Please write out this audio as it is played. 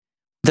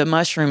the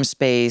mushroom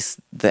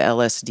space, the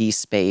LSD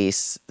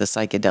space, the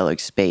psychedelic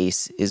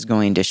space is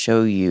going to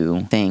show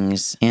you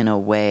things in a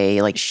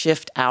way, like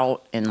shift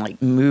out and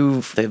like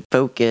move the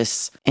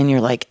focus. And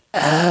you're like,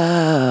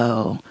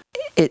 oh,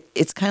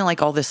 it's kind of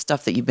like all this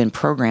stuff that you've been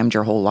programmed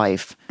your whole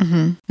life.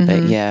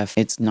 But yeah,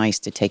 it's nice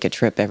to take a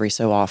trip every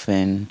so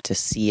often to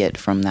see it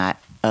from that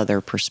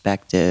other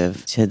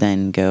perspective, to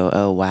then go,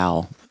 oh,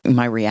 wow,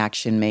 my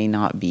reaction may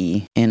not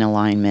be in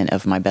alignment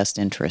of my best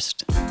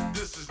interest.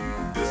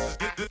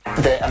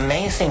 The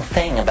amazing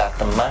thing about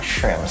the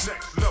mushrooms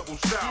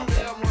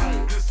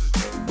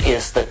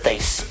is that they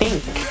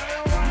speak.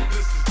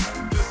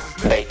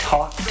 They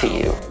talk to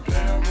you.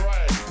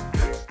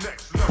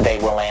 They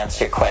will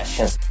answer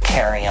questions,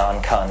 carry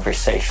on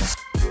conversations.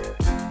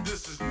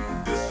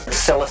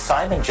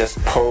 Psilocybin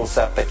just pulls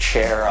up a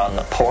chair on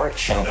the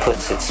porch and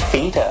puts its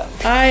feet up.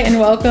 Hi, and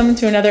welcome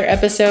to another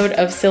episode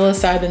of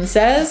Psilocybin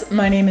Says.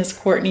 My name is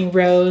Courtney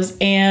Rose,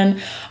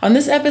 and on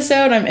this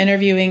episode, I'm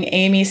interviewing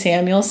Amy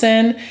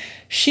Samuelson.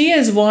 She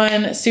is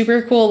one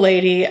super cool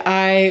lady.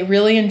 I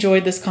really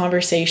enjoyed this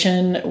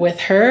conversation with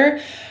her.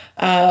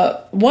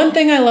 One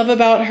thing I love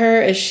about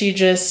her is she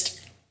just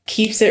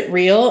keeps it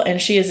real,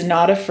 and she is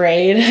not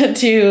afraid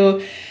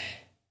to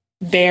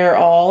bear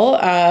all.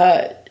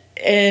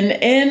 And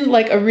in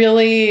like a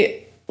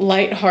really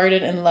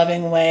lighthearted and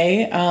loving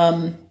way.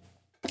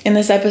 In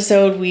this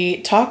episode,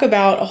 we talk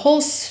about a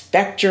whole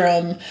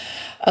spectrum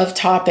of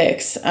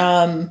topics,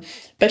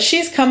 but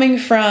she's coming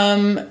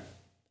from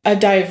a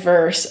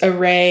diverse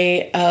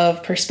array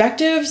of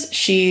perspectives.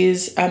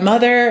 She's a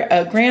mother,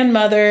 a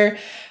grandmother.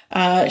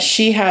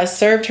 She has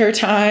served her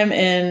time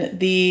in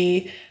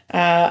the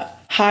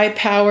high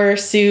power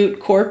suit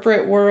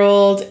corporate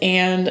world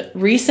and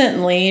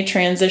recently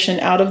transitioned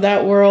out of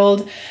that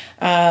world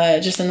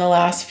just in the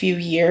last few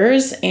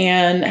years,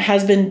 and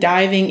has been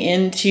diving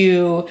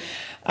into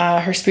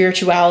her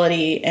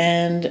spirituality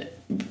and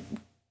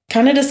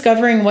kind of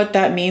discovering what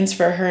that means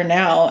for her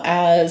now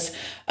as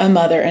a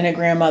mother and a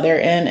grandmother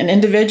and an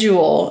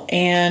individual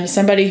and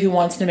somebody who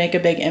wants to make a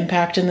big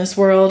impact in this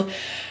world.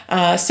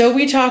 So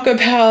we talk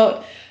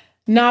about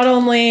not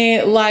only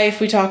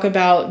life, we talk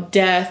about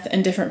death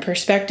and different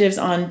perspectives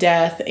on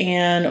death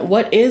and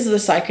what is the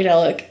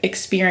psychedelic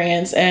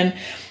experience and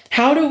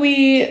how do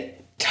we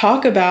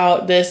talk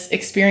about this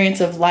experience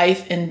of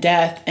life and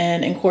death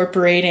and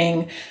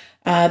incorporating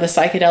the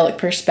psychedelic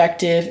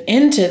perspective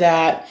into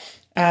that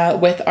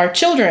with our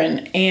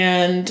children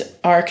and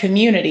our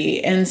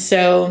community. And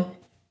so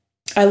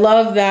I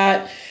love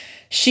that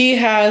she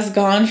has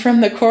gone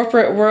from the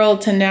corporate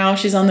world to now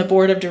she's on the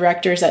board of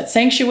directors at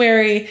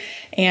Sanctuary,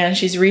 and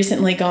she's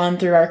recently gone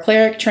through our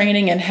cleric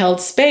training and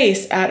held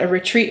space at a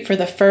retreat for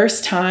the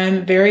first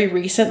time very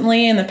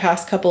recently in the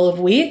past couple of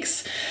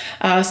weeks.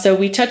 So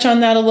we touch on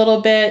that a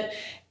little bit,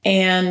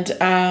 and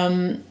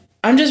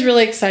I'm just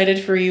really excited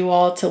for you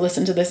all to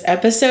listen to this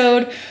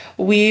episode.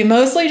 We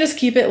mostly just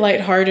keep it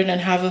lighthearted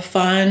and have a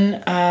fun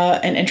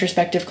and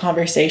introspective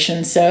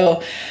conversation.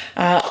 So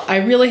I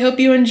really hope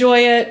you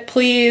enjoy it.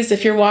 Please,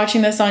 if you're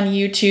watching this on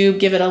YouTube,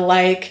 give it a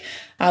like.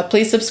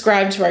 Please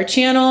subscribe to our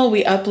channel.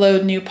 We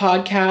upload new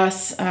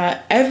podcasts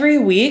every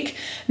week,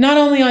 not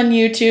only on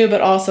YouTube,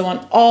 but also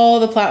on all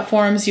the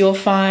platforms you'll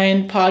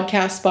find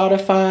podcast,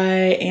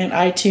 Spotify, and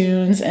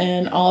iTunes,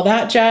 and all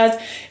that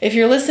jazz. If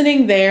you're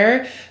listening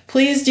there,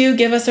 please do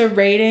give us a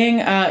rating.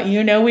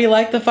 We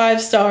like the 5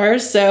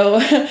 stars. So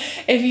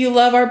if you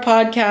love our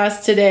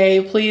podcast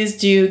today, please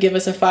do give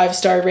us a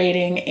 5-star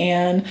rating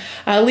and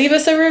leave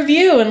us a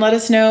review and let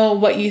us know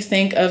what you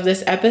think of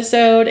this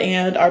episode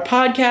and our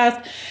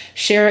podcast.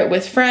 Share it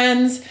with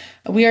friends.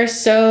 We are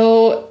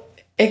so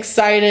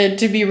excited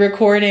to be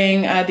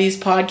recording these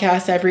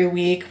podcasts every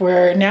week.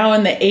 We're now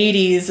in the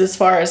 80s as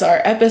far as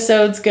our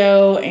episodes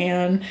go,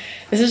 and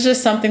this is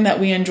just something that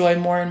we enjoy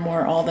more and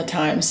more all the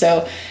time.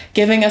 So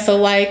giving us a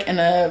like and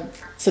a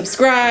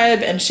subscribe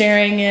and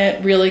sharing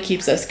it really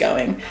keeps us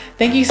going.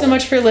 Thank you so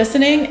much for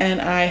listening,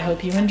 and I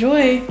hope you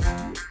enjoy.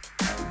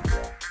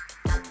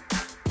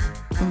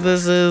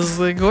 This is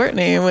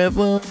Courtney with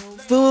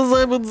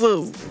Psilocybin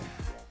Says.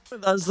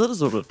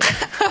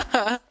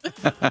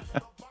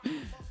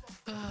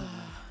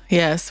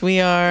 Yes, we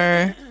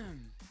are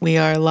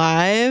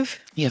live.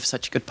 You have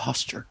such good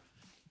posture.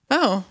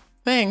 Oh,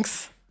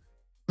 thanks.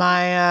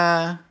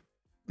 My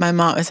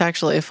mom, it's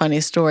actually a funny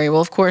story. Well,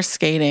 of course,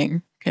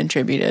 skating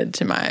contributed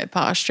to my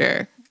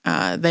posture.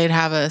 They'd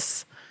have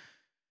us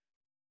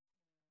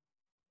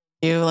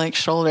do like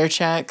shoulder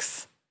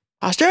checks.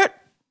 Posture.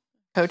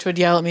 Coach would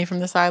yell at me from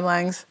the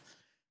sidelines.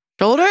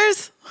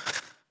 Shoulders.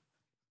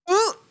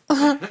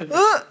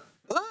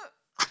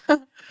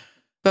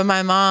 But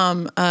my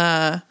mom,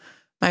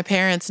 my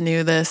parents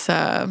knew this.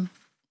 I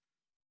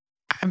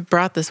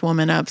brought this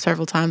woman up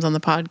several times on the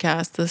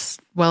podcast, this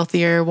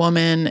wealthier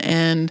woman,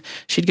 and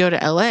she'd go to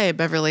LA,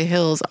 Beverly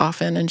Hills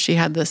often. And she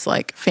had this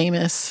like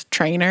famous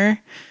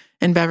trainer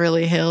in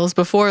Beverly Hills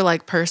before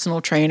like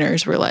personal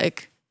trainers were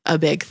like a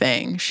big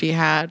thing. She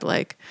had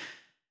like,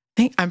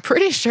 I'm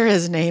pretty sure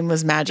his name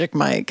was Magic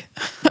Mike.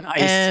 Nice.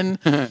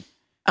 And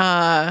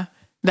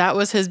that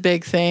was his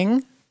big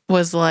thing,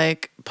 was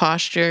like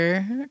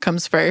posture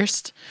comes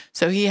first.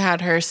 So he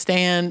had her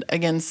stand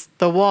against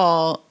the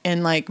wall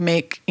and like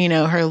make,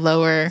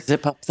 her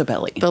Zip up the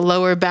belly. the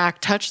lower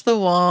back touch the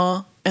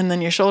wall, and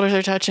then your shoulders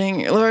are touching,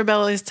 your lower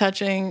belly's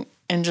touching,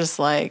 and just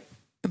like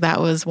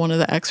that was one of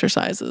the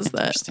exercises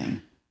that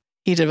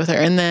he did with her.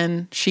 And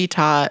then she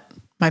taught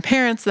my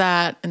parents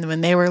that, and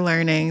when they were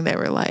learning, they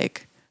were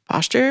like,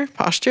 posture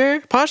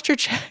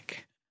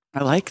check.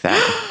 I like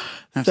that.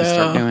 I have to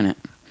start doing it.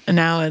 And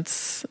now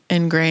it's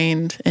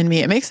ingrained in me.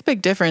 It makes a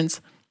big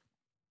difference.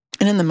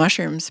 And in the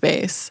mushroom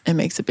space, it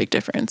makes a big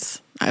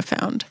difference, I've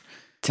found.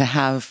 To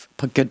have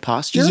good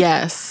posture?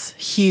 Yes.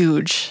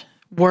 Huge.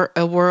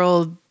 A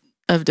world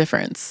of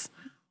difference.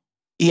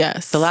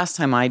 Yes. The last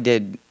time I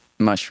did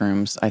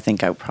mushrooms, I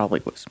think I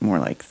probably was more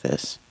like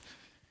this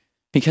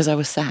because I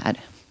was sad.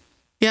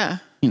 Yeah.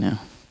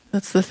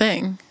 That's the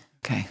thing.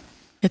 Okay.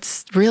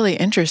 It's really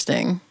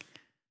interesting.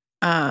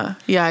 I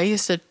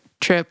used to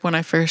trip when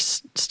I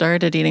first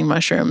started eating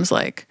mushrooms.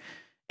 Like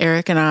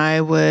Eric and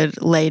I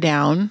would lay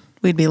down.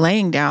 We'd be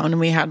laying down, and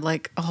we had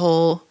like a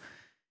whole,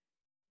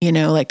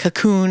 like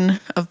cocoon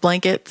of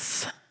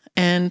blankets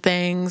and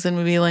things, and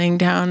we'd be laying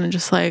down and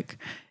just like,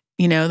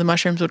 the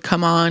mushrooms would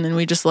come on, and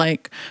we just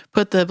like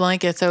put the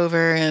blankets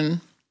over, and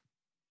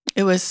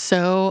it was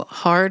so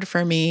hard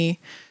for me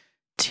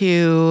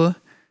to,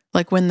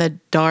 like, when the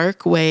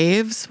dark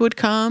waves would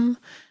come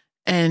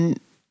and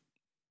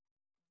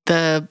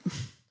the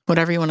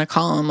whatever you want to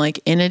call them, like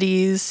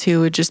entities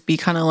who would just be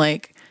kind of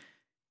like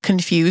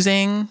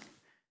confusing.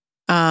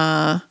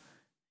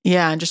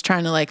 And just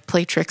trying to like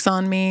play tricks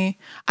on me.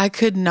 I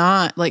could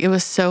not, like, it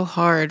was so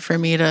hard for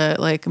me to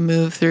like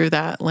move through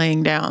that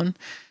laying down.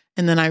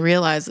 And then I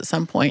realized at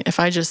some point, if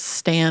I just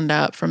stand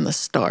up from the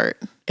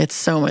start, it's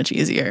so much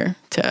easier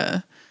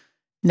to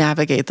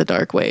navigate the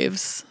dark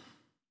waves.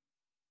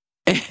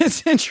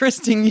 It's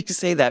interesting you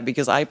say that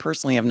because I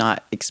personally have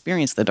not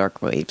experienced the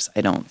dark waves,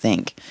 I don't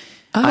think.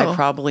 Oh. I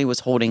probably was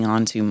holding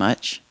on too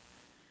much.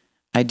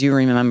 I do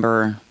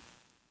remember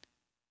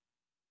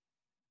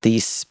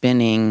these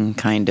spinning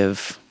kind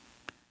of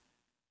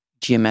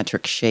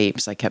geometric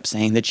shapes. I kept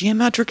saying, the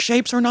geometric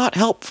shapes are not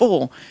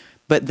helpful.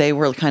 But they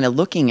were kind of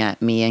looking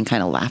at me and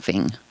kind of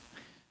laughing.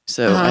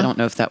 So I don't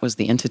know if that was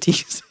the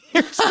entities.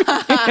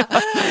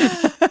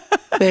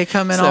 They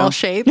come in all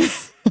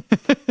shapes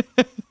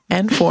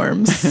and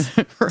forms.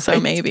 Right.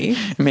 So maybe.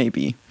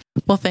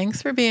 Well,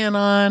 thanks for being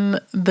on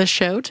the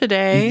show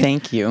today.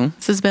 Thank you.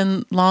 This has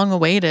been long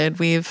awaited.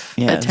 We've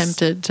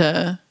attempted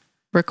to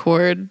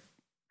record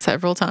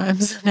several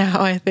times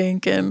now, I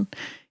think, and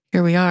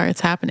here we are. It's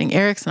happening.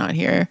 Eric's not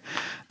here,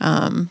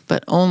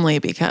 but only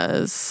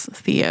because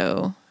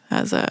Theo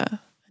has an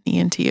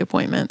ENT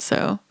appointment.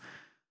 So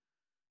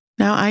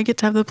now I get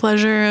to have the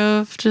pleasure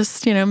of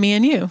just, me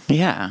and you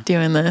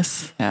doing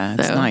this. Yeah,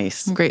 it's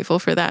nice. I'm grateful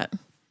for that.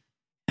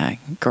 Yeah,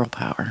 girl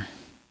power.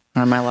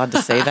 Am I allowed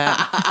to say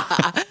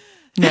that?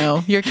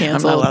 No, you're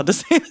canceled. I'm not allowed to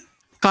say that.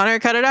 Connor,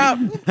 cut it out.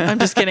 I'm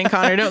just kidding,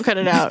 Connor. Don't cut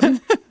it out.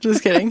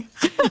 Just kidding.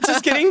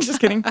 Just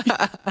kidding.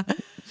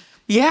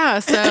 Yeah.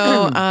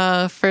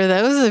 So for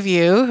those of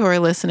you who are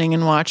listening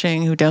and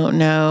watching who don't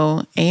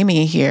know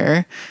Amy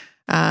here,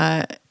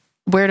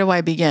 where do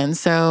I begin?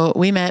 So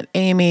we met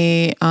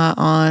Amy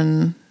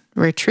on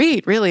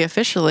retreat, really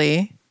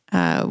officially,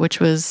 which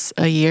was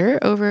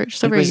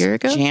just over a year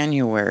ago?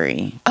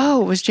 January.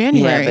 Oh, it was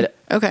January. Yeah, but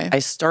okay. I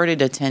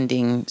started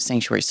attending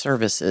sanctuary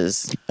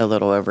services a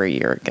little over a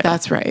year ago.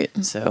 That's right.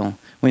 So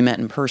we met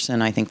in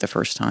person. I think the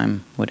first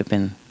time would have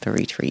been the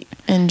retreat.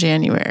 In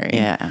January.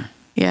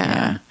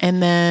 Yeah.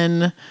 And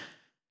then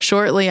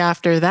shortly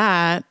after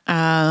that,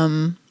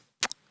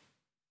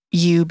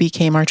 you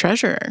became our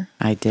treasurer.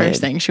 I did. For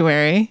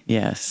Sanctuary.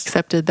 Yes.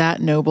 Accepted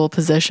that noble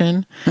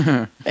position.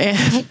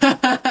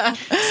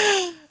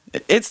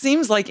 It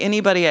seems like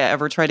anybody I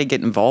ever try to get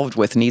involved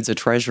with needs a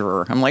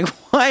treasurer. I'm like,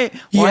 why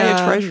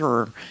a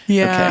treasurer?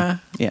 Yeah.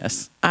 Okay.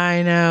 Yes.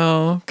 I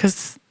know.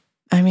 Because,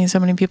 so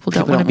many people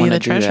don't want to be the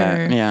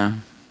treasurer. Yeah.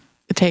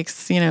 It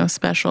takes,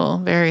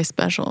 very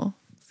special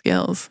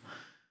skills.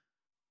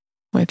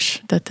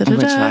 Which you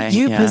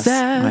possess.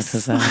 I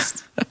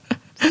possessed.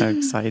 So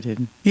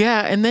excited.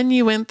 Yeah. And then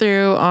you went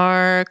through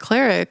our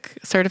cleric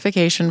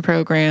certification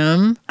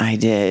program. I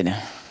did.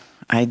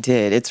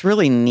 It's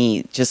really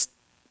neat. Just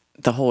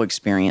the whole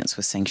experience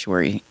with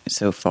Sanctuary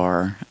so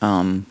far.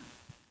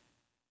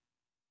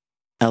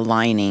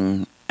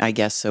 Aligning, I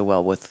guess, so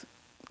well with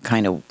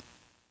kind of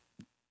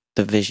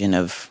the vision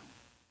of,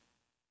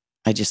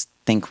 I just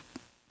think,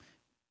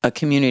 a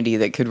community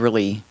that could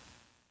really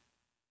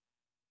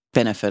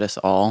benefit us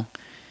all.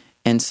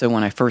 And so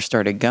when I first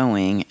started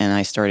going and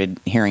I started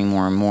hearing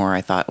more and more,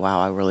 I thought, wow,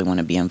 I really want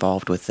to be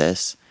involved with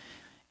this.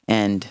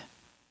 And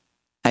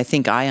I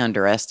think I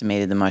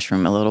underestimated the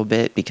mushroom a little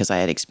bit because I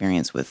had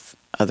experience with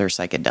other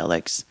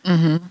psychedelics.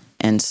 Mm-hmm.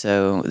 And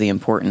so the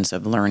importance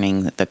of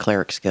learning the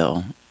cleric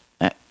skill,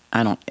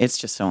 it's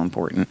just so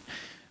important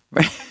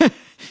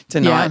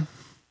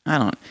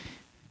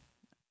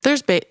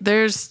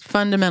There's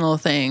fundamental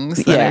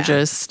things that are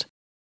just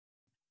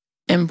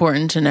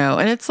important to know.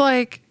 And it's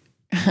like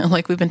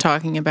we've been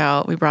talking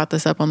about, we brought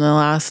this up on the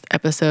last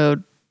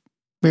episode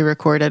we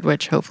recorded,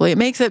 which hopefully it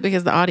makes it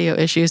because of the audio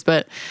issues.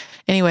 But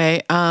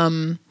anyway,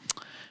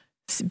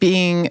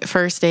 being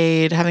first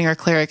aid, having our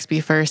clerics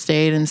be first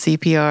aid and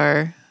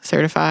CPR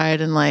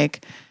certified. And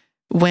like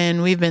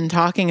when we've been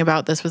talking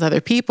about this with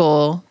other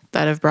people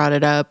that have brought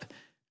it up,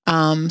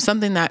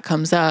 something that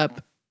comes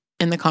up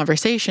in the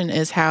conversation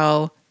is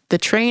how the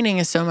training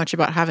is so much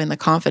about having the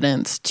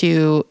confidence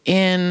to,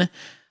 in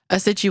a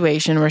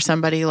situation where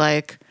somebody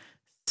like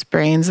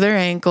sprains their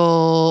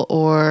ankle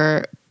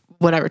or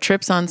whatever,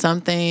 trips on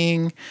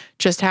something,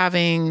 just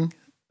having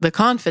the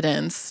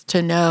confidence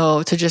to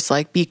know to just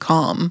like be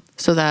calm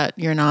so that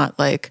you're not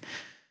like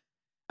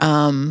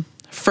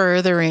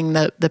furthering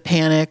the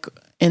panic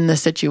in the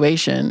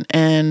situation.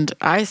 And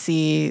I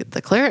see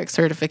the cleric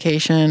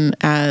certification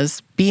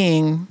as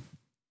being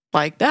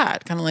like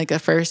that, kind of like a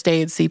first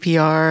aid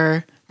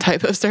CPR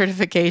type of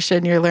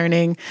certification. You're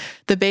learning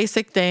the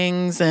basic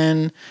things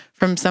and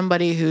from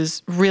somebody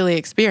who's really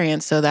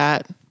experienced, so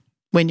that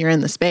when you're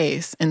in the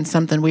space and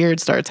something weird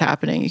starts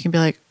happening, you can be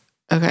like,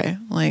 okay,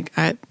 like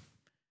it's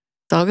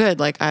all good.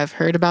 Like I've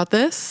heard about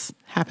this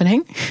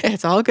happening.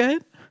 It's all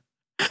good.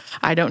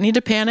 I don't need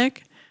to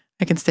panic.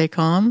 I can stay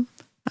calm.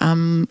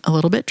 I'm a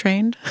little bit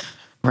trained.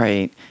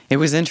 Right. It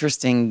was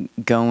interesting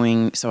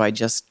going. So I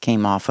just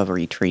came off of a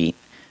retreat,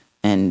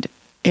 and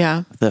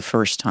the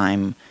first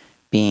time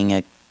being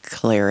a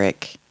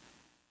cleric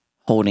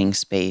holding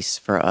space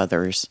for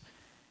others.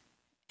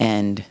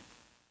 And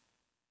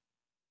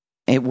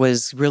it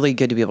was really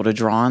good to be able to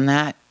draw on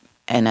that.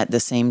 And at the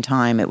same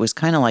time, it was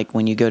kind of like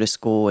when you go to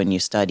school and you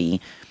study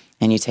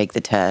and you take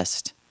the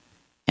test,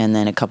 and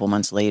then a couple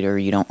months later,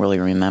 you don't really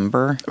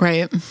remember.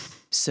 Right.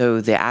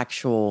 So the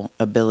actual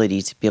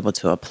ability to be able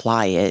to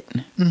apply it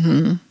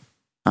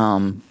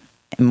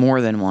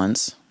more than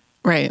once.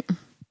 Right.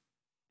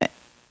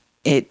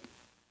 It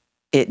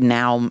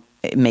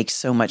makes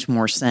so much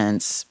more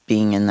sense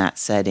being in that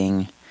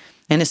setting.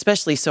 And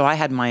especially, so I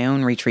had my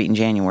own retreat in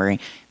January,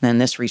 then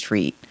this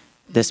retreat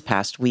this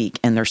past week,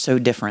 and they're so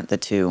different, the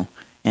two,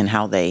 and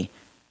how they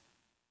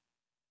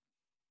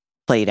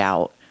played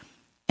out.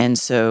 And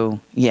so,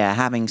 yeah,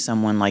 having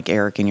someone like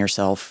Eric and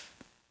yourself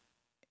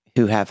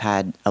who have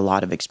had a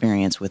lot of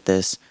experience with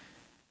this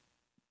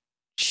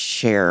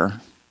share,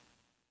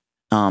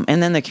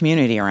 and then the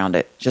community around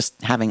it,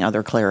 just having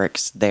other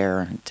clerics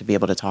there to be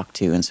able to talk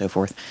to and so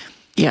forth.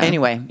 Yeah.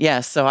 Anyway,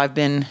 so I've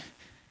been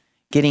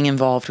getting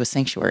involved with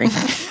Sanctuary.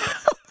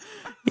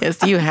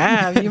 Yes, you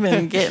have. You've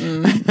been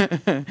getting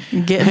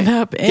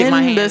up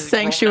in the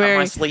Sanctuary.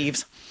 My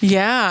sleeves.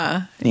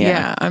 Yeah.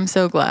 I'm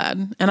so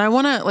glad. And I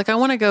want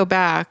to go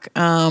back,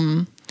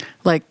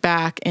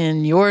 back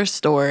in your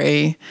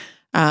story,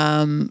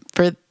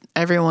 for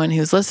everyone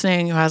who's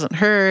listening, who hasn't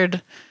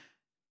heard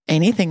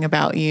anything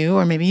about you,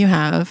 or maybe you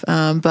have.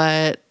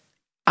 But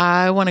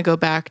I want to go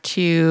back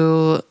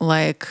to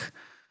like,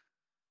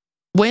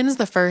 when's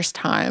the first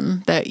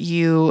time that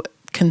you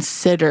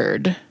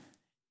considered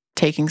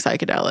taking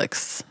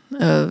psychedelics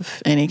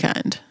of any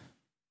kind?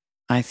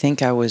 I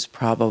think I was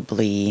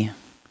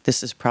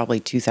this is probably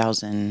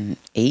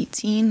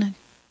 2018.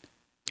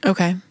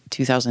 Okay.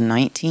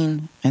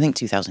 2019. I think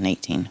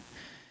 2018.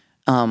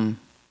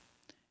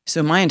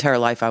 So my entire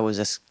life I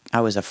was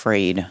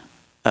afraid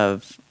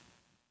of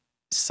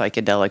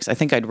psychedelics. I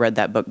think I'd read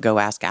that book, Go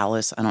Ask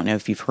Alice. I don't know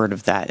if you've heard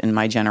of that in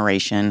my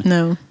generation.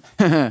 No.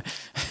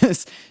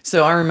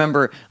 So I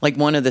remember like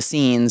one of the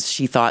scenes,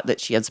 she thought that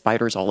she had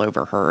spiders all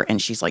over her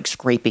and she's like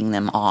scraping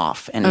them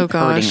off and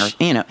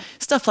hurting her,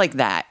 stuff like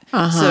that.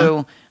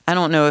 So I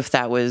don't know if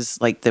that was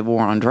like the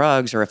war on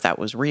drugs or if that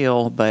was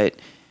real, but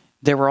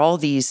there were all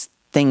these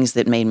things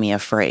that made me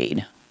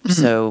afraid. Mm-hmm.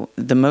 So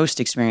the most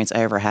experience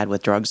I ever had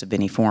with drugs of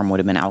any form would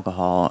have been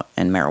alcohol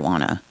and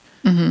marijuana.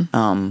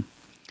 Mm-hmm.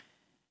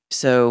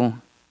 So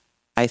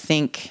I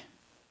think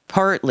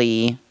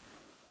partly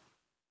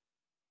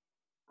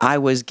I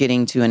was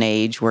getting to an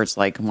age where it's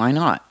like, why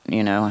not,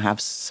 have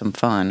some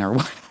fun or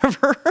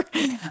whatever.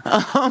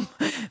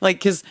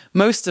 Because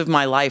most of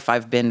my life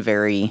I've been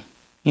very,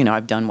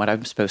 I've done what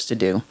I'm supposed to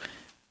do.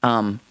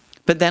 But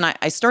then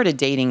I started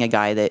dating a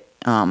guy that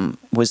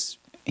was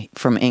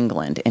from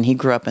England, and he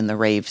grew up in the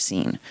rave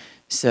scene.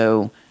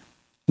 So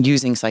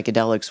using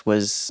psychedelics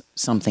was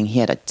something he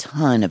had a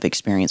ton of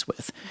experience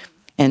with.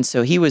 And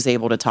so he was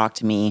able to talk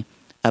to me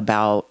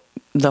about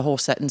the whole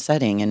set and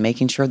setting and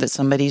making sure that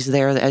somebody's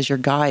there as your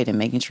guide and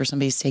making sure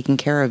somebody's taking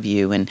care of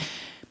you.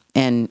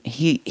 And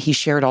he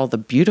shared all the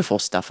beautiful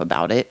stuff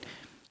about it.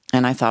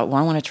 And I thought,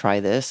 well, I want to try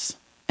this.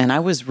 And I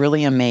was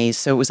really amazed.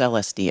 So it was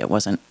LSD. It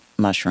wasn't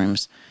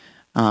mushrooms.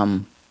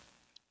 I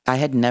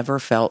had never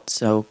felt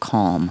so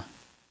calm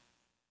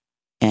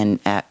and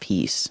at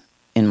peace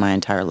in my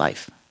entire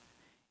life.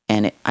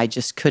 And I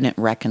just couldn't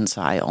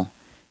reconcile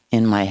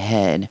in my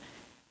head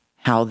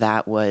how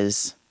that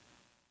was,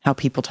 how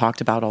people talked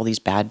about all these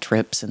bad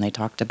trips and they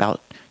talked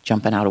about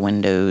jumping out of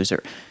windows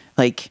or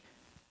like,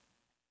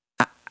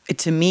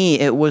 to me,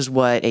 it was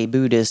what a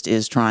Buddhist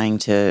is trying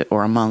to,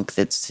 or a monk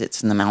that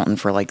sits in the mountain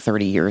for like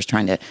 30 years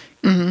trying to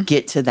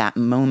get to that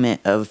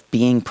moment of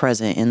being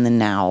present in the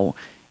now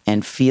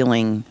and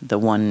feeling the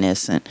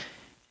oneness. And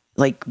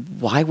like,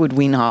 why would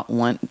we not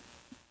want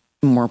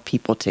more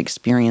people to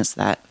experience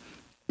that?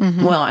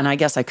 Well, and I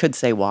guess I could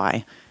say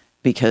why,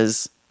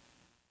 because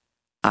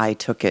I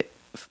took it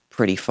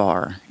pretty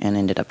far and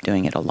ended up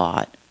doing it a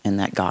lot. And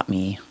that got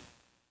me.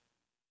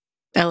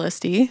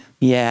 LSD?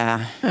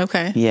 Yeah.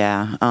 Okay.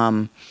 Yeah.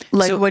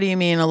 Like, so- what do you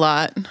mean a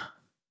lot?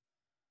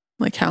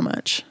 Like, how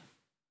much?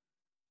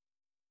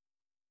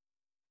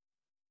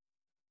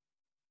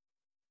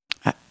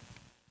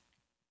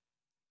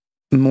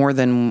 More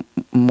than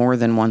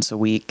once a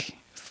week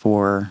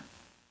for.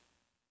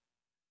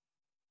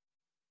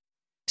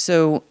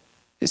 So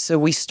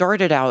we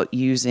started out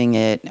using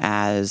it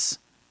as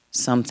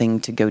something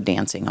to go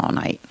dancing all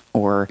night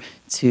or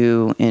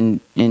to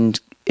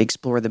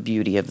explore the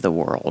beauty of the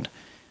world.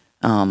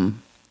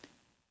 And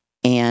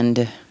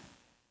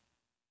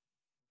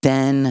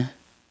then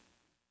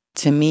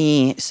to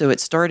me, so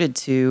it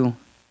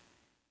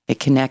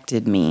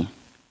connected me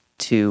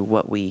to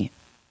what we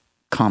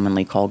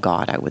commonly call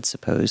God, I would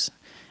suppose.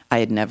 I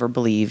had never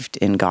believed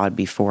in God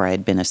before. I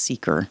had been a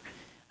seeker.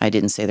 I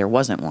didn't say there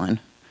wasn't one.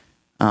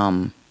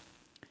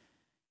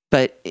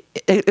 But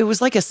it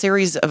was like a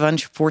series of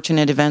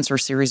unfortunate events or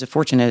series of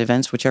fortunate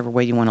events, whichever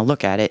way you want to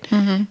look at it,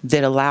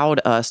 that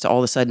allowed us to all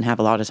of a sudden have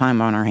a lot of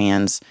time on our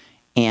hands.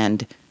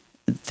 And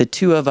the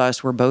two of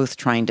us were both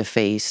trying to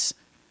face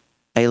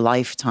a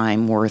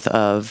lifetime worth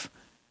of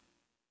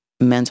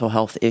mental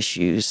health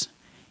issues.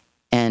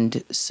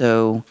 And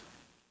so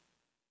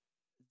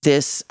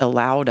this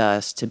allowed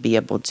us to be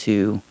able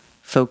to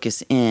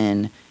focus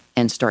in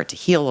and start to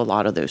heal a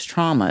lot of those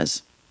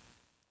traumas.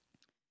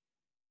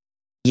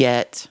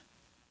 Yet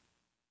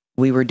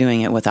we were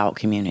doing it without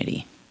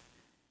community.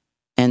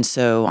 And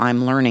so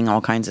I'm learning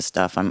all kinds of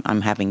stuff.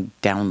 I'm having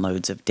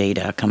downloads of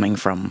data coming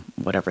from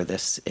whatever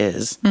this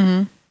is.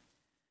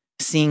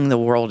 Seeing the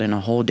world in a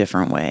whole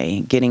different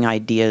way, getting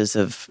ideas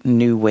of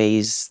new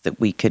ways that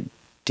we could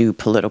do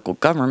political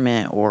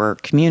government or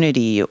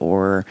community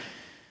or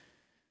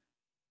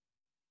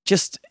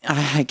just,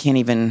 I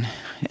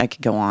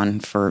could go on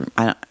for,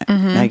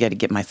 I got to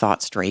get my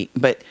thoughts straight.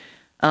 But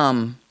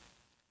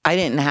I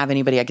didn't have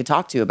anybody I could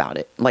talk to about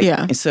it.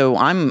 So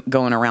I'm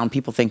going around,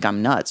 people think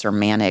I'm nuts or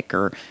manic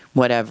or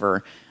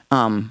whatever.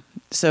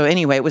 So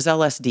anyway, it was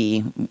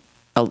LSD,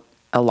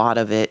 a lot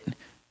of it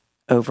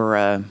over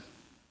a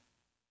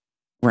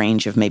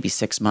range of maybe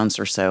 6 months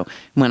or so.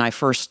 When I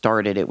first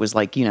started, it was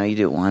like, you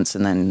do it once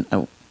and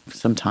then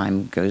some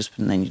time goes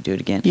and then you do it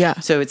again. Yeah.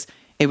 So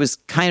it was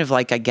kind of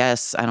like, I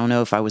guess, I don't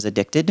know if I was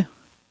addicted.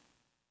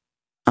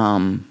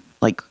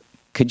 Like,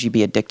 could you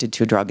be addicted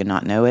to a drug and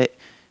not know it?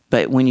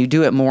 But when you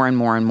do it more and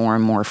more and more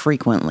and more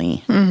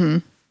frequently.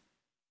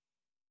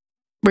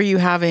 Were you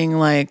having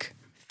like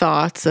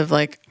thoughts of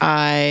like,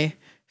 I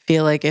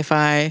feel like if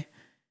I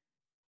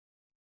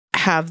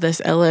have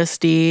this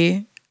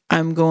LSD,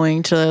 I'm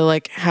going to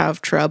like have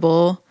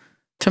trouble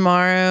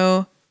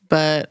tomorrow,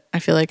 but I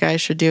feel like I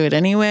should do it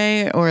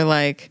anyway? Or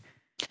like,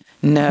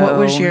 no, what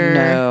was your...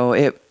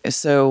 No,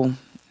 so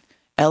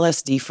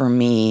LSD for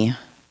me,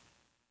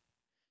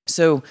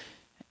 so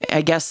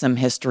I guess some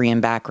history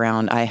and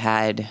background. I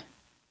had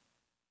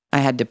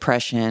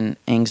depression,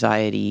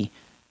 anxiety.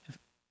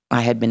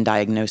 I had been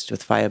diagnosed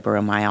with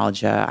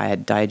fibromyalgia. I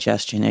had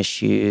digestion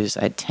issues.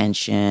 I had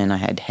tension. I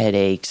had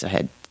headaches. I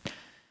had,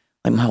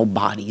 like, my whole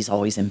body's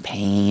always in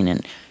pain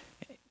and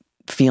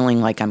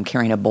feeling like I'm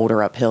carrying a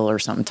boulder uphill or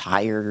something,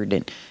 tired.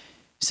 And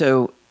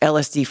so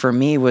LSD for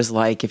me was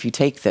like, if you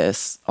take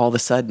this, all of a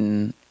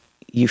sudden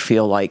you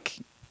feel like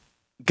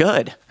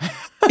good.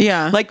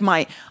 Yeah. Like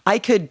I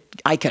could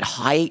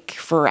hike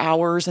for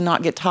hours and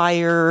not get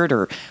tired,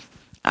 or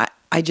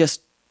I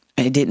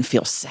didn't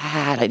feel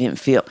sad.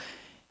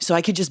 So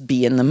I could just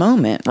be in the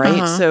moment.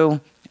 Right. So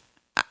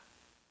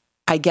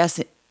I guess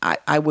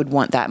I would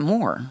want that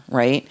more.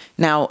 Right.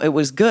 Now it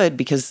was good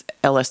because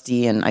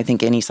LSD, and I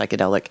think any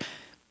psychedelic,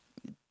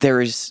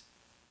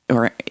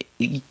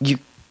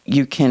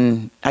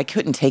 I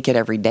couldn't take it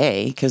every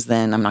day because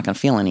then I'm not going to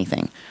feel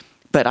anything,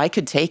 but I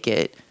could take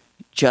it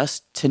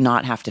just to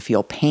not have to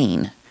feel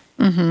pain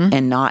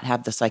and not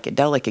have the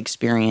psychedelic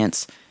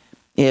experience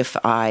if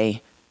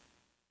I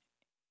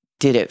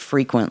did it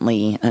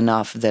frequently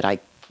enough that I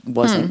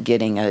wasn't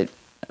getting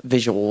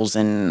visuals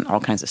and all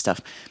kinds of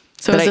stuff.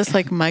 So is this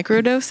like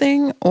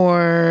microdosing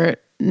or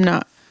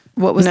not?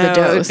 What was the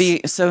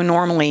dose? So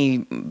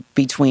normally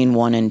between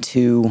 1 and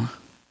 2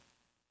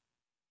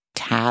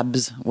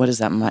 tabs. What is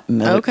that?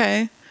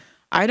 Okay.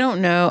 I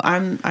don't know.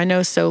 I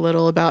know so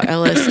little about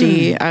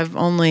LSD. I've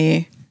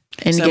only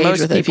engaged with it a few times.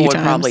 So most people would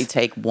probably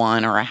take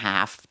 1 or a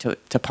half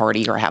to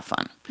party or have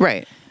fun.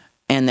 Right.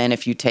 And then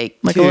if you take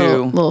like 2, a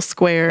little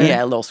square.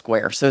 Yeah, a little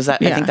square. So is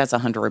that? I think that's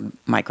 100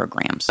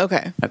 micrograms.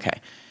 Okay.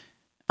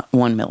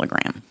 1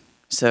 milligram.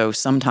 So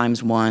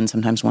sometimes 1,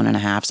 sometimes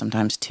 1.5,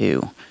 sometimes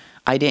 2.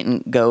 I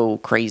didn't go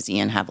crazy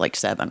and have like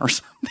 7 or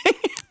something.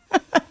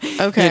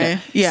 Okay.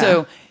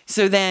 Yeah.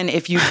 So then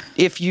if you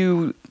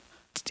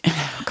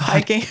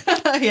hiking.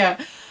 Yeah.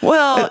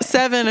 well,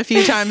 7 a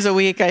few times a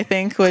week, I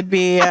think, would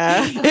be.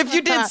 if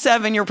you did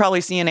 7, you're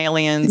probably seeing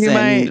aliens You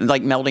and might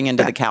like melding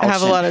into the couch.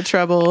 have a lot of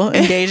trouble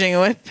engaging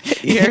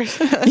with your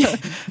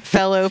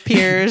fellow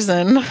peers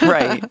and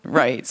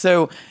right.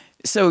 So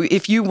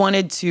if you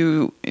wanted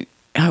to,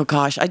 oh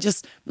gosh,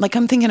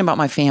 I'm thinking about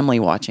my family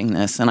watching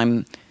this,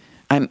 and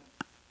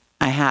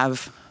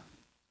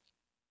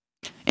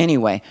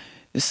anyway.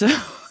 So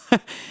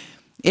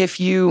if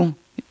you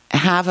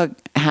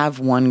have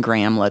 1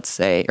 gram, let's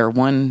say, or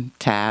 1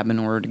 tab in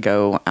order to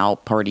go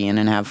out partying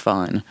and have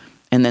fun,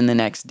 and then the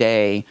next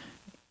day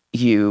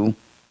you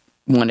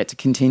want it to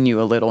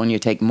continue a little and you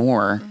take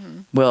more,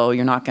 well,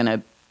 you're not going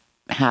to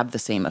have the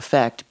same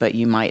effect, but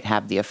you might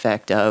have the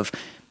effect of,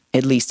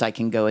 at least I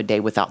can go a day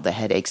without the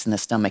headaches and the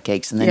stomach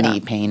aches and the knee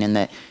pain and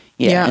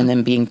and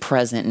then being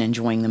present and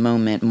enjoying the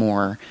moment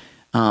more.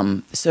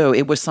 So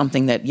it was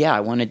something that, I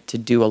wanted to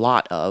do a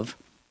lot of.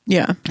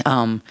 Yeah.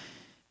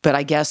 But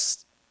I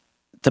guess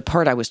the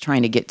part I was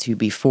trying to get to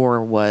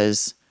before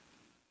was,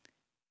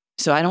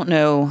 so I don't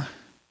know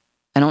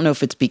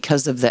if it's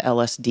because of the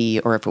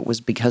LSD or if it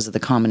was because of the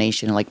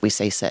combination, like we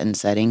say, set and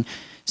setting.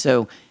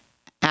 So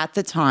at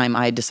the time,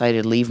 I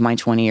decided to leave my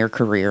 20-year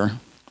career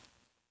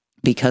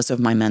because of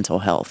my mental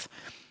health.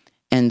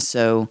 And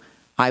so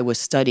I was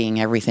studying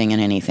everything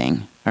and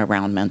anything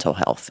around mental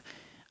health,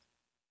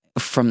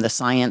 from the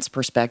science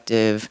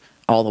perspective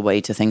all the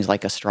way to things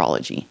like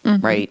astrology,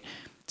 right?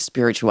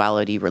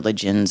 Spirituality,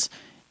 religions.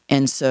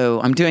 And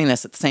so I'm doing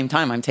this at the same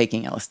time I'm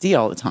taking LSD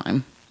all the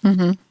time.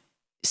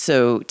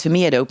 So to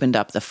me, it opened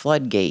up the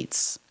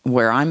floodgates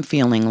where I'm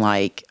feeling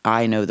like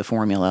I know the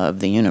formula of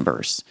the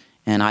universe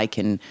and I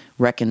can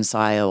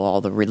reconcile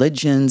all the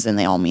religions and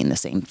they all mean the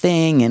same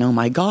thing. And oh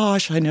my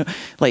gosh, I know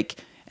like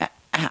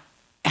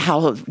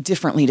how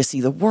differently to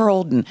see the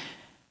world.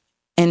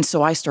 And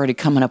so I started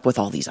coming up with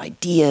all these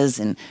ideas.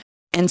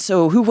 And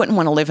so who wouldn't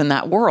want to live in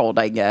that world,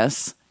 I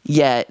guess?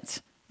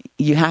 Yet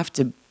you have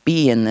to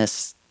be in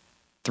this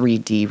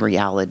 3D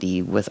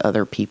reality with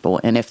other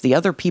people. And if the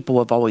other people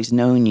have always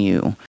known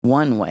you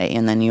one way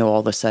and then you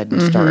all of a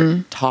sudden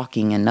start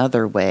talking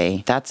another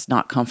way, that's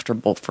not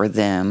comfortable for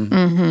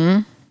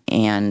them.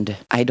 And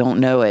I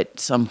don't know at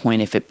some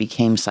point if it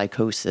became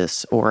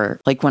psychosis or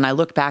like when I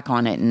look back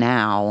on it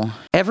now,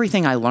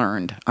 everything I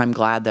learned, I'm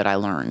glad that I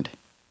learned.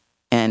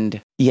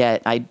 And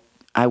yet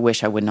I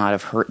wish I would not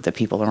have hurt the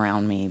people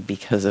around me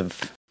because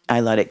I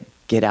let it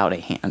get out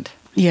of hand.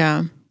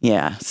 Yeah.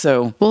 Yeah.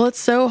 So, well, it's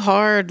so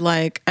hard.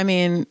 Like, I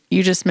mean,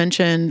 you just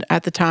mentioned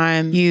at the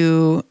time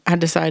you had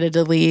decided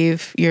to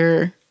leave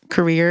your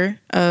career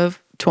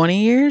of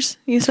 20 years,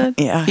 you said?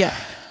 Yeah. Yeah.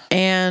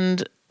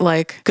 And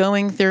like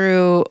going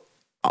through,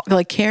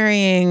 like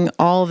carrying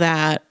all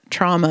that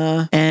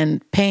trauma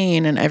and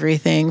pain and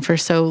everything for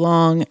so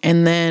long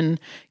and then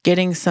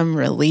getting some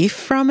relief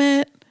from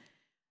it.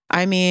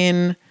 I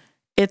mean,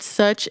 it's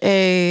such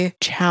a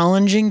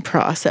challenging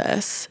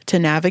process to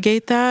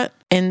navigate that.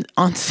 And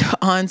on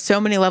so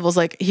many levels,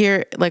 like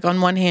here, like on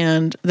one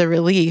hand, the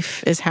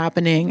relief is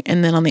happening.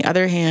 And then on the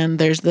other hand,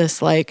 there's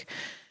this like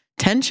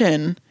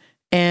tension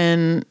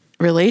in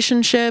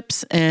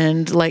relationships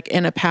and like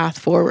in a path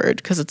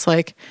forward. Cause it's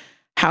like,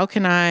 how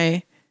can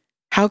I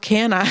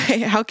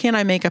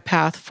make a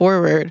path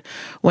forward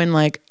when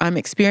like I'm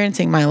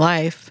experiencing my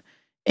life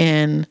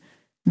in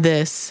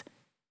this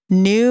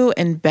new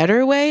and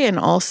better way and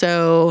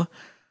also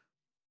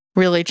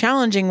really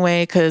challenging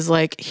way? Cause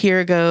like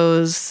here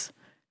goes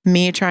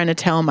me trying to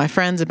tell my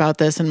friends about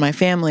this and my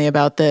family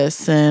about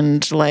this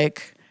and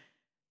like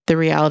the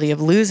reality of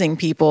losing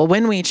people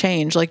when we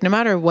change, like no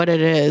matter what it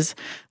is.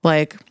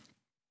 Like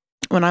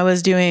when I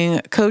was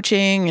doing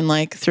coaching and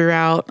like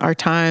throughout our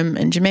time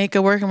in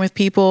Jamaica working with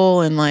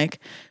people and like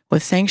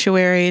with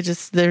Sanctuary,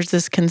 just there's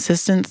this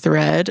consistent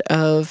thread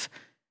of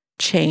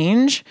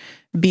change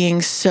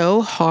being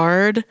so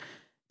hard,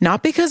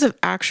 not because of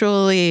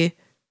actually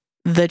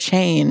the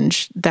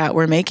change that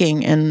we're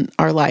making in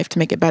our life to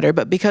make it better,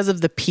 but because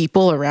of the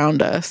people around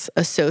us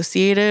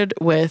associated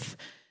with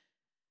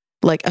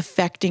like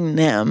affecting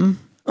them,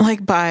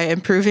 like by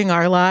improving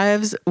our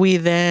lives, we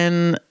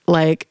then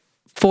like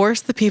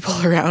force the people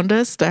around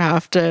us to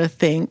have to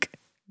think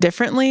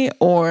differently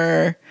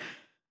or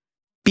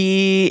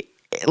be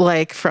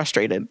like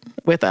frustrated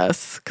with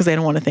us because they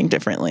don't want to think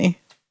differently.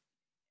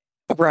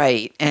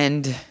 Right.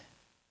 And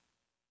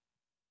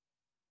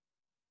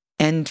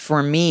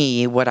for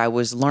me, what I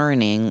was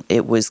learning,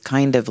 it was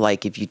kind of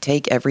like if you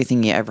take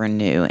everything you ever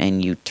knew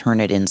and you turn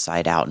it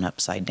inside out and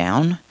upside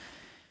down.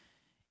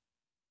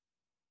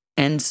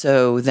 And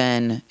so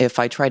then if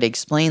I try to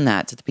explain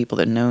that to the people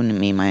that have known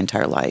me my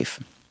entire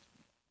life,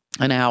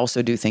 and I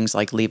also do things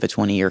like leave a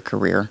 20-year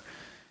career.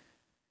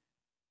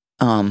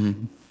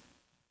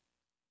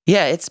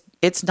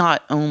 It's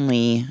not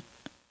only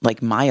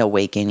like my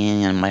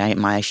awakening and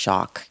my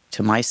shock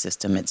to my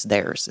system, it's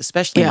theirs,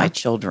 especially my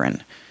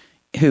children,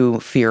 who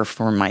fear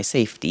for my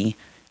safety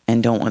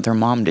and don't want their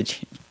mom to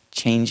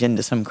change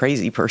into some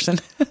crazy person.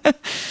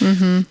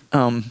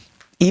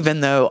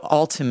 Even though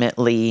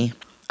ultimately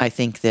I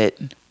think that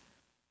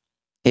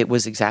it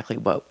was exactly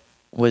what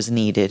was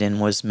needed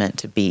and was meant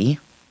to be.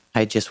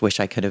 I just wish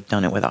I could have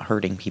done it without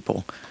hurting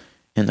people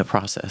in the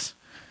process.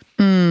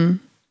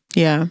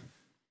 Yeah.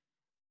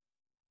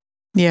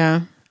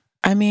 Yeah.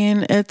 I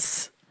mean,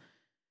 it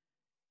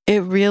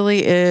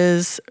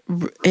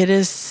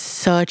is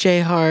such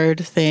a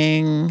hard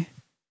thing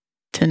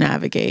to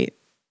navigate.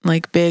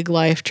 Like big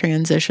life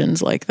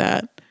transitions like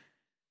that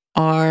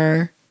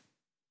are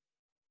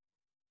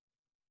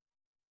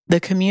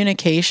the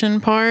communication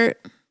part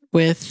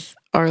with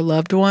our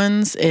loved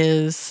ones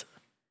is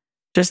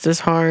just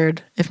as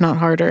hard, if not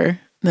harder,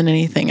 than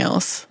anything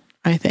else,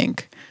 I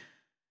think.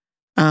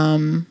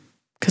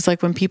 'Cause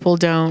like when people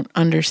don't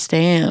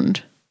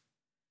understand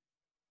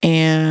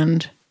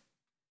and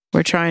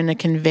we're trying to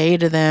convey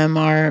to them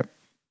our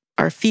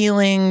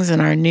feelings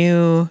and our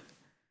new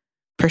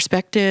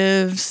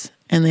perspectives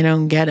and they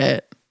don't get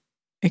it,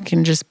 it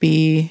can just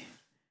be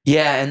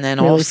and then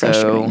really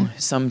also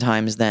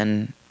sometimes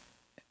then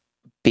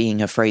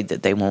being afraid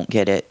that they won't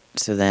get it,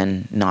 so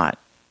then not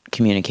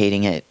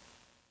communicating it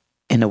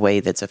in a way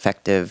that's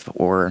effective.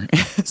 Or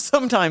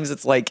sometimes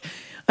it's like,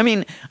 I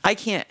mean,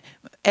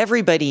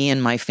 everybody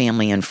in my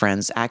family and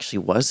friends actually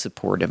was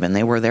supportive and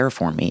they were there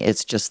for me.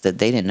 It's just that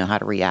they didn't know how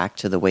to react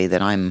to the way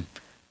that I'm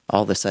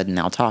all of a sudden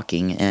now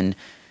talking. And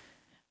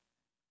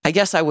I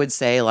guess I would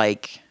say,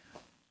 like,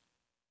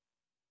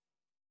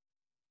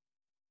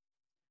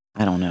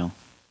 I don't know.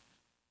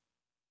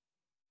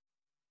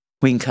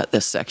 We can cut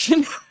this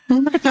section.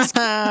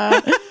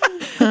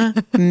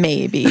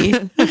 maybe.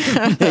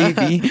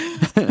 Maybe.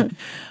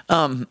 So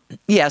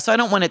I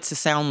don't want it to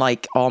sound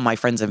like all my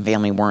friends and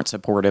family weren't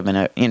supportive.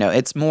 And,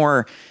 it's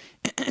more,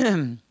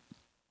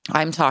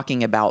 I'm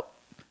talking about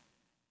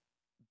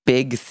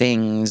big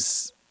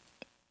things.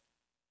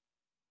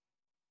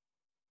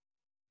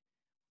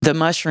 The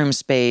mushroom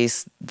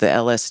space, the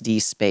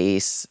LSD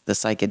space, the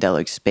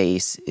psychedelic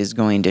space is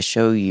going to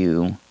show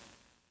you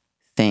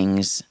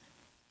things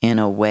in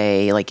a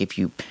way, like if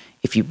you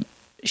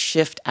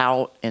shift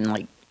out and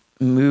like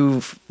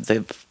move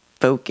the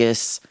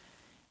focus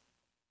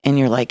and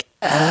you're like,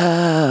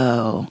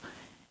 oh,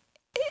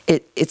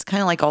 it's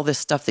kind of like all this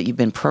stuff that you've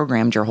been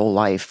programmed your whole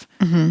life.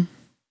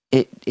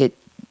 It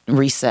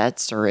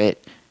resets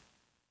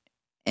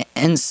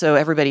and so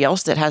everybody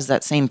else that has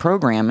that same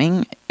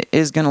programming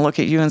is going to look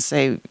at you and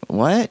say,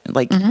 what?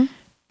 Like,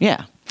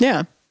 yeah.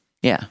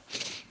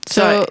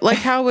 So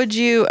how would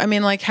you,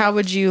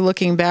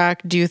 looking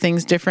back, do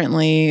things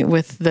differently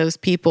with those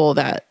people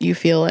that you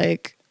feel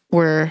like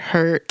were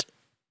hurt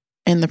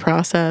in the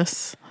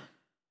process?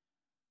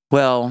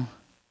 Well,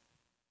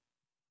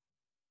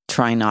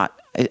 try not.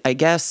 I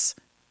guess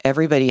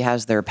everybody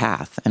has their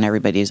path and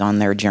everybody's on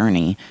their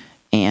journey,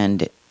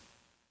 and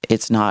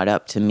it's not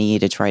up to me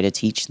to try to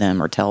teach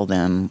them or tell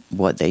them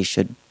what they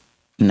should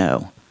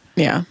know.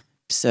 Yeah.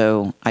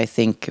 So I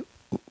think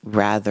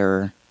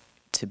rather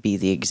to be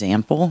the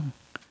example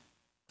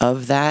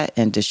of that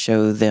and to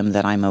show them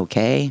that I'm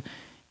okay.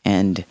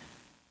 And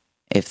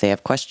if they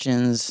have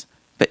questions,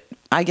 but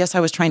I guess I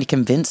was trying to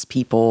convince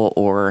people,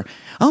 or,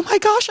 oh my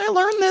gosh, I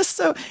learned this,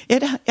 so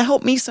it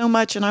helped me so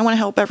much and I want to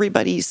help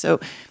everybody. So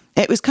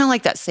it was kind of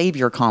like that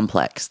savior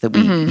complex that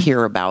we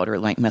hear about, or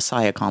like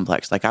Messiah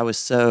complex. Like I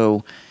was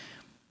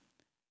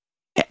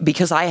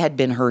because I had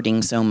been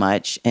hurting so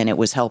much and it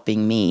was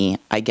helping me,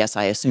 I guess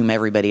I assume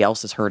everybody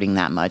else is hurting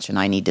that much and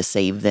I need to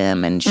save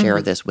them and share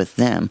this with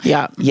them.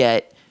 Yeah.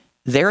 Yet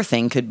their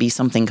thing could be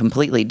something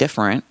completely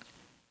different.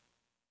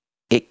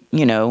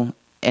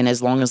 And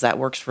as long as that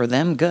works for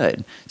them,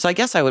 good. So I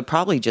guess I would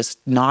probably just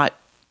not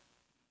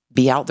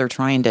be out there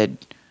trying to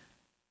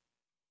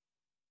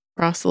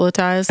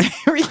proselytize.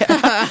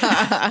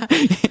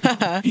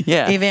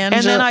 Yeah.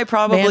 And then I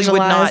probably would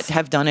not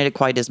have done it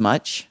quite as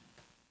much.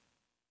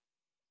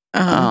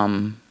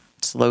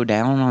 Slow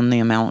down on the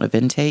amount of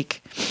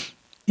intake.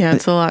 Yeah,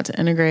 it's a lot to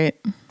integrate.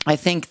 I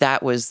think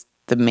that was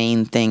the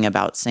main thing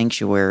about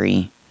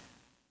Sanctuary.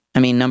 I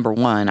mean, number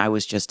one, I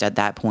was just at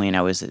that point,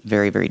 I was at a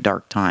very, very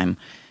dark time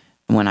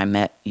when I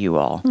met you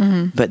all.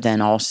 But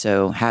then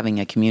also having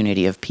a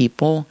community of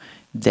people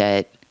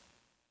that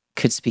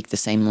could speak the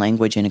same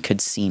language and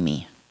could see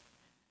me.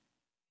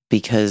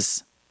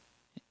 Because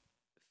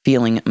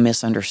feeling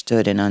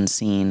misunderstood and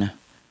unseen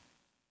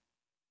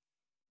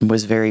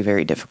was very,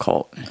 very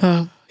difficult.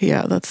 Oh,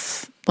 yeah,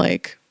 that's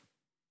like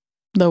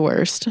the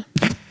worst.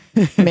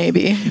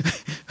 Maybe.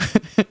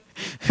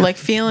 Like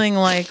feeling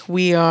like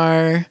we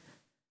are,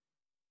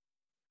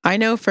 I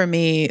know for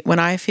me, when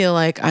I feel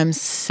like I'm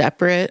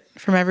separate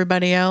from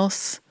everybody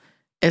else,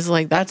 is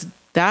like,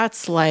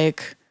 that's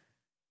like,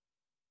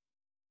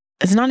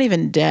 it's not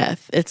even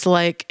death. It's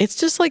like, it's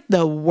just like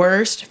the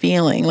worst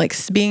feeling, like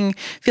feeling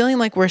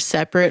like we're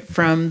separate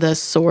from the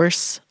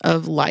source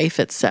of life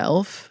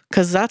itself.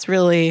 'Cause that's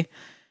really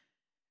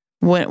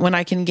when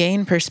I can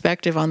gain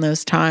perspective on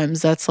those times,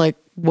 that's like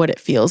what it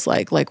feels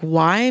like. Like,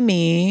 why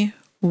me?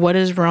 What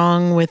is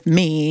wrong with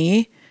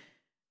me?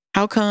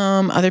 how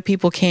come other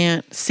people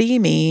can't see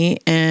me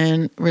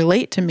and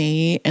relate to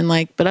me? And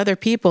like, but other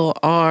people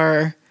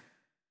are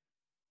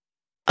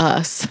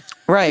us.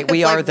 Right.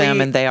 We It's are like them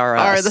we and they are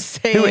us. Are the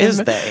same. Who is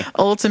they?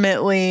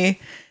 Ultimately.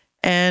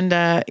 And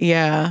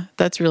yeah,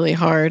 that's really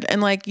hard.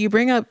 And like you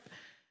bring up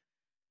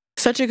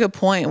such a good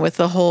point with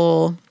the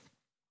whole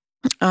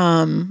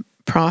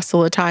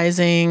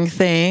proselytizing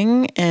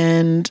thing,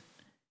 and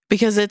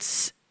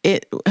because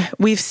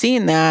we've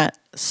seen that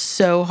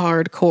so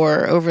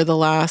hardcore over the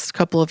last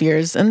couple of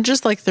years, and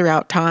just like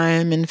throughout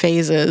time and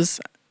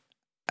phases.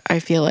 I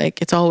feel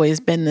like it's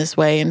always been this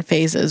way in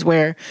phases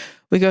where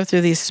we go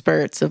through these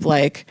spurts of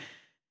like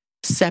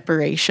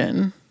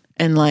separation,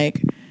 and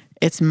like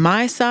it's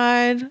my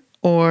side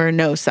or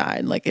no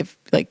side. Like if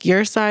like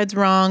your side's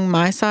wrong,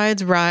 my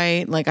side's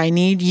right. Like I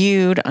need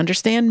you to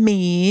understand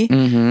me.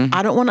 Mm-hmm.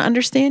 I don't want to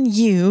understand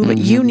you, but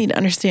you need to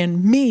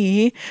understand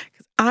me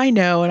because I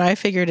know and I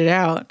figured it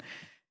out.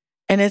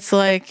 And it's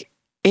like,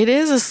 it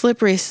is a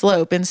slippery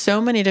slope in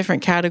so many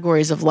different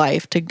categories of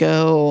life to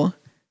go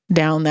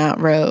down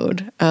that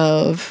road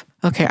of,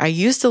 okay, I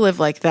used to live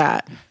like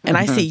that and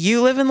I see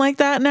you living like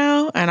that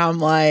now. And I'm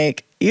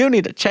like, you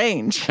need to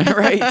change.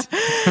 Right.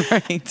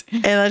 Right.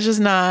 And that's just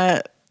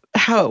not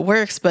how it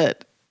works,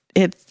 but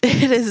it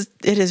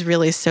is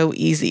really so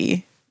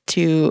easy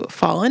to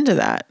fall into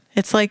that.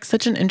 It's like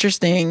such an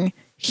interesting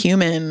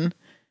human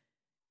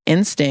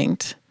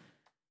instinct.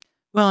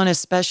 Well, and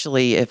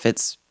especially if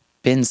it's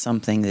been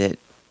something that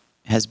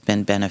has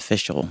been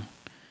beneficial.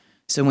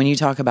 So when you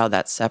talk about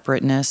that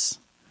separateness,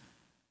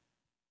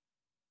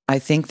 I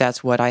think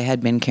that's what I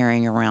had been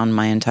carrying around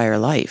my entire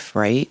life,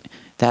 right?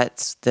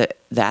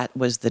 That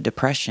was the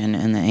depression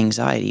and the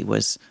anxiety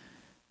was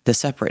the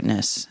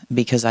separateness,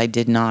 because I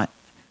did not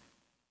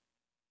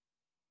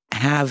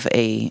have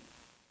a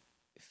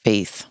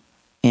faith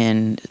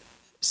in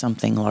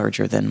something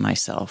larger than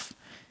myself.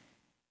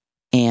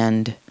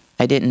 And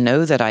I didn't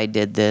know that I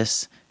did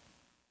this.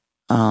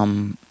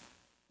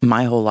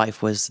 My whole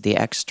life was the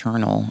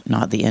external,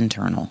 not the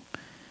internal.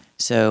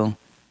 So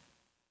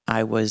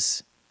I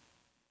was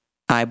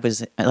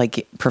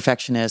like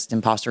perfectionist,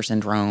 imposter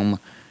syndrome,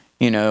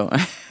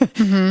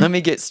 let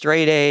me get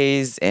straight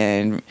A's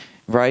and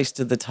rise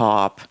to the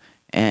top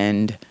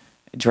and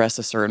dress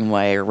a certain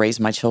way or raise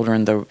my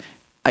children.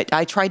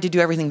 I tried to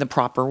do everything the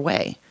proper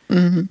way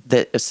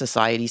that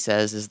society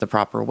says is the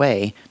proper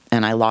way.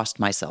 And I lost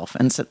myself.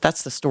 And so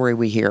that's the story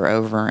we hear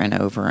over and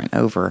over and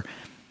over.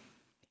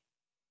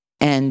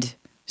 And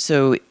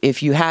so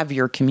if you have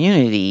your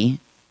community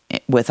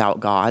without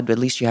God, at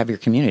least you have your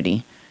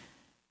community.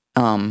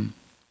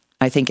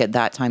 I think at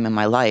that time in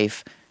my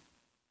life,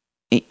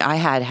 I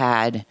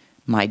had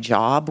my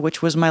job,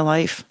 which was my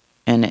life,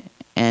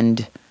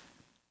 and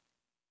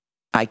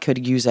I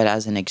could use that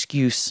as an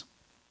excuse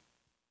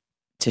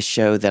to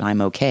show that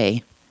I'm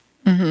okay.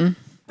 Mm-hmm.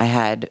 I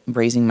had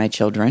raising my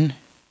children,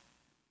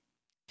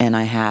 and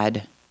I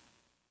had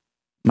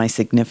my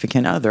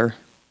significant other.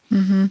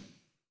 Mm-hmm.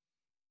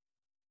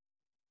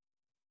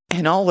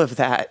 And all of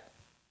that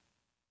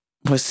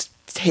was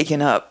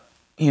taken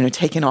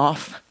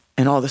off,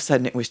 and all of a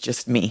sudden it was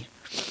just me.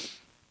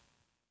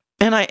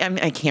 And I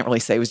can't really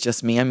say it was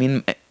just me. I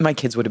mean, my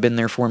kids would have been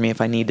there for me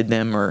if I needed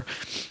them, or,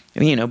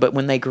 but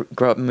when they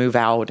grow up and move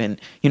out, and,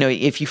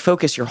 if you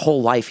focus your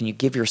whole life and you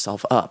give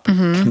yourself up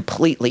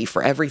completely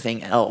for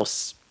everything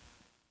else,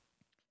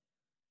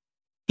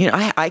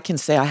 I can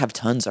say I have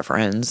tons of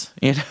friends,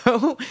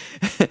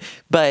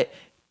 but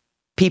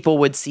people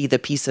would see the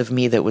piece of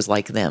me that was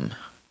like them.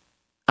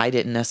 I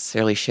didn't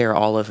necessarily share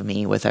all of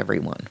me with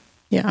everyone.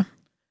 Yeah.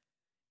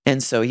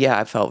 And so, yeah,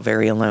 I felt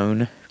very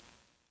alone.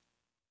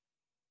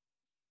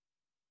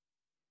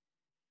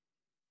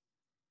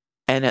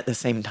 And at the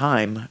same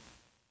time,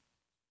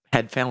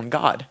 had found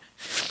God.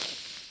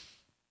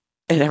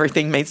 And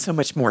everything made so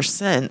much more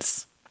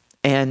sense.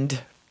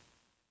 And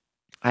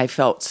I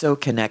felt so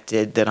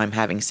connected that I'm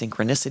having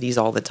synchronicities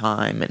all the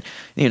time. And,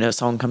 a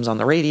song comes on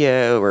the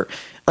radio, or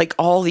like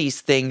all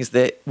these things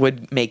that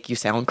would make you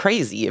sound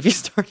crazy if you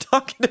start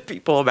talking to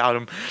people about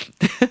them.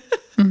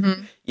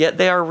 Mm-hmm. Yet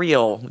they are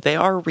real. They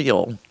are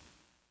real.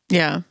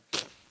 Yeah. Do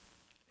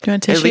you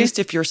want tissue? At least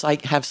if you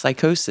have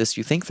psychosis,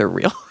 you think they're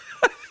real.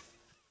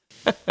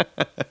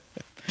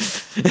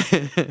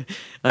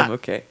 I'm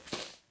okay.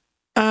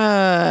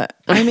 I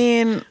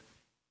mean,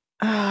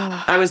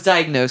 I was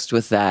diagnosed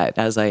with that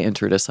as I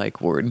entered a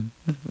psych ward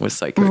with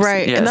psychosis.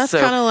 Right. Yeah, and that's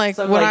kind of like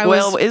what I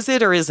was well, is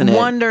it or isn't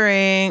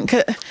wondering,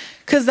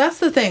 because that's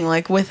the thing,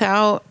 like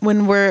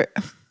when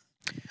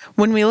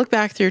we look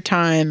back through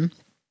time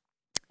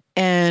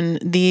and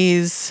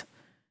these,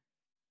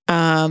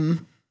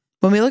 when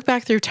we look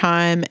back through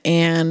time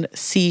and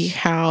see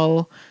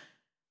how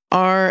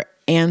our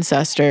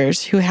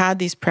ancestors who had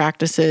these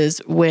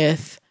practices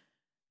with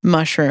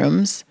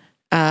mushrooms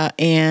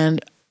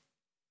and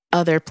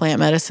other plant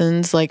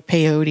medicines like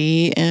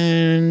peyote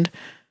and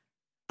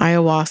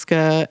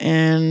ayahuasca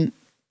and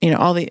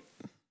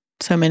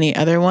so many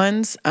other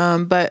ones,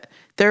 but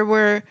there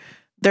were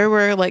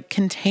like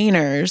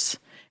containers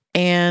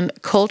and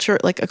culture,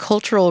 like a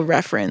cultural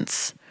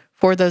reference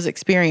for those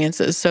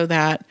experiences, so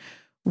that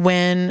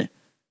when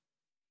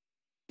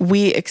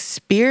we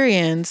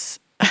experience,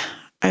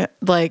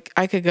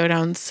 I could go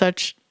down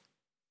such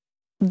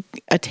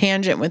a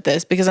tangent with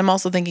this because I'm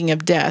also thinking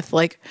of death.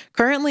 Like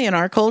currently in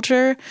our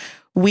culture,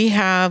 we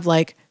have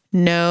like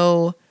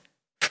no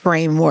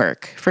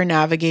framework for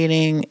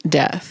navigating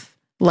death.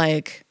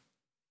 Like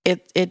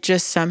it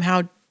just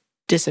somehow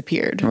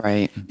disappeared.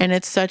 Right. And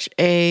it's such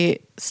a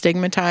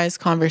stigmatized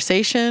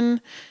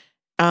conversation.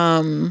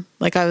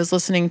 Like I was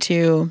listening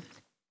to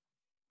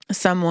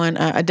someone,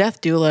 a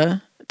death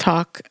doula,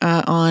 talk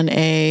on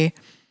a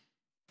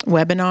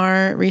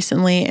webinar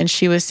recently, and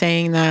she was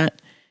saying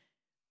that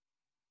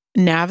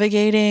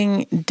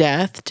navigating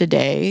death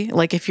today,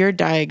 like if you're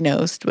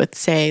diagnosed with,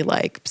 say,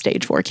 like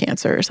stage 4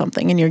 cancer or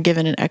something, and you're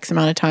given an X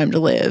amount of time to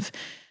live,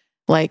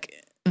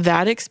 like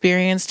that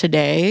experience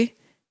today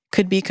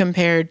could be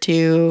compared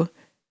to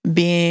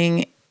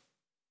being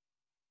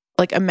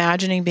like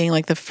imagining being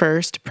like the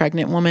first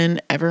pregnant woman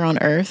ever on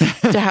earth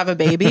to have a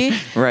baby.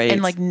 Right.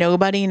 And like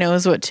nobody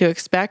knows what to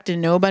expect and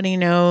nobody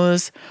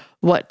knows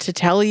what to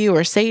tell you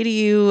or say to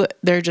you.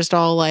 They're just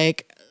all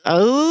like,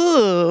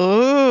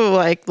 oh,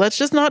 like, let's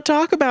just not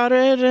talk about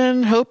it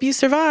and hope you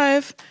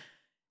survive.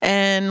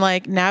 And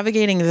like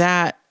navigating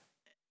that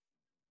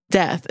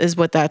death is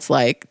what that's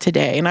like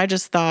today. And I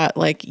just thought,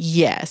 like,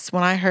 yes,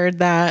 when I heard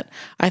that,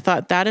 I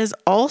thought that is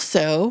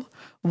also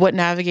what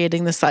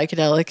navigating the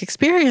psychedelic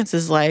experience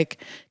is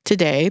like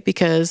today,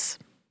 because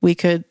we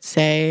could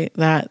say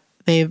that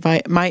they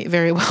might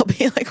very well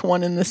be like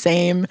one and the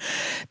same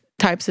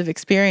types of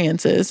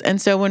experiences.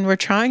 And so when we're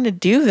trying to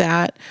do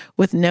that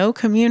with no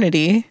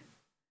community,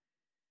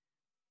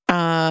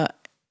 no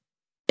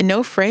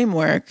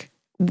framework,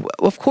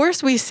 of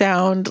course we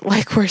sound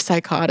like we're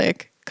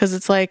psychotic, because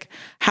it's like,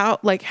 how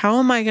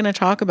am I going to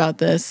talk about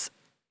this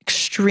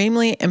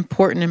extremely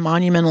important and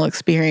monumental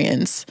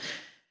experience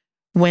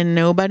when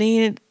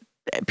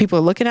people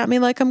are looking at me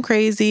like I'm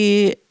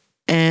crazy,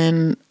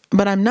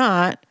 but I'm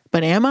not.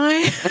 But am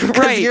I?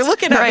 Right. You're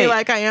looking at me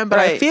like I am, but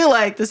I feel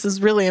like this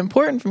is really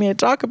important for me to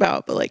talk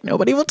about, but like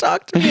nobody will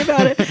talk to me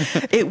about it.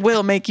 It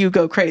will make you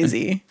go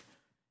crazy.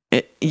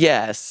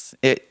 Yes.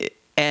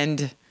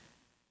 And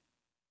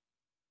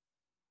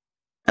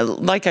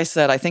like I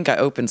said, I think I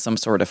opened some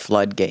sort of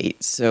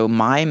floodgate. So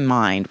my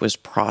mind was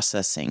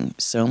processing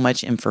so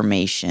much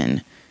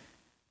information.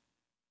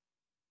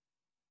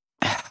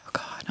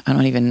 I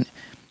don't even.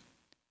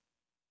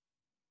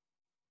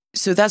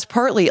 So that's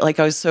partly, like,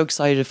 I was so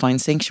excited to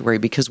find Sanctuary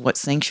because what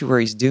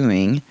Sanctuary's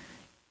doing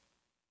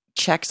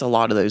checks a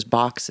lot of those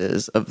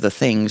boxes of the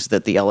things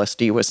that the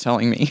LSD was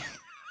telling me.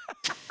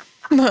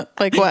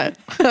 Like what?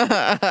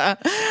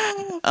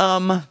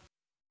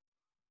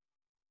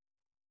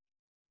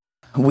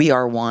 We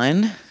are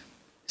one.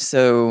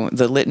 So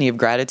the litany of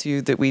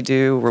gratitude that we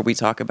do, where we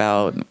talk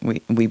about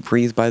we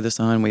breathe by the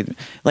sun.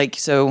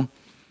 So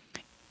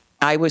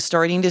I was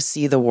starting to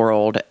see the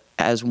world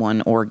as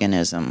one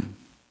organism.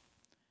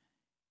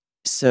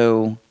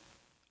 So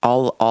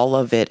all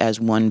of it as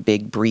one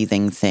big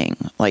breathing thing.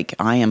 Like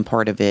I am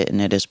part of it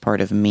and it is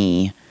part of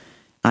me.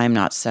 I'm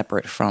not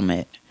separate from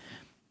it.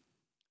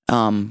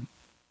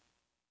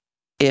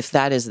 If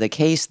that is the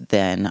case,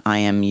 then I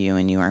am you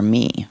and you are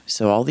me.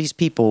 So all these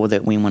people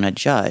that we want to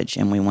judge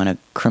and we want to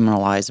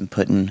criminalize and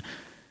put in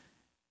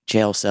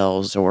jail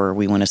cells, or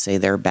we want to say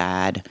they're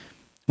bad,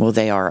 well,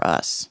 they are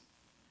us.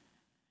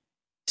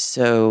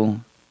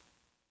 So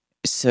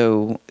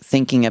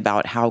thinking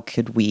about how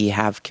could we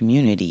have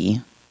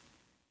community,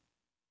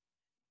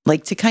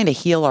 like to kind of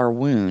heal our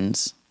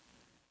wounds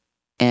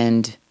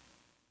and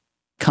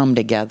come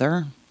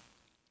together.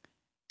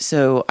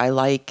 So I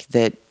like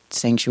that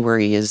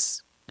Sanctuary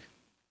is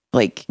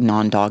like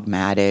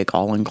non-dogmatic,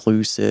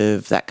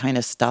 all-inclusive, that kind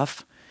of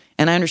stuff.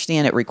 And I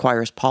understand it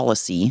requires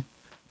policy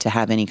to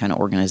have any kind of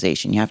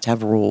organization. You have to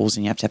have rules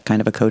and you have to have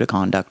kind of a code of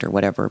conduct or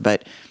whatever.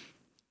 But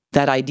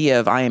that idea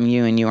of I am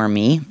you and you are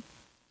me,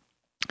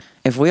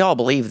 if we all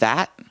believe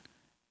that,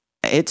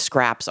 it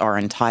scraps our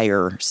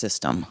entire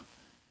system.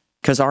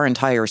 Because our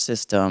entire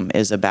system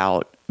is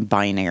about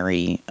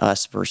binary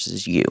us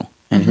versus you.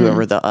 And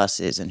whoever the us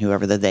is and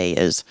whoever the they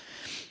is.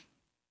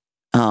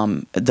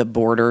 The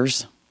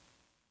borders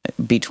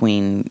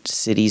between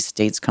cities,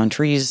 states,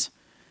 countries,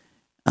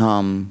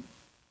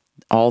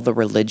 all the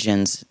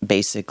religions,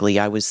 basically,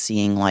 I was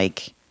seeing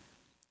like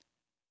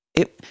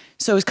it.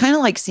 So it was kind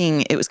of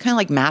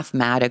like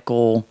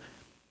mathematical,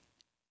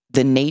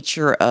 the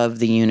nature of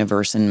the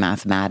universe in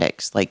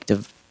mathematics, like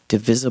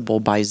divisible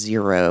by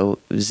zero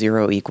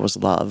equals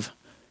love.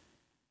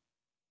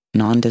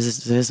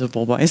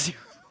 Non-divisible by zero.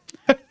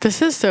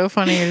 This is so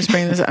funny. You're just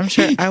bringing this up.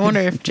 I wonder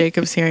if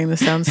Jacob's hearing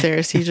this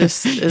downstairs. He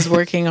just is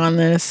working on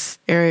this.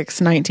 Eric's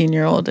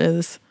 19-year-old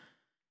is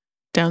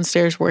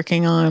downstairs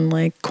working on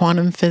like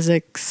quantum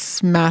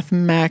physics,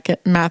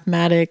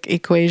 mathematic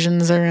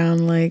equations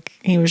around, like,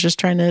 he was just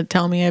trying to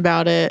tell me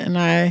about it. And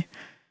I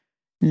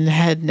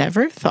had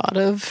never thought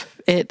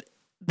of it,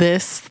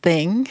 this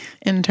thing,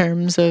 in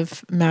terms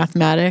of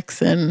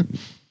mathematics. And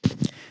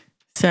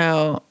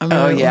So I'm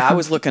Oh, really yeah. I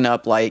was looking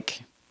up,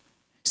 like,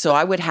 so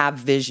I would have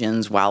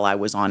visions while I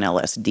was on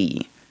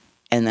LSD.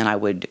 And then I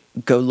would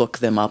go look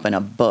them up in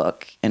a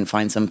book and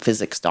find some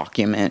physics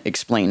document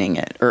explaining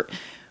it. Or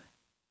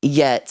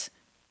yet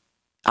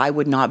I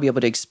would not be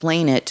able to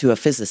explain it to a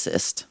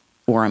physicist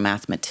or a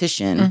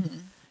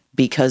mathematician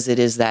because it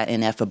is that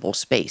ineffable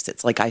space.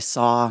 It's like I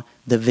saw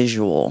the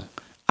visual,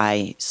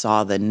 I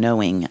saw the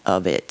knowing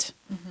of it.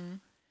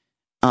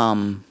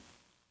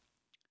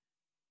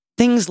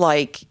 Things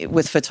like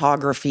with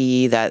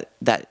photography, that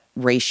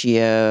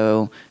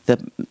ratio,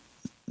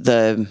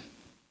 the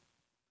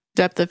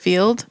depth of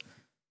field.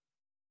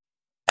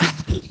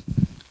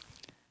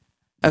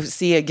 oh,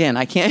 see, again,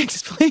 I can't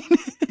explain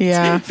it.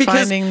 Yeah, Because-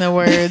 finding the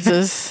words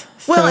is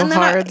Well, so and then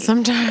hard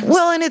sometimes.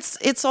 Well, and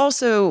it's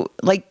also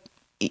like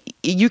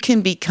you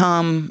can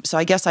become, so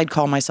I guess I'd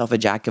call myself a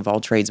jack of all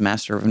trades,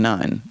 master of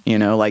none. You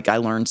know, like I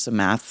learned some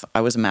math.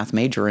 I was a math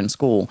major in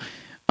school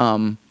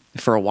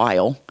for a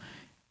while.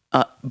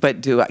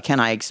 But can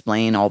I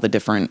explain all the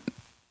different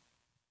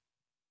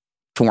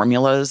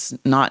formulas?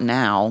 Not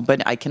now,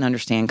 but I can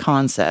understand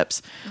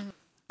concepts.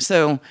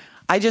 So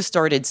I just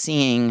started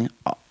seeing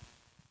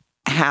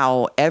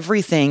how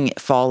everything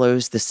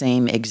follows the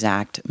same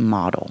exact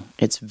model.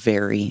 It's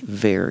very,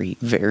 very,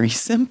 very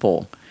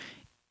simple.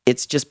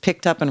 It's just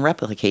picked up and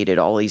replicated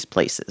all these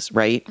places,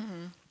 right?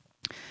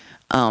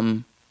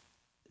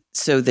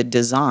 So the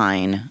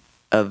design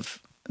of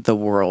the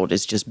world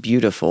is just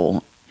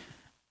beautiful,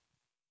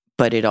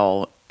 but it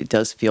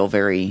does feel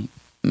very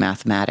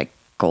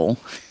mathematical.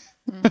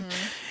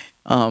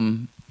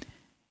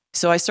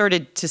 So I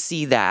started to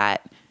see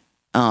that.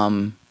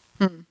 I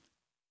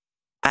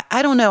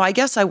don't know. I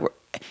guess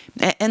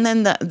and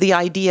then the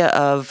idea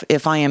of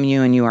if I am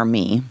you and you are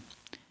me,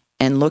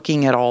 and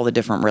looking at all the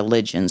different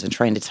religions and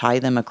trying to tie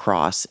them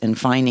across and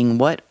finding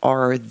what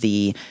are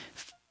the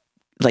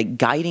like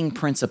guiding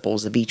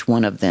principles of each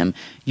one of them,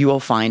 you will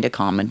find a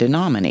common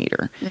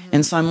denominator.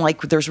 And so I'm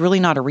like, there's really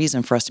not a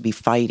reason for us to be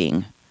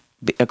fighting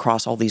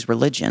across all these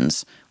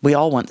religions. We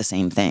all want the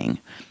same thing.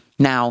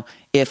 Now,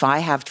 if I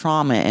have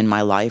trauma in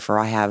my life or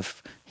I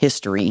have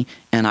history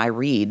and I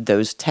read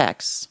those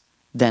texts,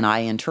 then I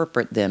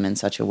interpret them in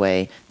such a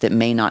way that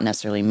may not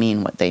necessarily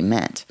mean what they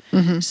meant.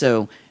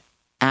 So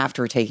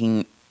after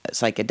taking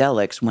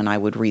psychedelics, when I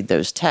would read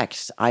those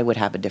texts, I would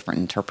have a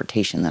different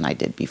interpretation than I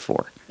did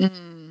before.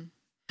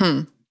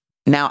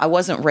 Now, I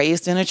wasn't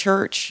raised in a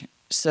church,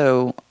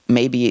 so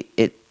maybe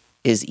it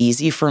is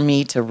easy for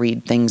me to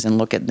read things and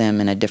look at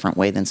them in a different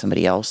way than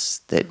somebody else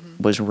that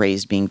was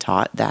raised being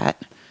taught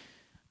that.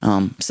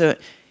 So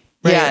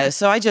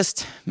I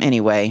just,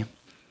 anyway.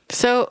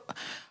 So,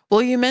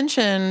 well, you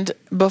mentioned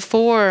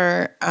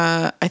before,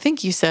 I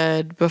think you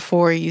said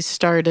before you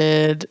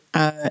started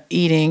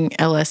eating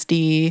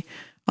LSD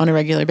on a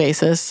regular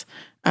basis,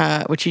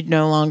 which you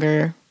no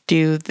longer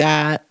do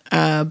that.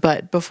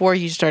 But before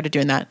you started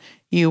doing that,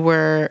 you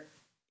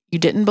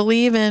didn't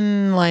believe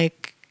in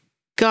like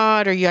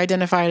God, or you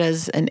identified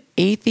as an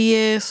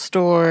atheist,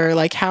 or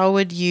like how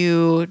would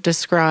you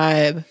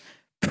describe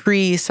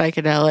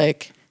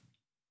pre-psychedelic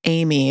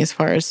Amy as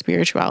far as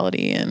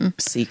spirituality and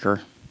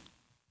Seeker.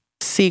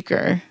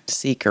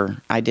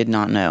 I did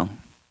not know.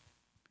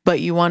 But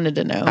you wanted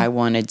to know. I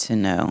wanted to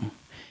know.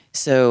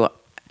 So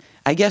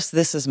I guess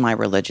this is my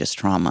religious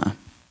trauma.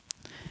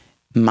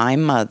 My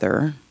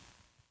mother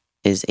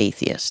is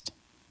atheist.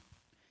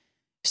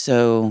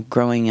 So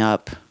growing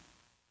up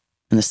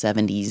in the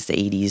 70s, the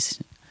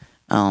 80s,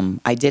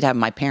 I did have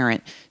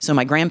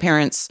my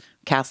grandparents,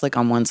 Catholic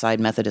on one side,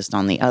 Methodist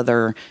on the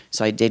other.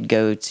 So I did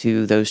go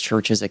to those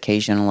churches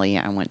occasionally.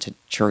 I went to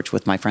church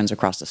with my friends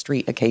across the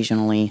street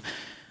occasionally.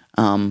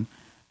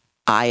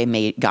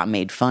 I got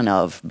made fun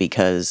of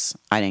because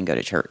I didn't go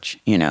to church.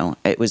 You know,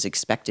 it was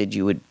expected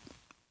you would.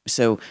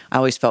 So I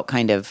always felt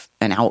kind of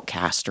an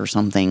outcast or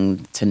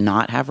something to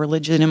not have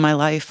religion in my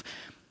life.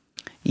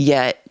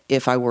 Yet,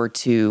 if I were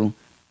to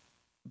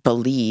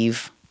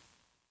believe,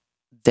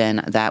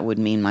 then that would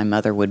mean my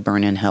mother would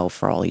burn in hell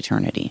for all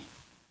eternity.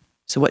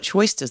 So what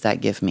choice does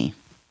that give me?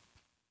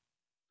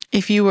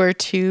 If you were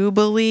to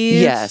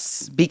believe?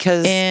 Yes,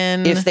 because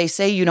if they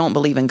say you don't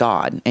believe in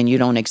God and you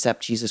don't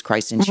accept Jesus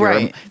Christ into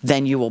your,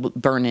 then you will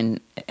burn in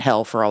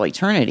hell for all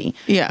eternity.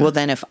 Yeah. Well,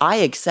 then if I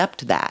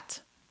accept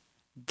that,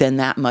 then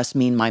that must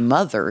mean my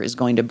mother is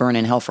going to burn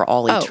in hell for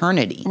all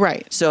eternity.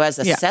 Right. So as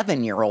a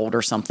 7-year-old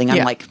or something,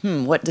 I'm like,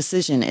 what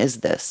decision is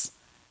this?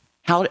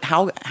 How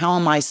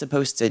am I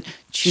supposed to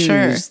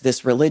choose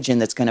this religion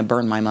that's going to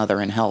burn my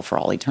mother in hell for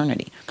all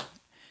eternity?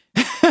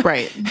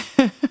 Right.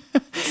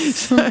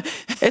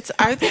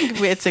 I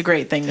think it's a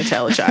great thing to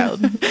tell a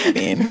child. I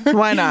mean,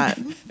 why not?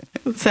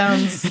 It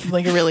sounds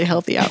like a really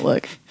healthy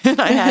outlook.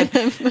 I had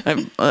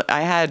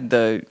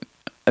the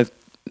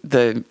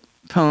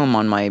poem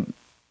on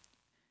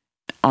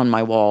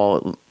my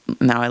wall.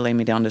 Now I lay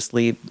me down to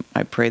sleep.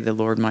 I pray the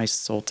Lord my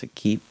soul to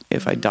keep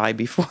if I die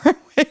before I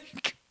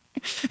wake.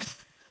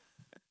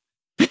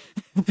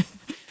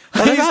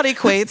 That about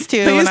equates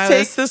to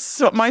please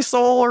take my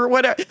soul or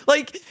whatever.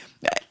 Like,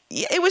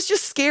 it was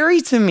just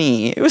scary to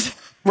me. It was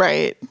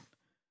Right.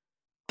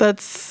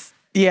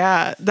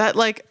 That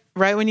like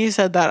right when you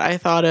said that, I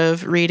thought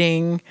of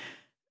reading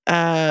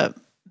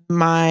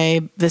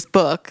this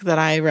book that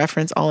I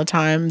reference all the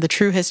time, The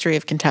True History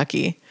of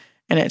Kentucky.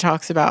 And it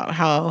talks about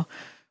how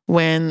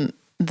when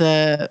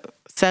the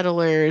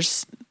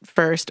settlers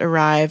first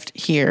arrived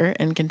here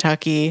in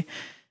Kentucky,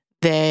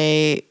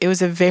 it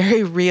was a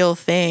very real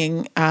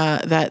thing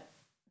that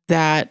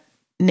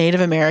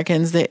Native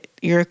Americans, the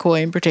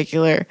Iroquois in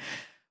particular,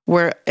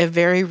 were a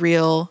very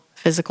real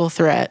physical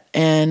threat.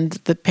 And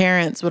the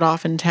parents would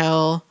often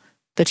tell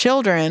the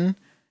children,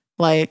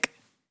 like,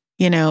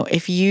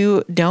 if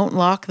you don't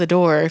lock the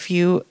door, if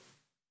you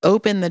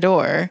open the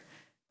door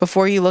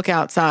before you look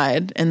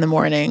outside in the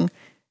morning,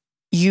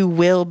 you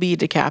will be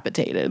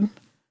decapitated.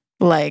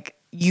 Like,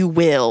 you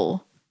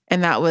will.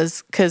 And that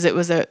was because it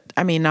was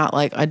not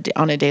like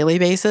on a daily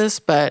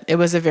basis, but it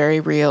was a very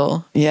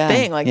real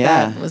thing. Like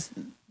that was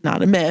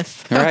not a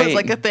myth. That was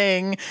like a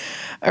thing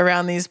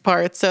around these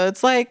parts. So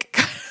it's like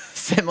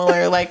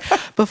similar, like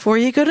before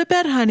you go to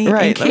bed, honey,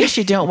 in case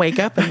you don't wake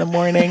up in the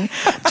morning,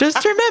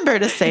 just remember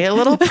to say a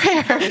little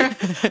prayer.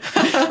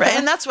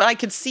 And that's what I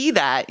could see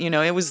that,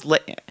 it was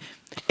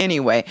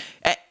anyway.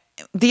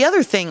 The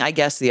other thing, I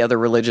guess the other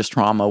religious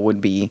trauma would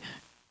be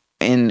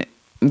in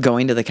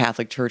going to the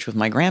Catholic Church with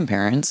my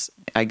grandparents.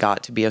 I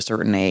got to be a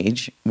certain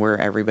age where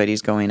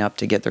everybody's going up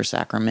to get their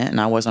sacrament,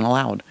 and I wasn't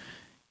allowed.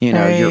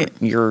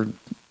 You're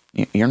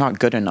not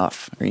good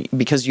enough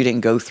because you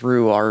didn't go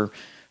through our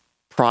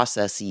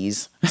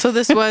processes. So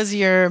this was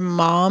your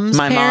mom's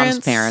My parents?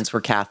 mom's parents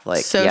were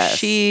Catholic. So yes.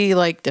 she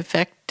like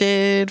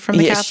defected from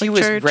the Catholic Church? She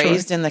was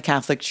raised or? in the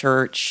Catholic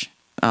Church,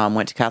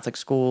 went to Catholic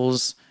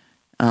schools.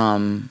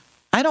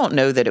 I don't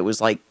know that it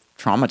was like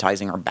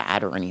traumatizing or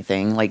bad or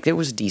anything. Like it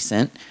was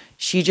decent.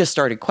 She just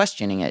started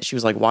questioning it. She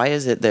was like, why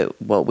is it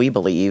that what we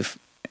believe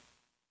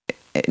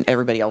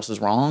everybody else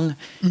is wrong?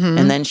 Mm-hmm.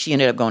 And then she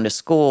ended up going to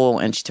school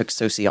and she took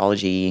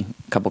sociology,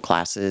 a couple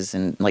classes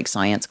and like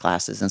science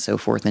classes and so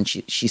forth. And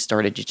she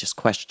started to just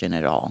question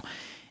it all.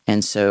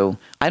 And so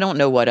I don't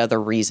know what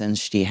other reasons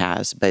she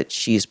has, but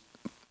she's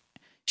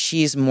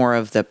more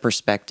of the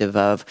perspective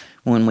of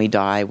when we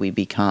die, we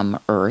become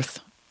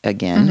earth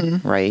again,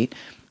 mm-hmm. right?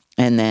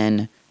 And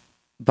then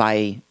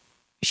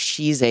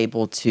she's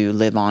able to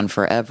live on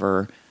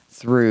forever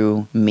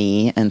through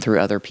me and through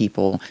other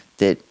people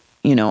that,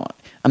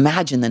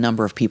 imagine the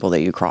number of people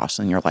that you cross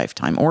in your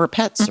lifetime, or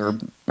pets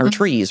mm-hmm. or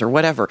trees or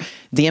whatever.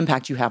 The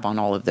impact you have on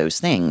all of those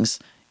things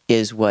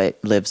is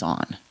what lives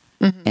on.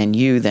 Mm-hmm. And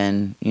you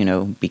then,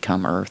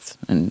 become earth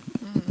and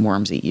mm-hmm.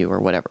 worms eat you or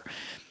whatever.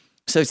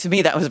 So to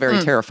me, that was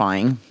very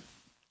terrifying.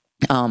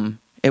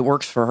 It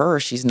works for her.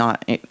 She's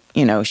not,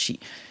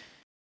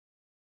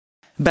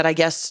 but I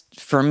guess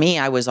for me,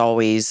 I was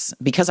always,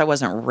 because I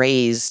wasn't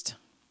raised,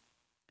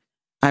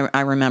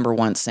 I remember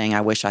once saying,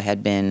 I wish I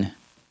had been,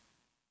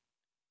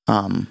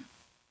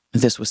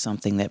 this was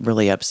something that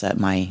really upset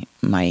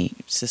my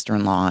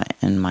sister-in-law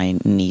and my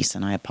niece,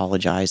 and I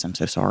apologize, I'm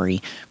so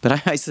sorry.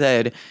 But I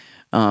said,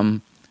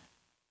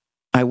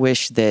 I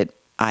wish that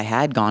I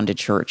had gone to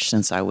church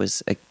since I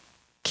was a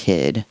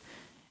kid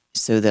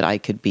so that I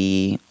could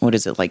be,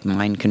 like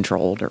mind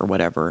controlled or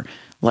whatever,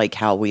 like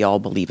how we all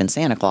believe in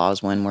Santa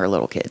Claus when we're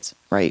little kids,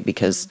 right?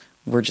 Because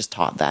we're just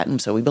taught that,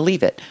 and so we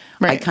believe it.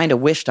 Right. I kind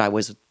of wished I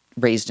was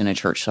raised in a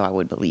church so I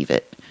would believe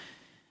it.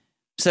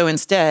 So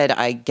instead,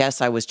 I guess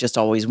I was just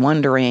always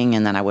wondering,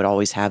 and then I would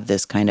always have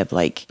this kind of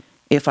like,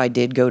 if I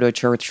did go to a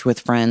church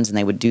with friends and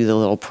they would do the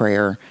little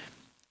prayer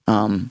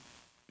to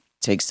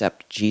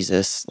accept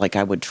Jesus, like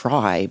I would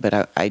try,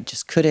 but I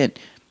just couldn't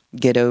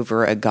get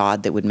over a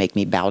God that would make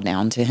me bow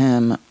down to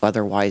him.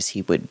 Otherwise,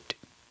 he would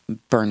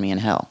burn me in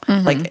hell.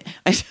 Mm-hmm. Like,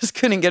 I just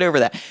couldn't get over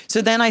that.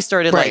 So then I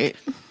started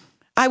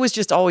I was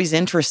just always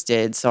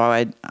interested. So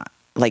I'd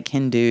like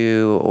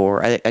Hindu,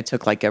 or I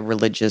took like a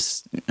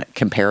religious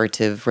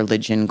comparative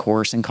religion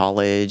course in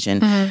college,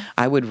 and mm-hmm.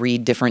 I would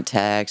read different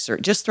texts, or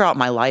just throughout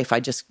my life, I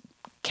just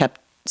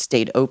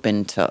stayed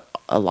open to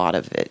a lot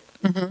of it.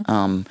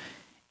 Mm-hmm.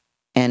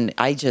 And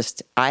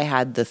I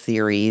had the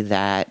theory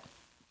that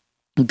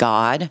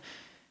God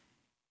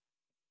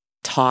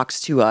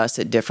talks to us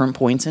at different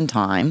points in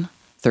time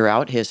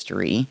throughout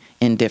history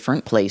in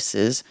different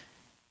places,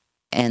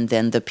 and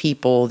then the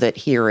people that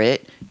hear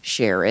it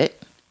share it.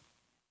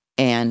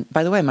 And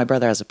by the way, my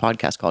brother has a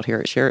podcast called Hear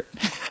It, Share It.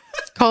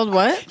 Called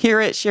what?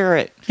 Hear It, Share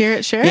It. Hear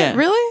It, Share It?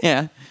 Really?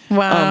 Yeah.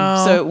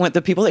 Wow. So when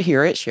the people that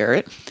hear it, share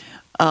it.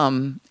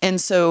 And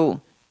so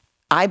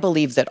I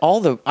believe that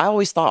I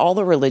always thought all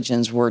the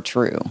religions were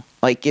true.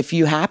 Like if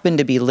you happen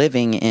to be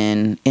living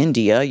in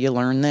India, you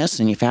learn this,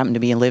 and you happen to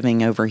be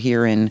living over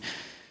here in,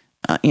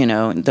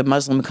 the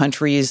Muslim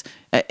countries.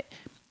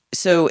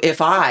 So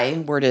if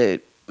I were to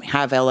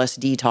have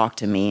LSD talk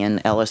to me,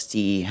 and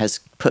LSD has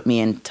put me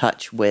in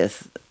touch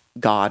with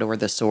God or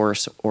the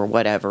source or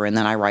whatever, and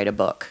then I write a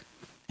book,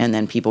 and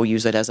then people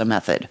use it as a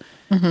method.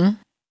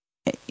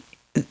 Mm-hmm.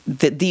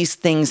 That these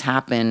things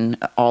happen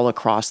all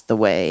across the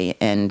way,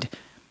 and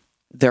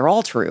they're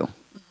all true.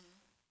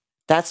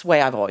 That's the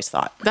way I've always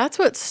thought. That's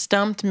what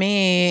stumped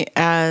me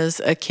as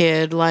a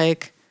kid.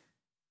 Like,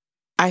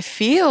 I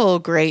feel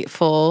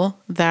grateful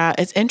that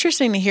it's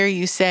interesting to hear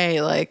you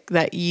say like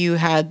that you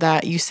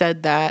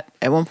said that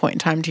at one point in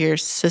time to your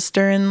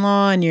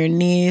sister-in-law and your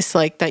niece,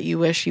 like that you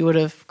wish you would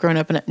have grown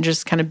up and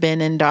just kind of been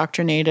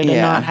indoctrinated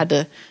and not had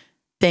to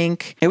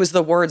think. It was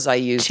the words I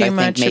used, too I think,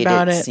 much made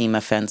about it it seem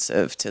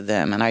offensive to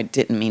them. And I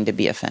didn't mean to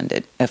be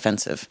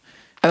offensive.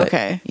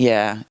 Okay.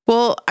 Yeah.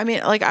 Well, I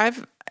mean, like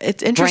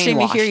it's interesting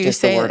to hear you is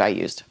say the word it. I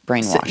used.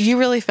 Brainwashed. So you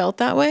really felt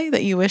that way?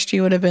 That you wished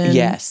you would have been?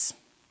 Yes.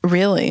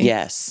 Really?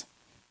 Yes.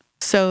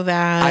 So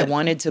that I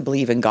wanted to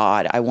believe in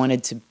God. I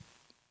wanted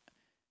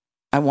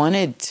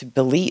to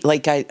believe,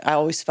 like I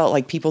always felt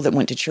like people that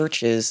went to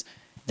churches,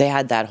 they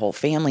had that whole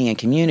family and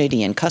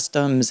community and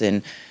customs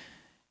and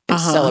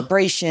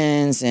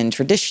celebrations and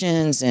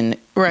traditions and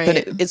but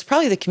it's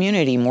probably the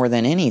community more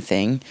than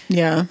anything.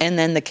 Yeah. And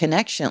then the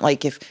connection,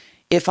 like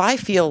if I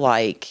feel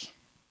like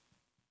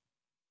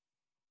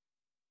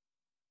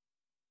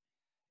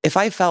if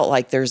I felt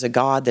like there's a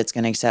God that's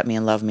going to accept me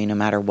and love me no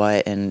matter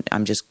what, and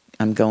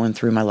I'm going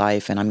through my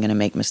life and I'm going to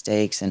make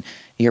mistakes and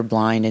you're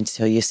blind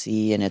until you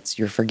see and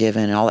you're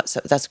forgiven and all that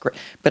stuff, that's great.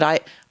 But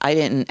I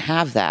didn't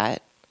have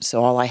that.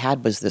 So all I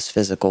had was this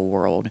physical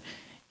world.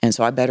 And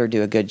so I better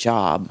do a good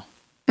job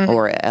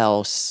or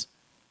else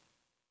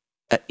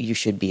you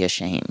should be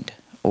ashamed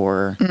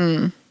or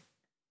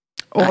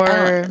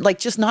like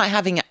just not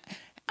having,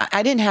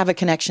 I didn't have a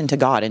connection to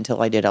God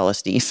until I did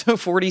LSD. So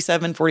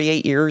 47,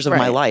 48 years of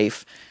my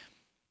life.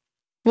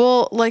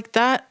 Well, like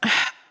that,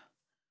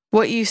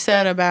 what you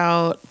said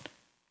about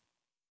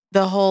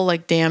the whole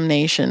like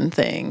damnation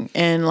thing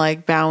and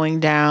like bowing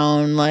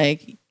down,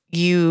 like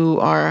you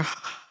are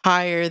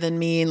higher than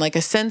me, and like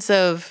a sense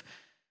of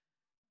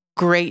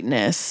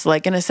greatness,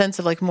 like in a sense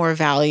of like more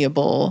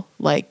valuable,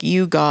 like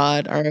you,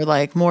 God, are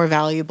like more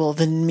valuable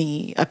than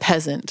me, a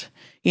peasant,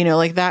 you know,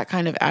 like that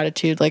kind of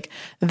attitude. Like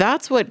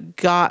that's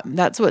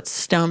what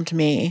stumped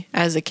me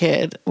as a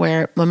kid,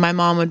 where when my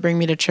mom would bring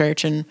me to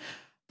church and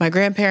my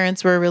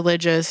grandparents were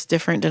religious,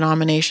 different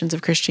denominations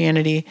of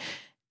Christianity.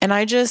 And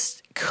I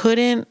just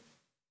couldn't,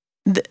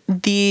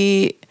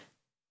 it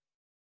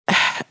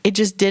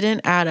just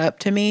didn't add up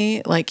to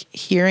me. Like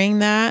hearing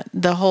that,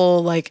 the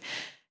whole like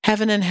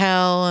heaven and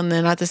hell. And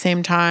then at the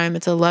same time,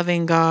 it's a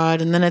loving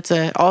God. And then it's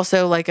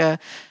also like a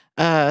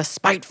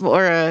spiteful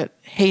or a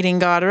hating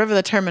God, or whatever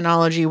the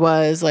terminology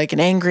was, like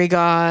an angry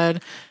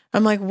God.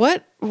 I'm like,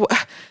 what?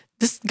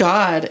 This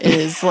God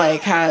is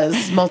like,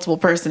 has multiple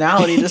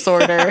personality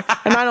disorder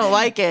and I don't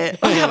like it.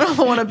 Like, I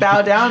don't want to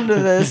bow down to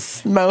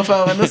this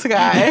mofo and this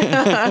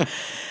guy.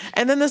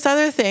 And then this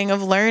other thing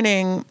of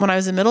learning, when I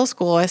was in middle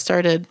school, I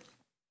started,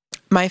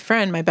 my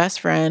best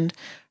friend,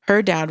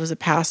 her dad was a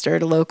pastor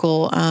at a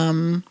local,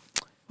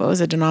 what was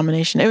a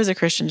denomination? It was a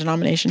Christian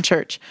denomination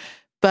church.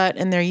 But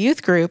in their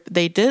youth group,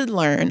 they did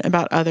learn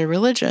about other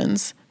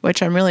religions,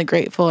 which I'm really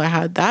grateful I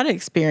had that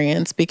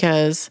experience,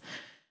 because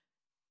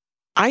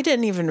I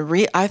didn't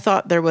even I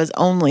thought there was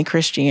only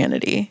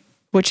Christianity,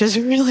 which is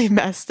really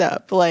messed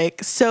up.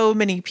 Like so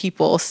many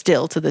people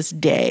still to this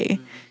day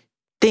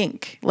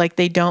think like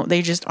they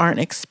just aren't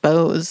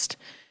exposed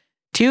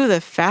to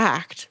the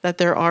fact that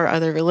there are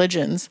other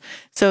religions.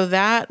 So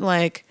that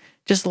like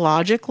just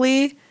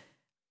logically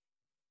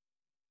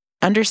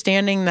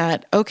understanding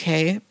that,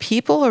 okay,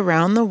 people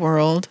around the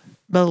world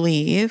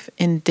believe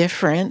in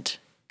different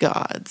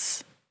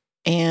gods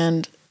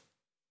and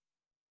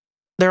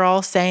they're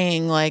all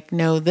saying like,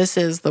 no, this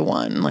is the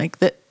one, like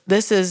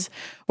this is,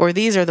 or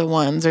these are the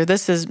ones, or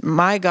this is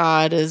my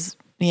God is,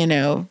 you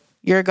know,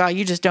 your God,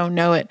 you just don't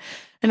know it.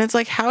 And it's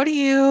like, how do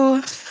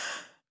you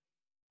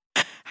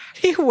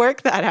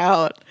work that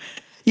out?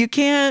 You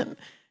can't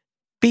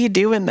be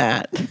doing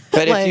that.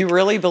 But like, if you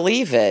really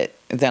believe it,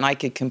 then I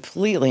could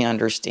completely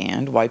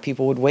understand why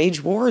people would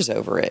wage wars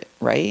over it,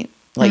 right?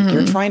 Like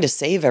you're trying to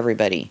save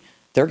everybody.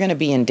 They're going to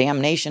be in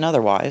damnation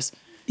otherwise.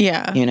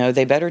 Yeah. You know,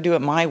 they better do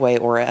it my way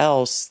or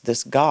else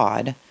this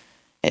God.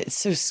 It's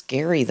so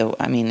scary though.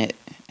 I mean,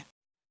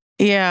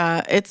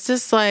 yeah, it's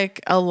just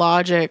like a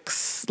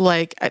logics,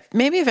 like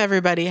maybe if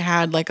everybody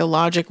had like a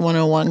Logic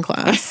 101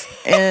 class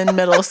in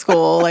middle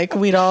school, like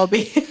we'd all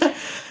be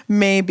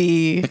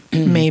maybe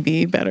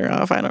better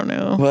off. I don't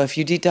know. Well, if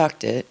you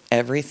deduct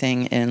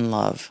everything in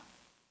love,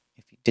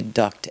 if you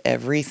deduct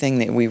everything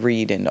that we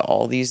read into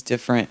all these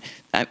different,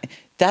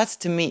 that's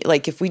to me,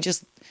 like if we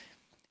just,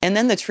 and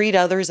then the treat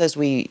others as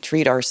we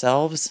treat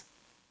ourselves,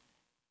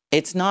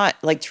 it's not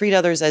like treat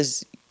others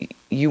as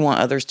you want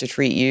others to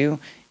treat you.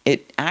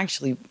 It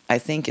actually, I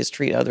think, is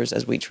treat others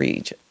as we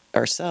treat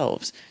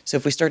ourselves. So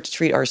if we start to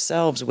treat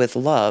ourselves with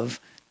love,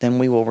 then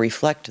we will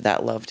reflect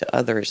that love to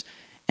others.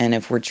 And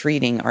if we're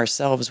treating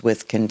ourselves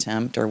with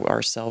contempt or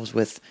ourselves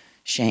with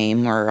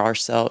shame or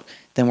ourselves,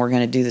 then we're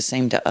going to do the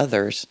same to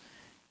others.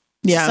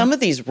 Yeah. Some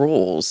of these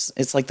rules,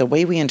 it's like the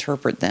way we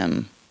interpret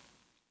them.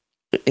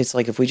 It's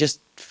like if we just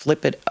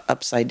flip it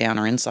upside down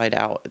or inside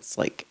out, it's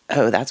like,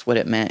 oh, that's what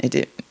it meant. It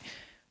did,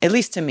 at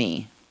least to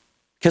me,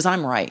 because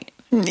I'm right.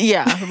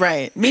 Yeah,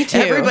 right. Me too.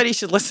 Everybody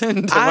should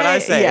listen to what I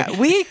say. Yeah,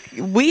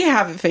 we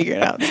have it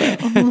figured out. So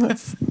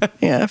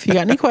yeah, if you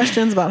got any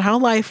questions about how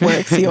life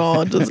works, you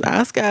all just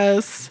ask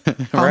us.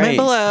 Comment Right.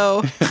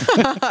 below.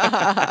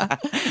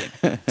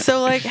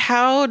 So like,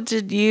 how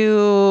did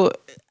you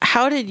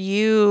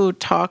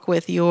talk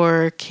with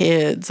your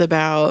kids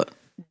about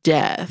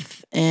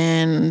death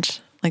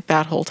and like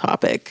that whole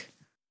topic?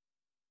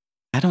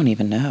 I don't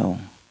even know.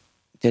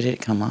 Did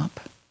it come up?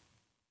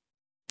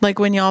 Like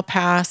when y'all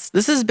pass,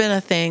 this has been a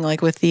thing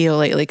like with Theo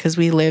lately because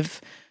we live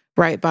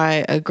right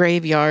by a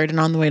graveyard, and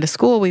on the way to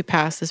school we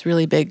pass this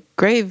really big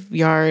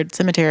graveyard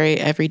cemetery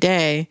every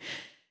day.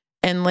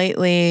 And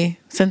lately,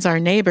 since our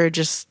neighbor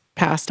just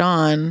passed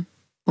on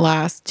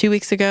 2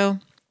 weeks ago,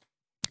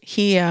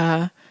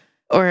 Theo's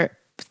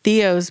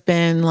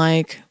been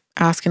like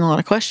asking a lot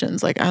of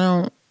questions. Like, I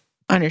don't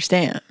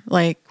understand.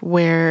 Like,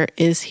 where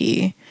is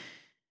he?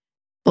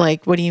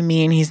 Like, what do you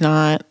mean he's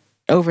not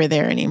over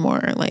there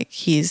anymore? Like,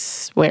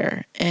 he's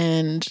where?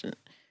 And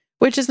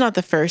which is not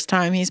the first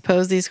time he's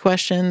posed these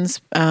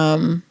questions.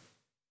 I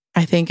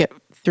think at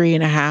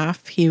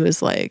 3.5, he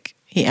was like,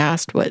 he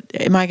asked,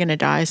 am I going to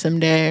die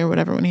someday or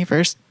whatever when he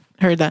first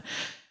heard that.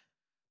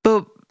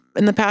 But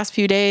in the past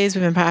few days,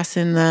 we've been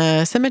passing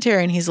the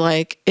cemetery and he's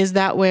like, is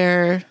that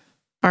where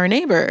our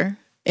neighbor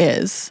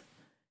is?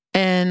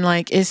 And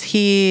like, is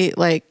he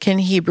like, can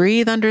he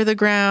breathe under the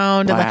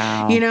ground?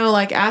 Wow. And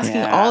like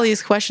asking all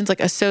these questions, like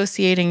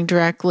associating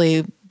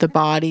directly the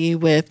body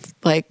with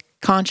like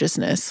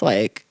consciousness,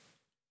 like,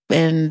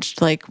 and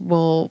like,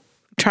 well,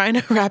 trying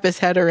to wrap his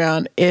head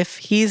around if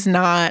he's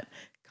not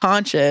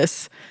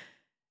conscious,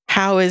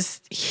 how is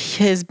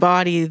his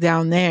body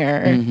down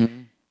there?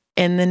 Mm-hmm.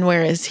 And then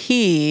where is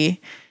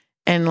he?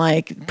 And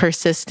like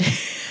persisting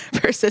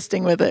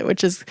with it,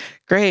 which is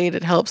great.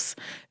 It helps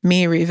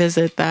me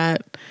revisit the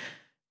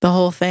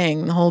whole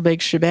thing, the whole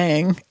big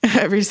shebang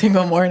every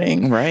single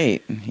morning.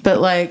 Right.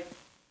 But like,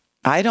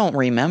 I don't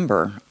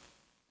remember.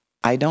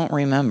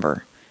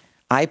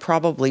 I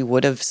probably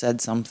would have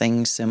said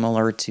something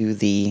similar to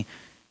the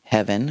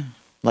heaven,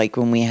 like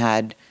when we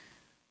had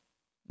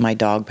my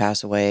dog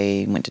pass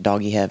away, went to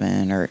doggy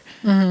heaven, or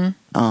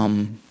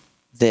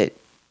that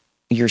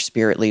your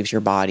spirit leaves your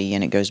body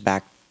and it goes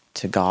back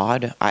to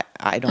God.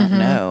 I don't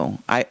know.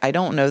 I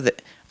don't know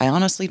that. I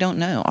honestly don't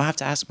know. I'll have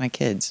to ask my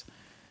kids.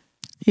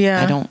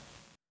 Yeah. I don't.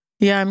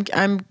 Yeah,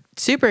 I'm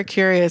super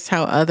curious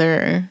how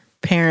other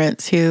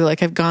parents who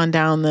like have gone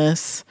down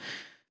this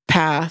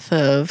path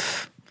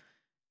of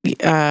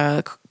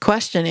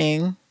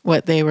questioning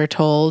what they were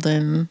told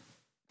and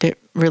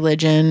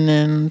religion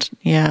and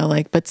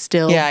but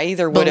still I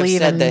either would have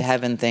said in the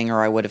heaven thing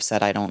or I would have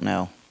said I don't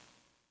know,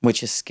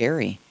 which is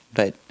scary,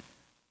 but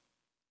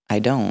I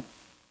don't.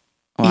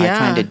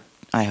 Well,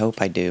 I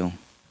hope I do,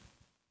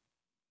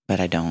 but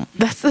I don't.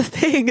 That's the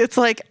thing. It's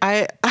like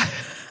I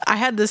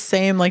had the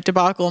same like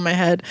debacle in my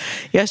head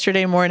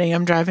yesterday morning.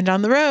 I'm driving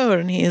down the road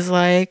and he's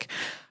like,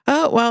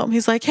 oh, well,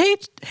 he's like, hey,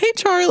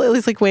 Charlie.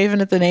 He's like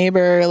waving at the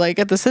neighbor, like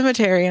at the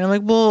cemetery. And I'm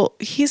like, well,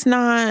 he's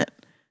not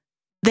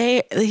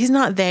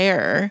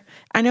there.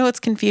 I know it's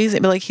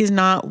confusing, but like, he's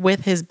not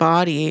with his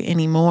body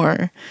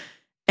anymore.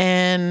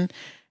 And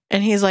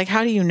he's like,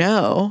 how do you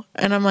know?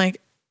 And I'm like,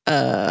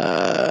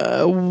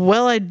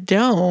 well, I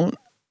don't.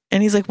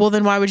 And he's like, well,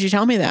 then why would you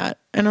tell me that?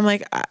 And I'm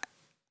like,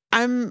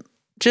 I'm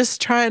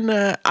just trying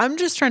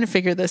to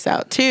figure this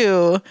out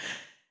too.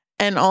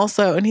 And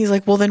also, and he's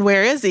like, well, then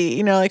where is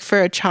he? Like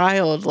for a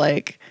child,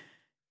 like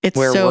it's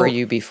where were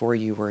you before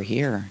you were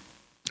here?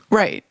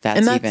 Right.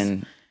 That's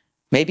even,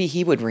 maybe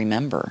he would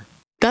remember.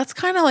 That's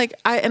kind of like,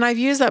 I've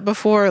used that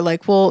before.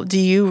 Like, well, do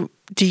you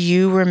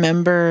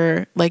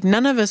remember, like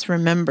none of us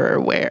remember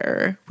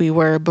where we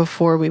were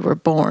before we were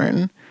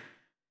born.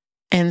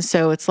 And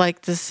so it's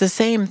like this the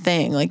same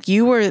thing. Like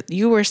you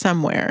were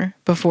somewhere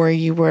before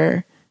you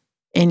were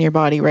in your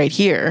body right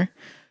here.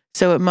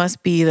 So it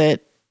must be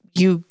that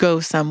you go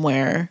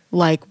somewhere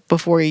like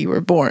before you were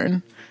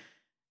born.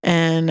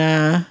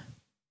 And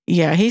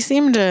he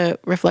seemed to,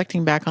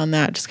 reflecting back on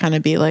that, just kind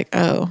of be like,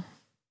 oh.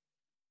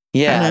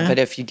 Yeah, but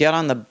if you get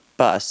on the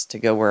bus to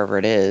go wherever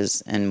it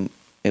is and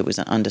it was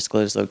an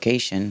undisclosed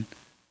location,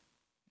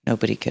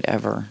 nobody could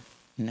ever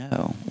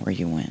know where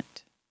you went.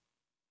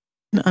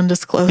 An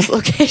undisclosed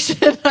location.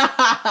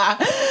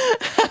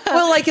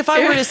 Well, like if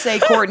I were to say,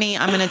 Courtney,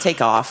 I'm going to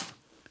take off.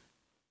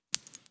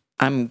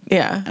 I'm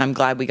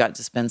glad we got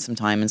to spend some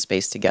time and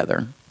space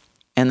together.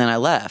 And then I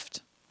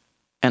left.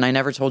 And I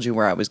never told you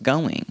where I was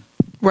going.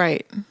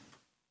 Right.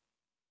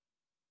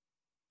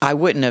 I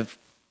wouldn't have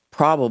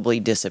probably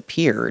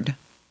disappeared.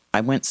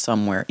 I went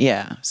somewhere.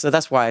 Yeah. So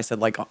that's why I said,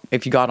 like,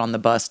 if you got on the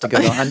bus to go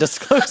to an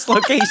undisclosed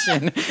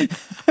location.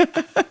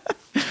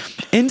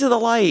 Into the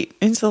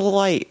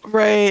light.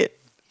 Right.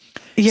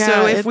 Yeah.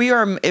 So if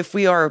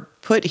we are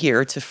put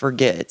here to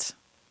forget,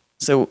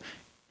 so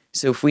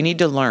if we need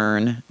to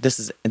learn, this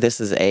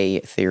is a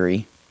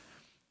theory.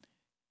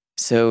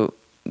 So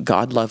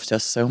God loved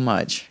us so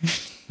much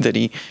that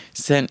he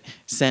sent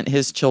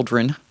his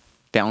children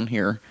down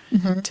here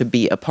to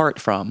be apart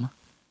from,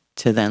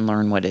 to then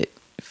learn what it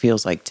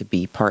feels like to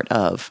be part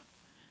of.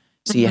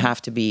 So you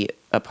have to be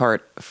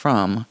apart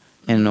from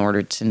in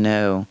order to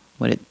know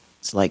what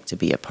it's like to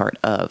be a part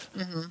of.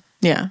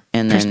 Yeah.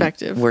 And then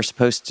perspective. we're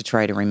supposed to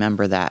try to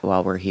remember that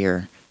while we're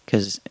here,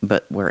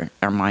 but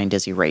our mind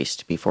is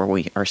erased before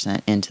we are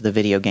sent into the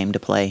video game to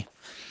play.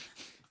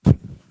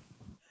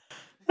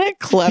 That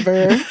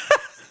clever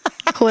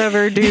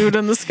dude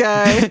in the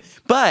sky.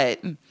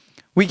 But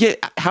we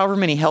get however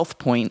many health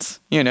points,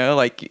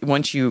 like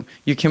once you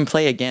can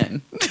play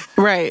again.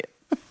 Right.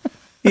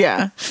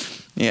 Yeah.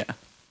 Yeah.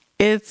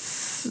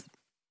 It's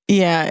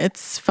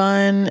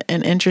fun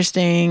and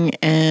interesting,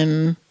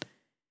 and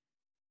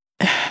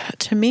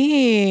to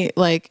me,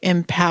 like,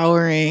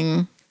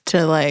 empowering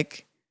to,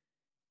 like,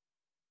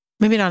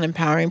 maybe not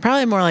empowering,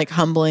 probably more like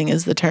humbling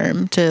is the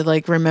term, to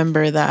like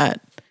remember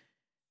that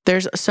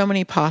there's so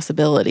many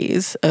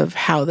possibilities of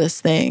how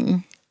this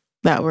thing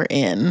that we're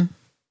in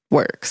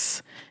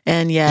works.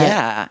 And yet,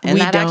 yeah, and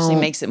that actually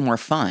makes it more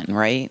fun,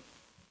 right?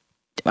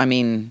 I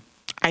mean,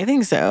 I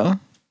think so.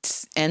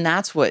 And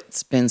that's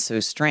what's been so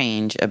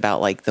strange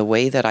about like the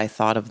way that I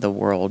thought of the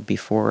world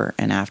before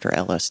and after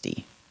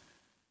LSD.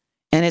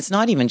 And it's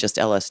not even just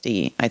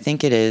LSD. I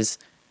think it is,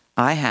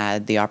 I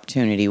had the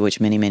opportunity, which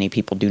many, many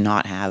people do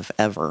not have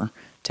ever,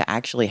 to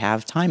actually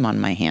have time on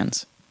my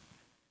hands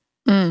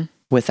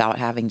without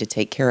having to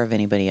take care of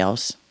anybody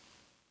else.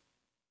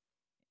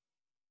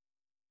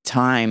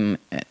 Time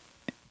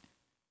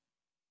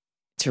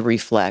to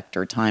reflect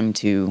or time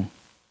to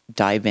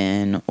dive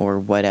in or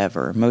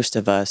whatever. Most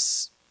of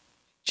us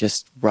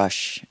just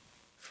rush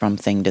from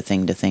thing to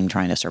thing to thing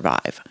trying to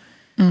survive.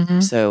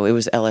 So it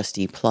was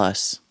LSD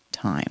plus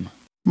time.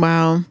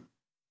 Wow.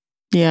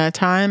 Yeah,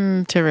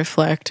 time to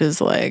reflect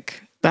is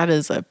like, that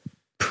is a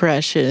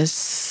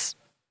precious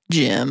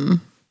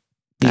gem.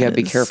 You gotta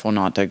be careful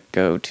not to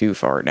go too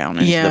far down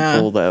into the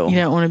pool, though. You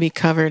don't want to be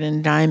covered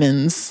in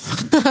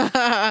diamonds.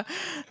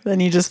 Then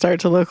you just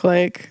start to look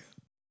like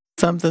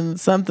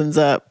something's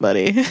up,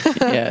 buddy.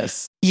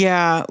 Yes.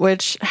 Yeah,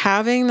 which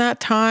having that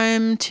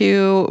time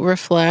to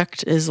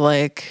reflect is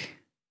like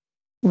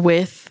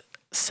with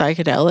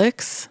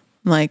psychedelics,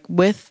 like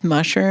with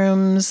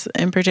mushrooms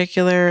in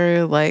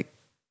particular, like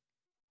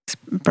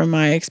from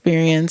my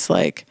experience,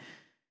 like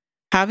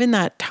having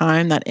that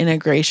time, that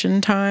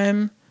integration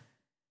time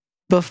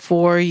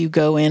before you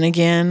go in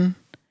again.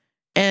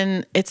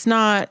 And it's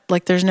not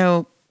like there's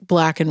no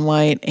black and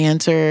white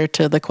answer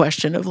to the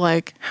question of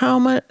like, how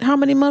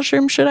many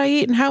mushrooms should I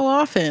eat and how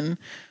often?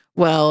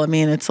 Well, I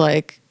mean, it's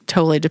like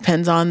totally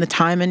depends on the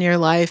time in your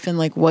life and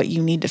like what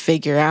you need to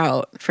figure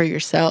out for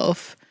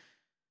yourself.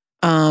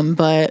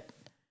 But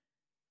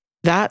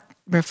that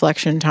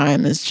reflection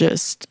time is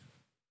just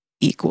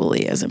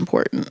equally as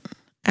important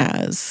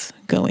as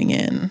going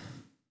in.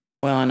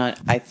 Well, and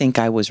I think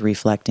I was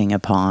reflecting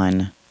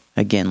upon,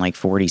 again, like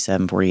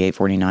 47, 48,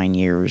 49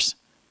 years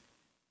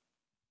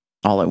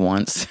all at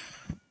once.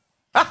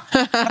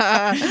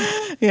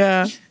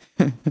 Yeah.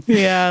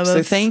 Yeah.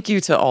 So thank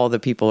you to all the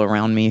people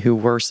around me who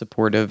were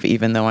supportive,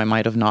 even though I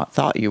might have not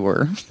thought you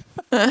were.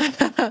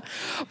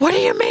 What do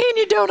you mean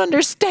you don't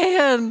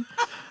understand?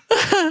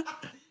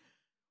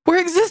 We're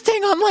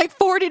existing on like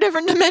 40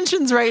 different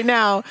dimensions right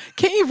now.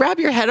 Can't you wrap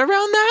your head around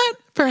that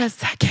for a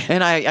second?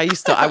 And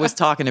I was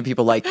talking to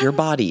people like, your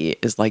body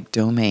is like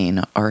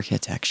domain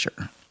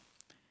architecture.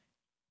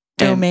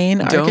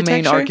 Domain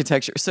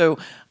architecture. So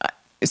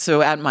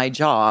at my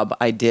job,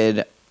 I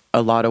did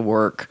a lot of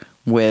work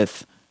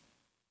with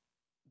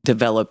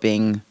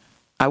developing.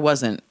 I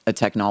wasn't a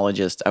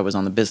technologist. I was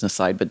on the business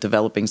side, but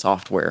developing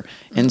software.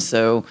 And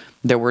so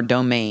there were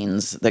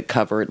domains that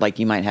covered, like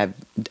you might have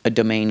a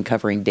domain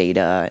covering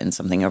data and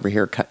something over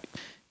here.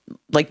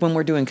 Like when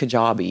we're doing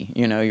Kajabi,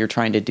 you're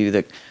trying to do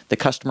the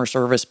customer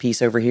service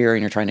piece over here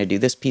and you're trying to do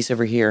this piece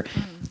over here.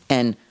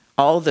 And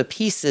all the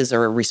pieces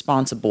are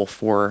responsible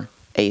for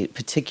a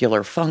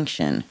particular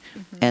function,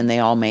 and they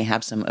all may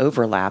have some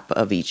overlap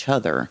of each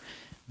other,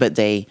 but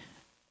they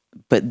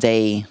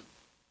may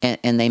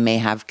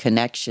have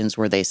connections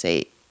where they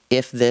say,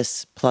 if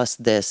this plus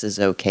this is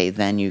okay,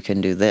 then you can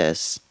do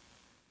this.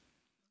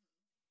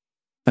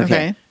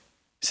 Okay.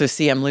 So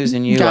see, I'm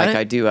losing you like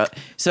I do.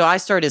 So I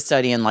started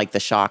studying like the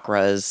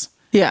chakras.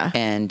 Yeah.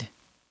 And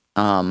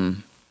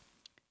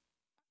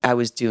I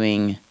was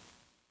doing,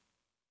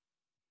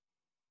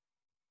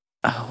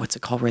 what's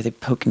it called where they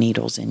poke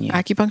needles in you?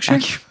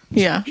 Acupuncture?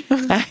 Yeah.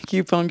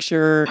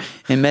 Acupuncture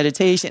and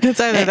meditation. It's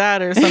either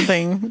that or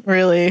something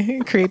really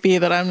creepy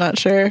that I'm not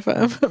sure if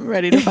I'm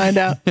ready to find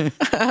out.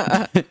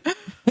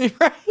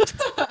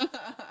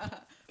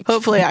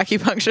 Hopefully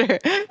acupuncture.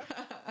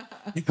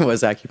 It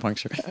was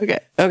acupuncture.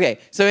 Okay.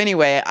 So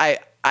anyway,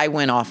 I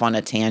went off on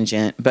a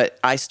tangent, but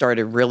I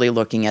started really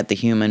looking at the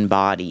human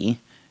body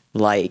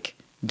like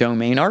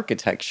domain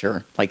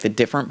architecture, like the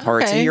different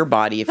parts of your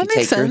body. If that you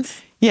makes take sense.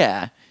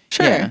 Yeah.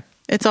 Sure. Yeah.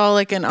 It's all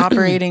like an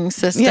operating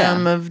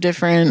system of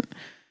different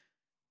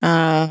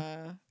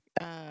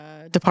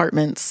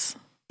departments.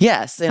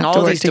 Yes, and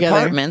all these together.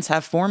 departments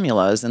have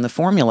formulas, and the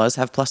formulas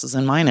have pluses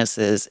and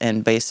minuses,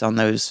 and based on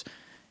those,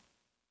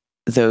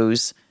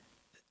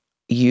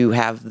 you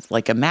have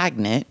like a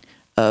magnet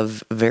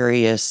of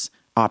various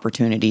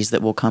opportunities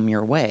that will come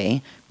your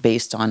way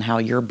based on how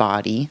your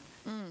body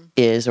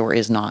is or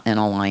is not in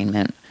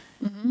alignment.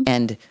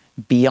 And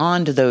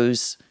beyond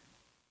those,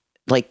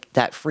 like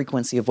that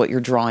frequency of what you're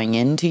drawing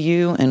into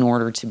you in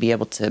order to be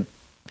able to,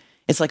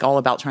 it's like all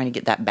about trying to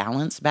get that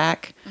balance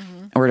back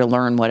or to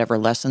learn whatever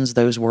lessons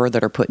those were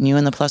that are putting you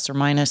in the plus or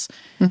minus.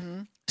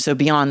 So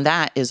beyond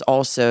that is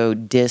also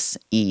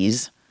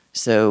dis-ease.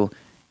 So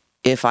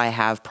if I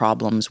have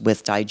problems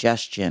with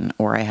digestion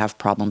or I have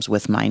problems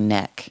with my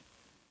neck,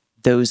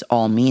 those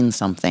all mean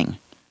something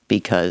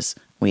because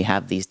we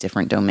have these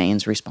different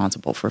domains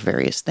responsible for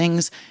various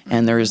things.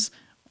 And there's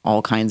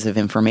all kinds of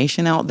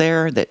information out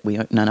there that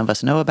none of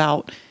us know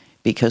about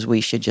because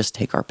we should just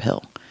take our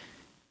pill.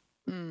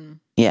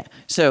 Yeah.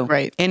 So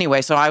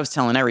anyway, so I was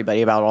telling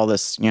everybody about all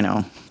this,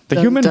 the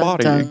human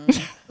body.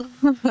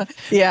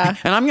 Yeah.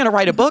 And I'm going to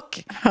write a book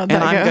and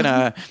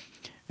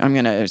I'm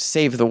going to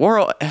save the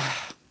world.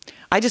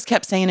 I just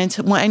kept saying,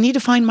 I need to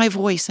find my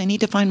voice. I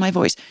need to find my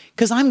voice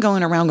because I'm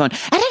going around going.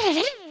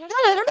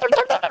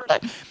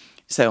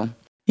 So.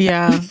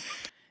 Yeah.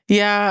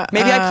 Yeah.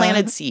 Maybe I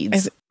planted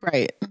seeds.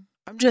 Right.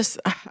 I'm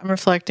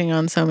reflecting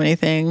on so many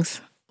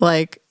things,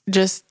 like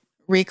just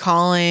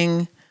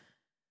recalling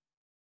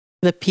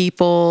the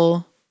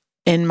people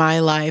in my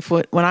life.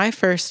 When I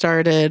first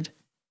started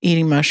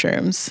eating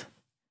mushrooms,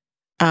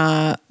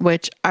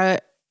 which I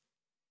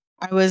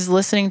was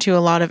listening to a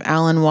lot of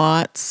Alan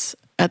Watts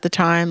at the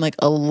time, like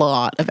a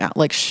lot of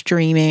like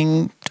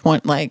streaming,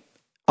 like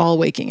all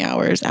waking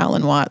hours,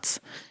 Alan Watts,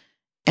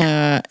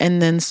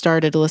 and then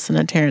started to listen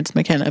to Terrence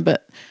McKenna.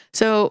 But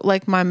so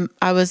like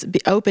I was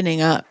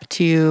opening up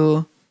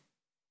to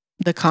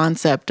the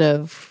concept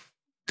of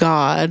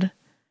God,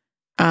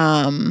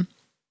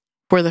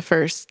 for the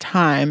first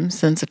time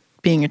since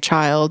being a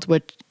child,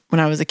 which when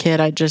I was a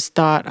kid, I just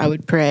thought I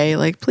would pray,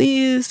 like,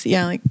 please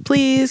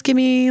give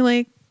me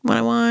like what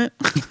I want.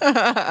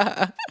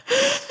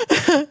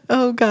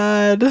 Oh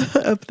God,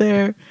 up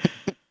there.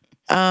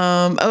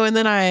 And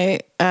then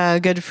a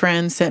good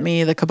friend sent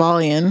me the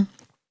Kabbalion,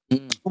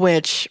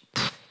 which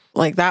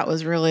like that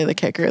was really the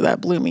kicker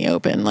that blew me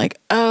open. Like,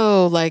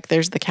 oh, like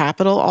there's the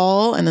capital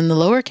all and then the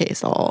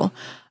lowercase all.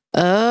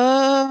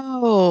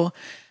 Oh,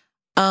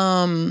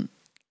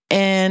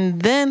 and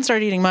then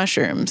started eating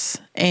mushrooms.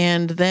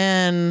 And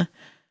then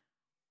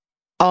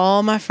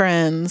all my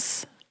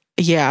friends,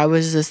 I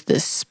was just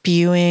this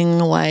spewing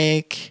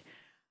like,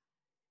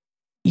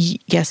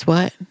 guess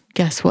what?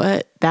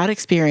 That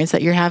experience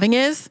that you're having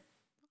is,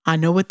 I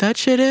know what that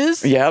shit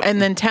is. Yep. And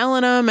then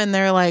telling them and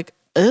they're like,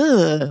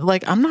 ugh,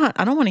 like I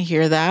don't want to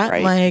hear that.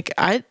 Right. Like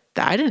I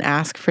didn't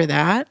ask for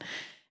that.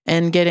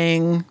 And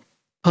getting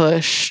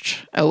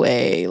pushed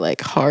away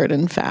like hard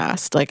and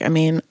fast. Like, I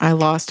mean, I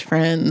lost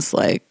friends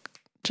like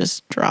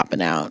just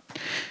dropping out,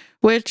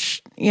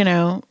 which,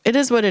 it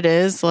is what it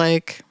is.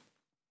 Like,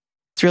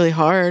 it's really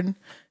hard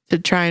to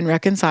try and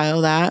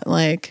reconcile that.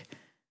 Like,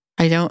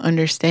 I don't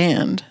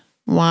understand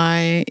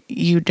why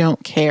you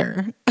don't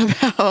care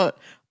about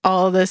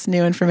all this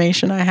new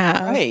information I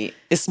have. Right.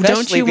 Especially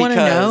don't you want to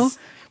know?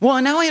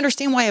 Well, now I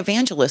understand why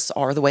evangelists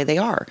are the way they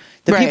are.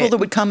 The people that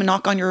would come and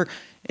knock on your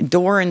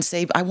door and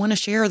say, I want to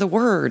share the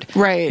word.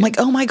 Right. I'm like,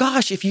 oh my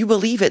gosh, if you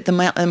believe it,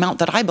 the amount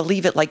that I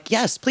believe it, like,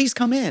 yes, please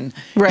come in.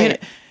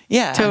 Right.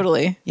 Yeah.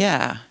 Totally.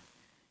 Yeah.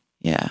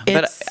 Yeah.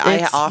 But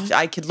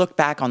I could look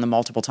back on the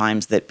multiple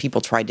times that people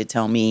tried to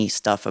tell me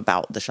stuff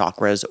about the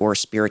chakras or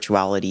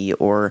spirituality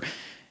or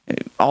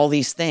all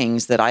these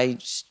things that I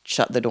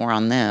shut the door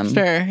on them.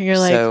 Sure. You're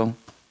like, so,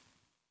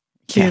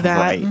 do that.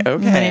 Right. Okay.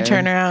 And then you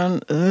turn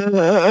around,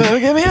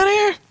 get me out of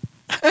here.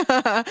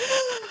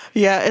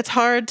 Yeah, it's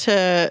hard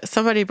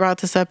somebody brought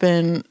this up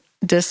in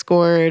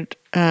Discord,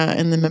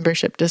 in the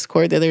membership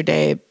Discord the other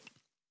day.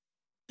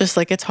 Just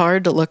like, it's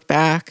hard to look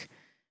back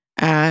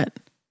at,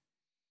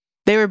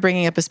 they were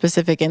bringing up a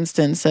specific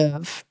instance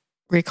of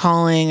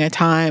recalling a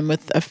time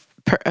with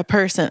a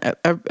person,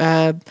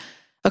 a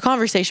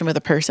conversation with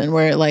a person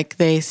where like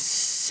they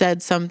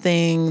said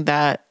something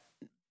that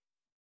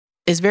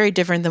is very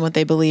different than what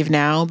they believe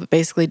now, but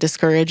basically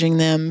discouraging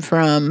them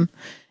from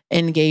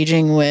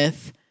engaging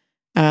with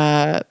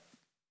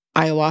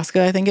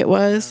ayahuasca, I think it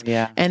was.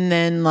 Yeah. And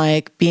then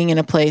like being in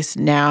a place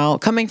now,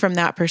 coming from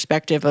that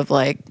perspective of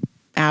like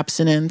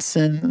abstinence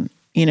and,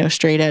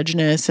 straight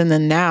edgeness. And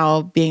then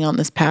now being on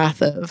this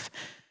path of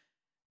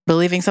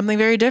believing something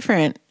very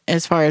different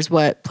as far as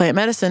what plant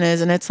medicine is.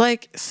 And it's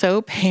like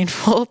so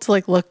painful to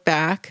like look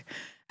back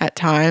at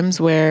times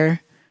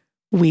where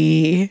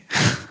we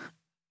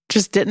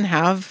just didn't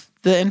have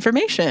the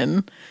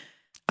information.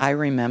 I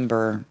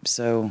remember,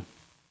 so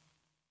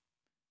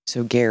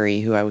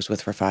Gary, who I was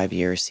with for 5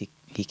 years,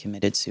 he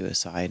committed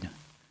suicide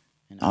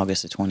in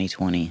August of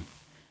 2020.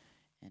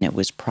 And it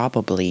was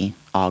probably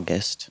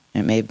August,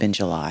 it may have been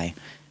July,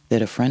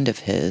 that a friend of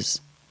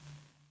his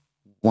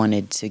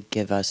wanted to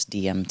give us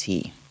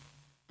DMT.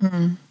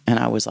 Mm-hmm. And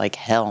I was like,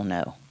 hell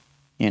no,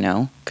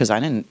 because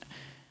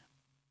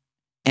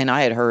And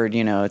I had heard,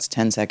 it's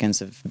 10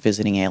 seconds of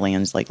visiting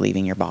aliens, like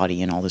leaving your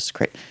body and all this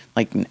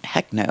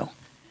heck no.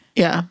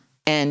 Yeah.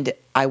 And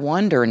I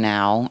wonder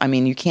now, I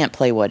mean, you can't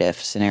play what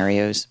if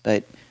scenarios,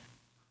 but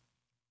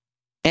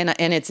and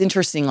it's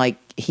interesting, like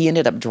he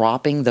ended up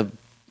dropping the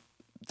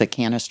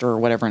canister or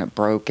whatever, and it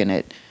broke,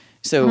 and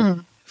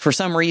for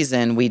some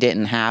reason we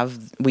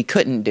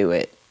couldn't do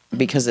it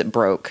because it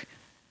broke.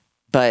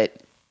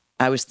 But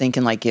I was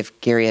thinking, like, if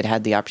Gary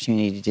had the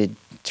opportunity to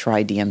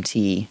try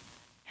DMT,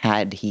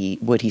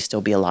 would he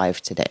still be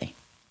alive today?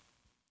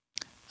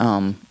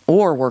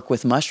 Or work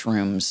with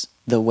mushrooms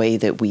the way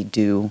that we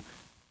do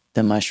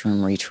the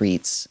mushroom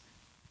retreats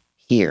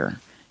here.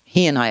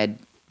 He and I had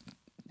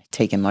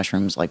taken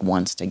mushrooms like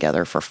once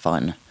together for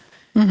fun.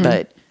 Mm-hmm.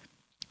 But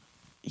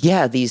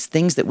yeah, these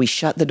things that we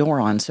shut the door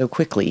on so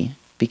quickly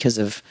because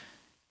of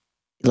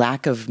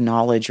lack of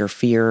knowledge or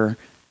fear,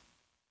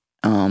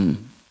 how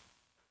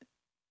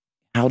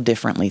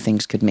differently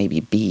things could maybe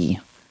be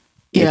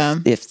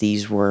if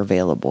these were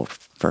available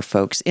for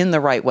folks in the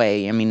right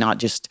way. I mean, not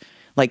just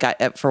like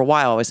for a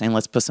while I was saying,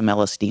 let's put some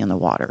LSD in the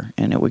water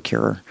and it would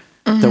cure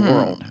the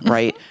world,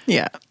 right?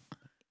 Yeah.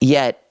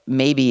 Yet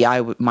maybe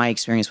my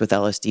experience with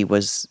LSD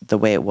was the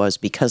way it was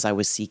because I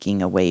was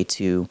seeking a way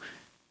to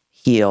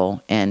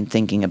heal and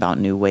thinking about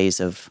new ways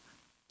of,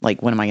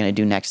 like, what am I going to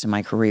do next in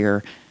my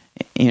career?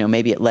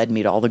 Maybe it led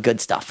me to all the good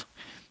stuff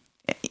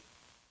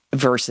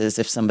versus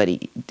if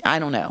somebody, I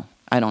don't know.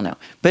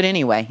 But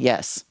anyway,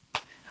 yes.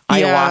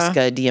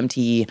 Ayahuasca,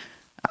 DMT.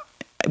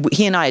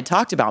 He and I had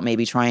talked about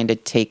maybe trying to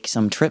take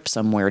some trip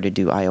somewhere to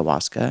do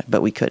ayahuasca,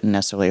 but we couldn't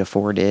necessarily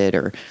afford it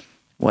or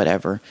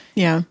whatever.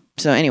 Yeah.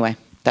 So anyway,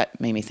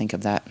 that made me think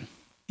of that.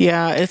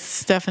 Yeah,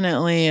 it's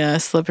definitely a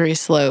slippery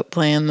slope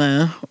playing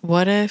the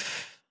what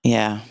if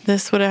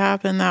this would have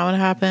happened, that would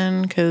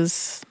happen.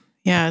 Because,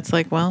 it's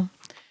like, well,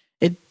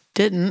 it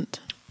didn't.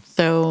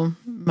 So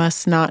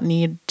must not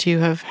need to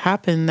have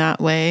happened that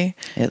way.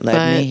 It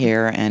led me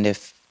here, and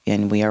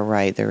we are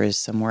right, there is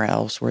somewhere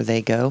else where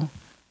they go.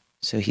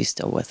 So he's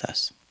still with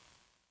us.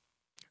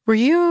 Were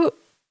you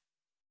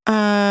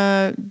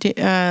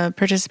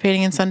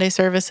participating in Sunday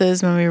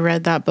services when we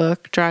read that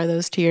book, Dry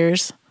Those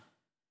Tears,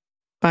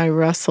 by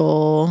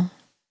Russell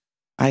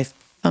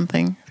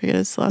something? I forget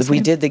his last name. We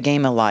did the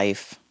Game of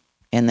Life,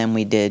 and then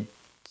we did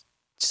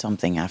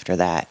something after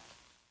that.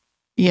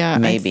 Yeah.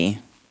 Maybe.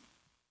 I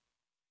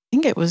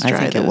think it was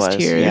Dry Those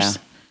Tears.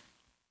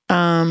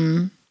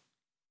 Yeah.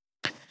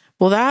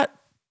 Well,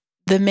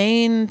 the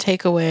main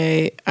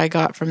takeaway I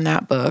got from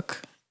that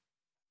book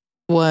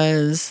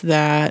was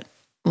that,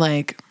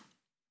 like,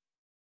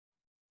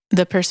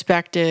 the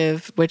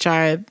perspective, which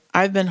I've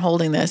been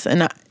holding this,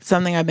 and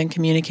something I've been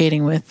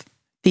communicating with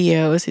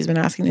Theo as he's been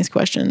asking these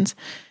questions,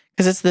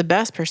 because it's the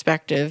best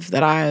perspective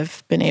that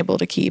I've been able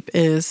to keep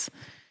is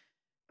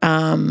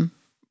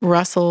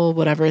Russell,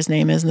 whatever his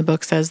name is in the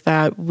book, says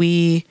that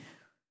we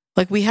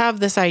have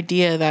this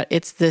idea that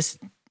it's this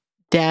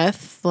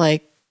death,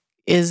 like,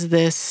 is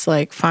this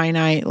like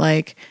finite,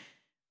 like,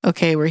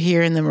 okay, we're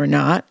here and then we're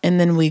not, and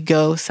then we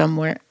go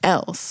somewhere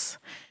else.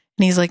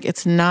 And he's like,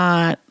 it's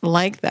not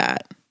like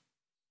that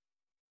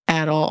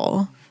at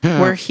all.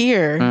 We're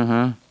here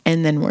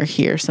and then we're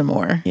here some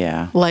more.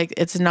 Yeah. Like,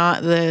 it's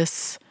not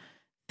this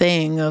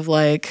thing of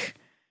like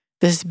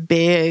this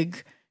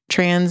big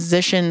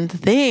transition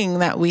thing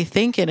that we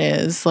think it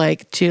is,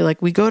 like, to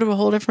like we go to a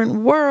whole different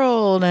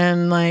world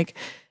and like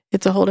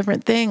it's a whole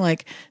different thing.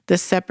 Like the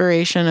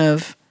separation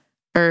of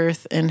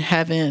earth and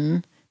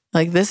heaven,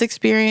 like this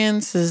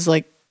experience is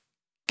like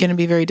going to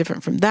be very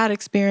different from that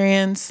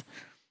experience.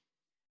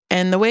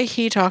 And the way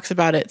he talks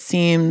about it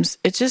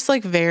it's just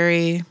like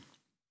very,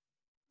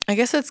 I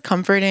guess it's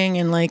comforting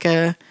and like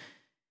a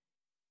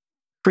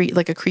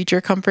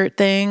creature comfort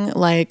thing.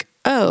 Like,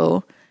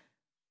 oh,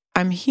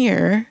 I'm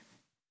here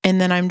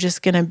and then I'm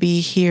just going to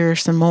be here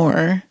some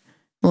more,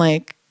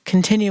 like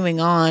continuing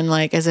on,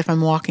 like as if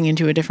I'm walking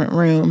into a different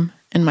room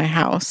in my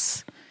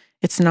house.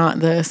 It's not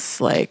this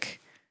like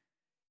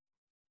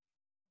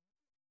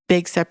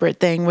big separate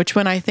thing, which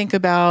when I think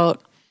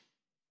about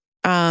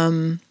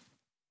the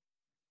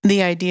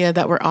idea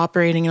that we're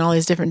operating in all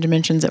these different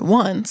dimensions at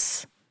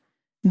once,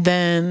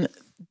 then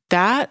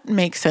that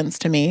makes sense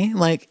to me.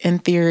 Like in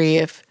theory,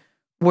 if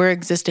we're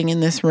existing in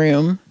this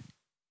room,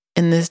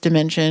 in this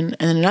dimension,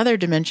 and another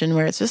dimension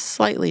where it's just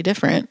slightly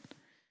different,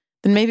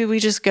 then maybe we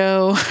just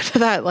go to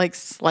that like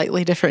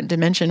slightly different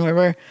dimension where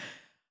we're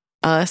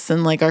us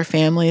and like our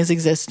family is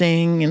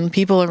existing and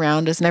people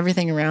around us and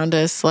everything around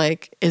us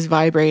like is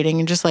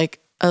vibrating in just like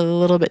a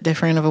little bit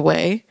different of a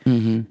way.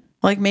 Mm-hmm.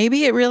 Like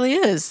maybe it really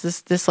is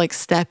this like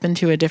step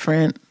into a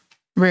different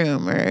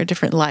room or a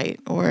different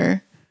light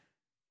or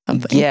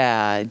something.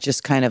 Yeah,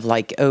 just kind of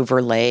like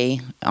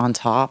overlay on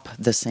top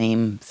the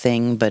same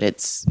thing, but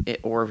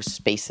or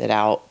space it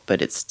out,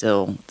 but it's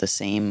still the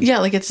same. Yeah,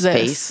 like it's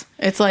space. This.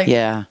 It's like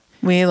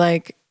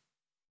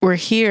we're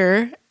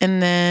here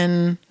and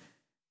then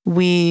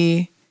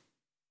we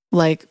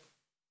like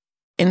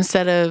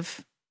instead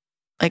of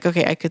like,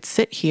 okay, I could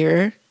sit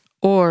here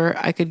or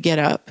I could get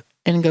up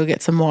and go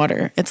get some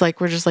water. It's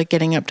like we're just like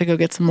getting up to go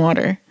get some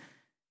water.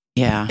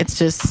 Yeah. It's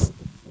just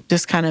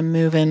kind of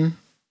moving,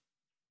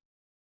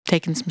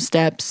 taking some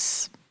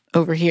steps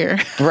over here.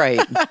 Right.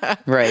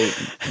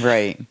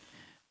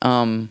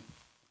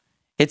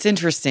 It's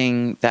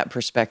interesting, that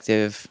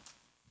perspective,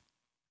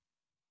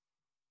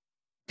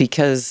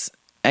 because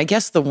I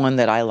guess the one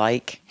that I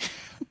like.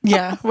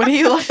 Yeah. What do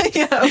you like?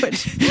 Yeah.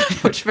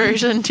 Which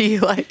version do you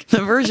like?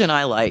 The version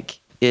I like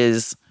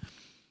is,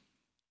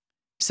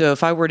 so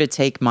if I were to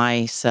take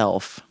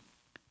myself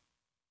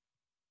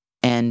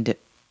and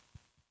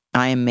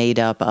I am made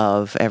up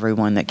of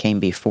everyone that came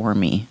before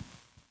me,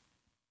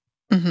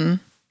 Mm-hmm.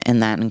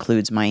 and that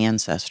includes my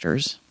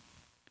ancestors.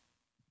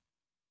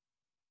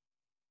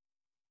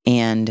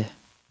 And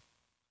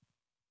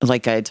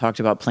like I had talked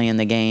about playing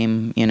the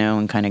game,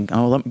 and kind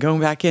of,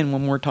 going back in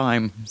one more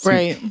time.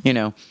 Right.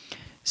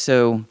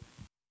 So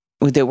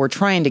that we're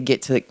trying to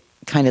get to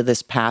kind of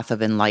this path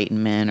of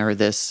enlightenment or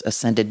this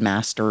ascended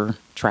master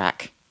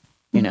track,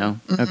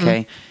 Mm-hmm.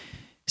 Okay.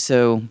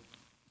 So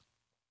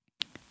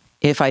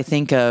if I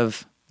think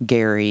of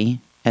Gary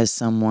as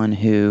someone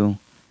who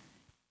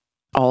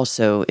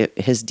also,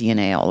 his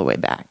DNA all the way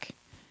back,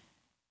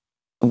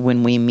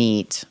 when we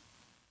meet,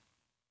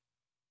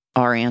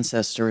 our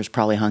ancestors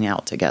probably hung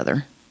out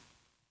together.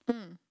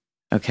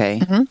 Okay.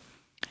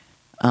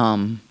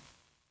 Mm-hmm.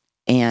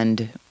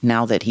 And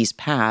now that he's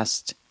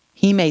passed,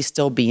 he may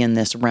still be in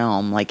this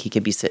realm, like he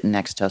could be sitting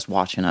next to us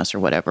watching us or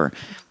whatever.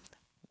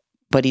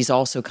 But he's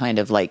also kind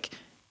of like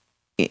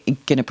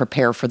going to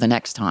prepare for the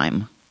next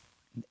time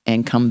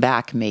and come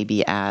back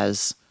maybe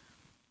as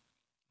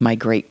my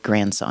great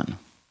grandson.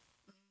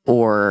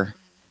 Or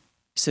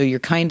so you're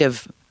kind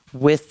of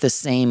with the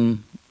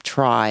same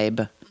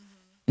tribe.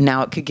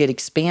 Now it could get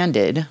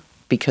expanded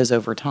because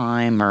over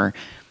time,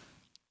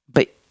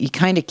 but you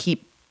kind of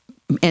keep,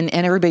 and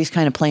everybody's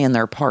kind of playing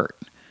their part.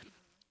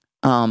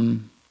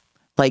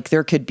 Like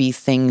there could be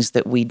things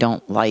that we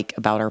don't like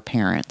about our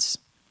parents,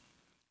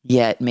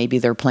 yet maybe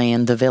they're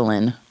playing the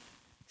villain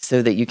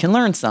so that you can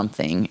learn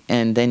something.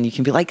 And then you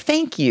can be like,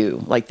 thank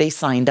you. Like they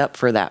signed up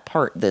for that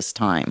part this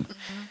time.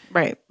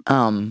 Right.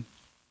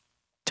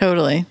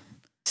 Totally.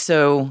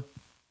 So,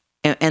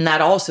 and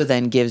that also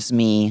then gives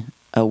me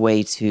a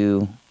way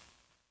to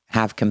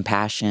have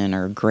compassion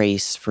or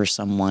grace for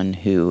someone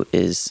who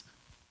is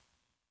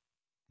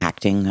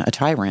acting a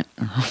tyrant.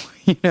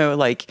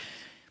 Like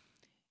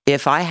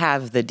if I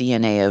have the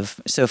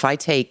DNA so if I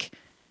take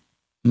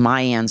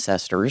my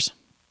ancestors,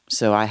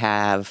 so I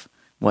have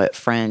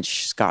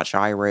French, Scotch,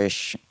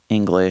 Irish,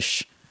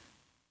 English,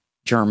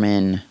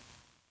 German,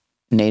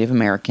 Native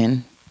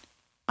American,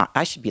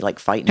 I should be like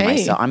fighting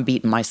myself. I'm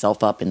beating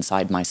myself up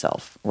inside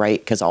myself, right?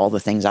 Because all the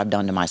things I've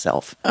done to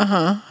myself.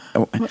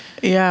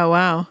 Yeah.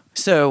 Wow.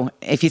 So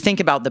if you think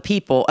about the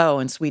people,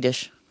 and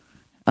Swedish.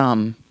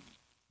 Oh,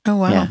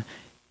 wow. Yeah.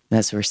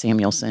 That's where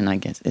Samuelson, I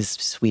guess, is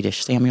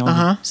Swedish.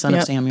 Samuel, son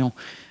of Samuel.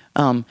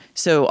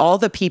 So all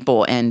the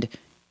people, and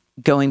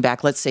going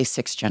back, let's say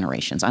 6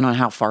 generations. I don't know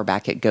how far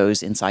back it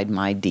goes inside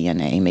my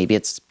DNA. Maybe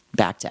it's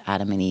back to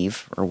Adam and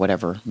Eve or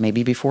whatever.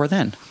 Maybe before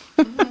then.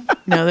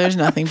 No, there's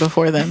nothing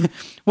before them.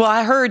 Well,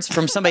 I heard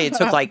from somebody it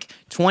took like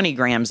 20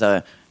 grams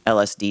of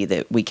LSD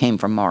that we came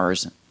from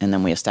Mars and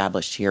then we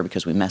established here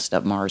because we messed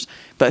up Mars.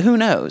 But who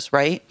knows,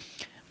 right?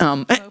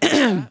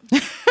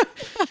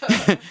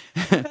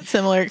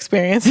 Similar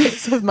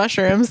experiences with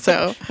mushrooms.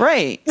 So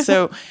right.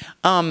 So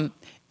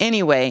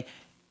anyway,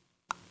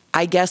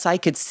 I guess I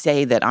could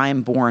say that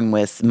I'm born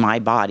with my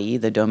body,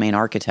 the domain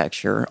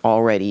architecture,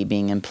 already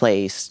being in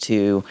place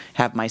to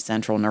have my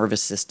central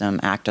nervous system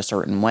act a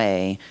certain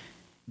way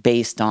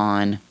based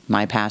on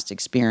my past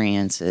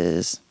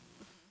experiences.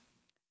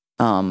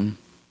 Like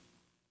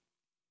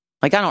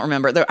I don't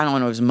remember, I don't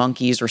know, it was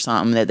monkeys or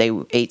something that they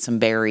ate some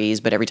berries,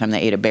 but every time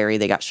they ate a berry,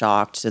 they got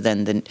shocked. So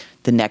then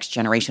the next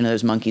generation of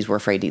those monkeys were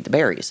afraid to eat the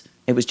berries.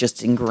 It was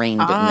just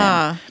ingrained in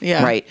them.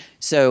 Yeah. Right.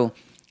 So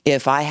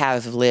if I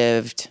have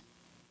lived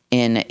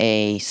in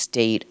a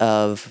state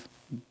of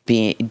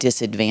being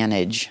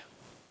disadvantage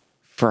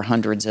for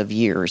hundreds of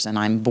years, and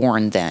I'm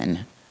born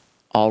then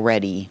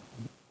already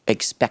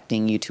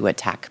expecting you to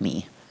attack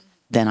me,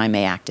 then I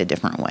may act a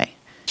different way.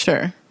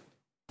 Sure.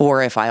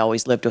 Or if I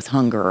always lived with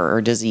hunger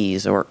or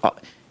disease or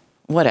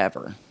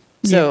whatever.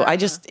 So I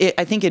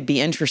think it'd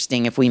be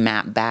interesting if we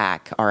map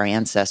back our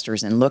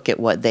ancestors and look at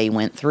what they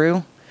went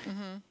through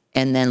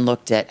and then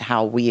looked at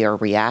how we are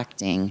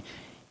reacting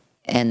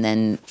and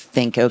then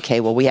think, okay,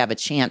 well, we have a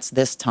chance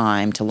this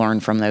time to learn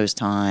from those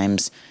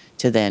times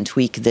to then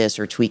tweak this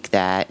or tweak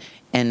that.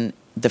 And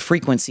the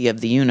frequency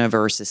of the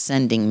universe is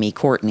sending me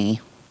Courtney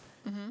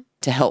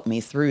to help me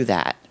through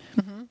that.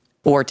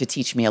 Or to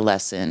teach me a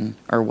lesson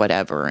or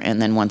whatever.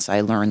 And then once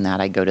I learn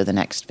that, I go to the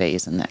next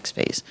phase and next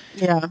phase.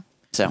 Yeah.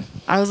 So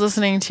I was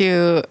listening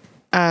to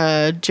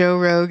Joe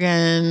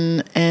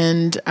Rogan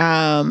and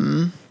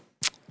Duncan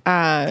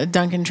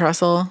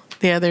Trussell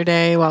the other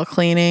day while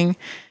cleaning.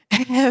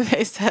 And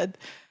they said,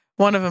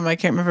 one of them, I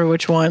can't remember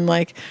which one,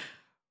 like,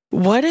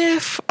 what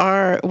if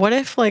our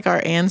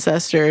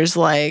ancestors,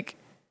 like,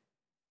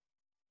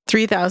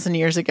 3,000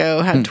 years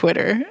ago had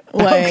Twitter.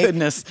 Oh,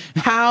 goodness.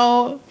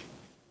 How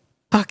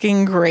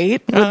fucking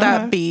great would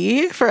that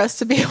be for us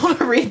to be able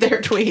to read their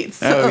tweets?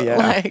 Oh, yeah.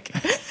 Like,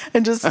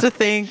 and just to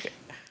think,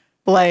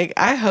 like,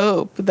 I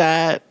hope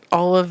that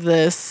all of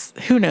this,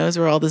 who knows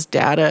where all this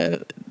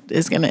data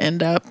is going to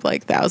end up,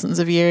 like thousands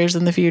of years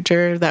in the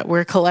future, that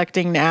we're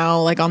collecting now,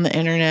 like on the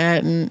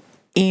internet and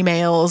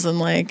emails and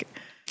like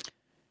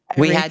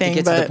we had to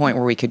everything, get to the point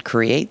where we could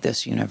create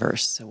this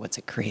universe. So what's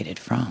it created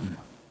from?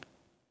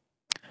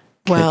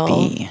 Well,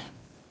 be.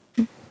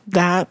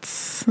 that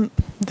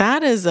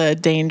is a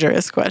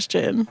dangerous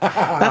question.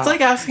 That's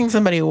like asking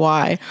somebody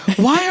why.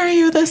 Why are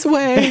you this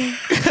way?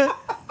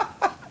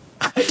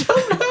 I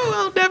don't know.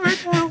 I'll never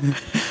know.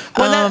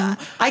 Well,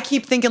 I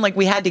keep thinking like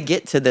we had to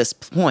get to this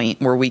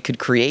point where we could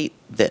create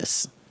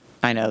this.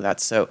 I know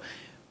that's so,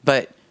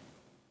 but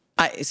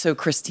so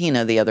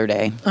Christina the other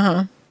day,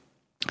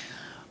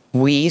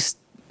 we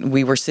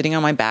were sitting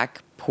on my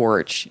back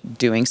porch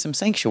doing some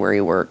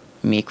sanctuary work,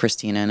 me,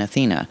 Christina, and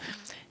Athena,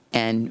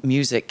 and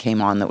music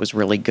came on that was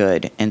really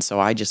good. And so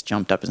I just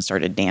jumped up and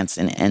started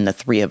dancing, and the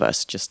three of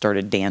us just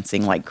started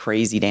dancing like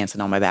crazy, dancing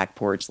on my back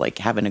porch, like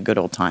having a good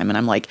old time. And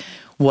I'm like,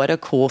 what a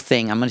cool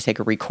thing. I'm going to take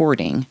a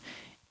recording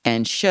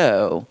and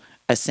show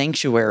a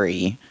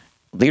sanctuary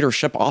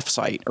leadership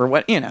offsite or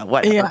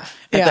whatever.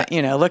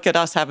 Yeah. Look at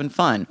us having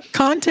fun.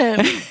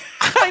 Content.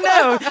 I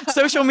know.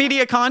 Social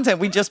media content.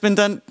 We've just been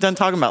done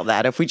talking about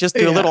that. If we just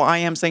do a little I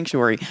Am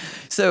Sanctuary.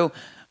 So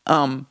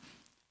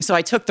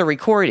I took the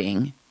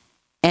recording,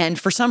 and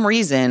for some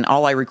reason,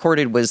 all I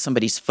recorded was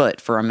somebody's foot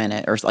for a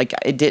minute, or like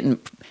it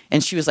didn't.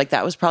 And she was like,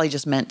 that was probably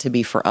just meant to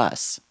be for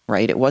us,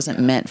 right? It wasn't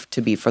meant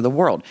to be for the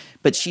world.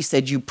 But she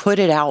said, you put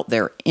it out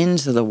there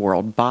into the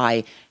world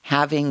by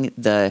having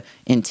the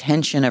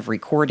intention of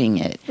recording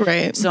it.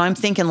 Right. So I'm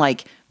thinking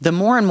like the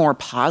more and more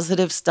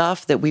positive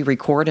stuff that we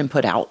record and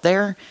put out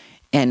there,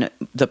 and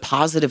the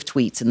positive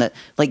tweets, and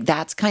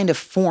that's kind of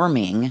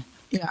forming.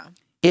 Yeah.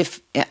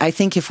 I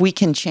think if we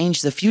can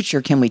change the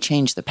future, can we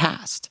change the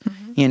past?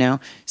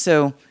 Mm-hmm.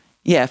 So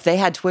yeah, if they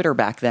had Twitter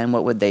back then,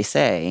 what would they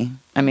say?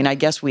 I mean, I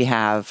guess we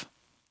have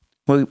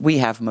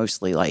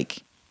mostly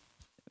like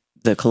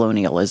the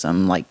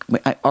colonialism, like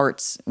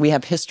arts. We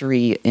have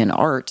history in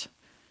art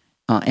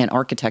and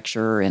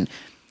architecture, and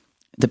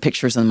the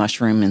pictures of the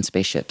mushroom and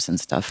spaceships and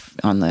stuff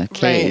on the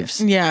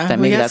caves. Right. Yeah,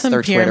 maybe we got that's some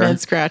their pyramid Twitter.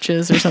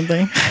 scratches or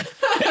something.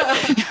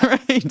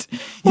 Right.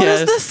 What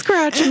does this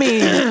scratch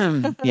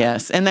mean?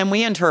 Yes. And then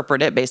we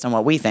interpret it based on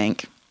what we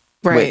think,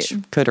 Right. which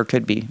could or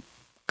could be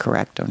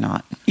correct or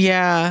not.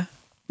 Yeah.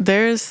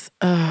 There's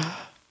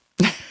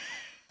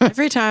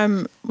every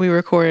time I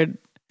record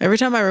a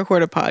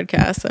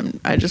podcast,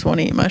 I just want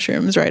to eat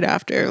mushrooms right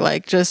after,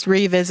 like just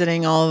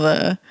revisiting all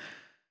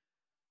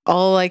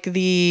like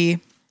the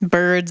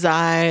bird's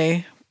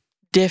eye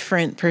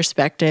different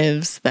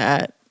perspectives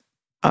that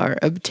are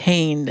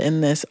obtained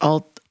in this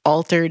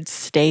altered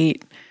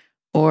state.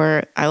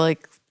 Or I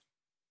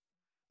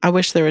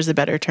wish there was a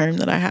better term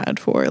that I had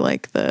for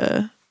like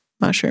the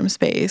mushroom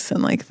space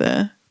and like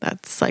that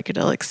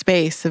psychedelic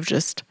space of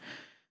just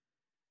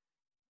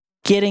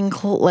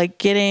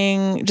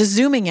just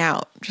zooming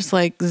out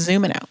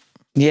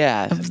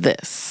Yeah. of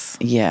this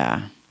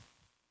Yeah.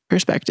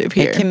 perspective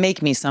here. It can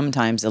make me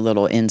sometimes a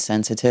little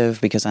insensitive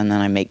because then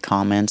I make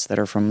comments that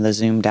are from the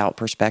zoomed out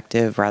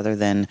perspective rather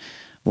than,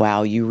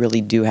 wow, you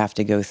really do have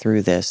to go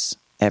through this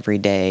every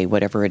day,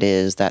 whatever it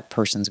is that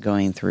person's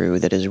going through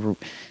that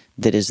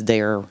is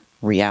their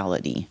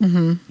reality,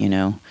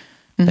 Mm-hmm.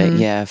 But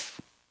yeah,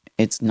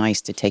 it's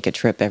nice to take a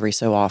trip every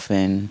so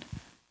often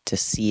to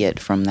see it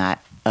from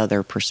that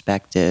other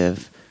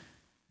perspective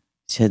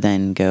to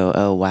then go,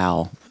 oh,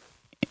 wow,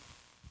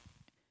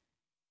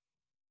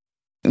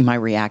 my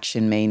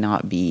reaction may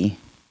not be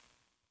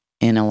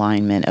in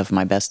alignment of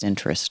my best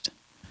interest.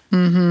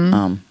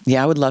 Mm-hmm.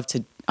 Yeah, I would love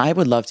to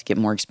get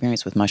more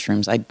experience with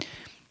mushrooms.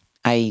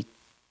 I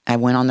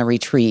went on the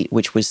retreat,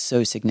 which was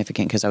so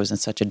significant because I was in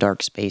such a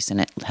dark space,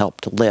 and it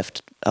helped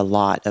lift a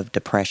lot of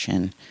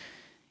depression.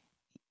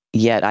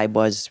 Yet I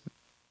was,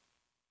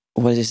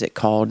 what is it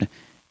called?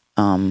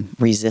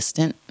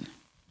 Resistant.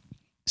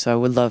 So I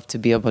would love to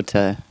be able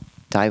to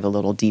dive a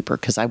little deeper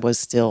because I was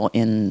still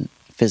in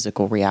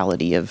physical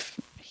reality of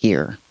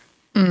here.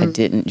 I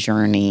didn't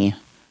journey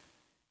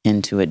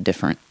into a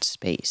different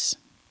space.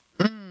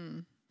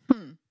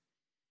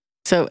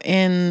 So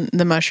in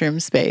the mushroom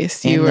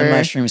space, In the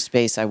mushroom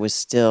space, I was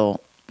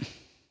still,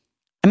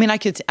 I mean, I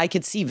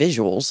could see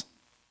visuals,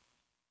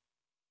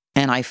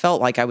 and I felt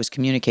like I was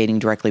communicating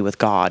directly with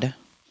God,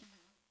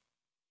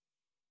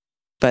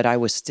 but I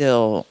was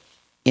still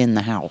in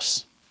the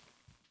house.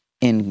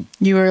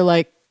 You were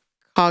like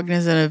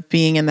cognizant of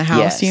being in the house,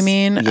 Yes. you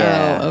mean?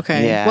 Yeah. Oh,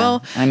 okay. Yeah.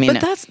 Well, I mean,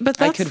 but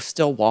that's I could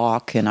still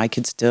walk, and I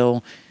could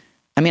still,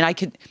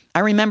 I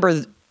remember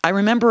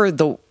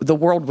the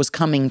world was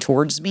coming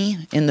towards me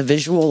in the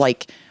visual,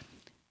 like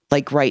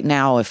right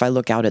now, if I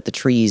look out at the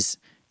trees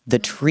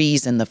and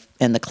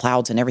the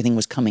clouds and everything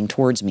was coming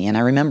towards me. And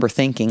I remember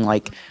thinking,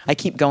 like, I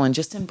keep going,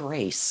 just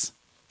embrace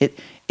it.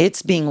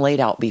 It's being laid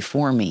out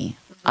before me.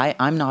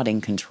 I'm not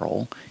in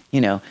control.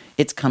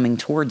 It's coming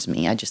towards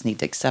me. I just need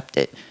to accept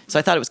it. So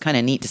I thought it was kind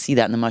of neat to see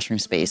that in the mushroom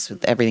space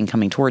with everything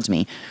coming towards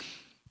me.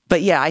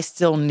 But yeah, I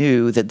still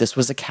knew that this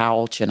was a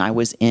couch and I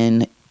was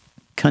in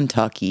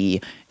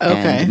Kentucky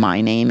and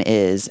my name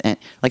is, and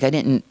like, I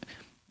didn't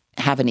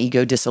have an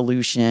ego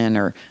dissolution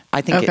or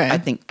I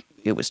think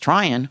it was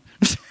trying.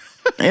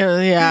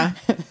 Yeah.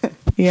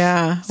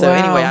 Yeah. So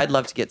anyway, I'd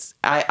love to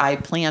I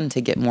plan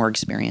to get more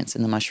experience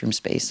in the mushroom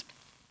space.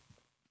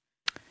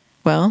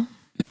 Well,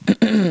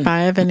 if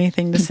I have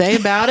anything to say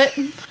about it,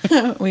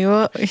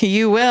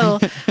 you will.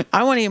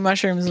 I want to eat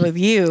mushrooms with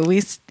you.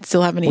 We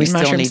still haven't eaten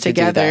mushrooms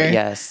together.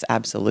 Yes,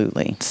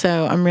 absolutely.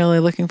 So I'm really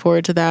looking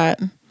forward to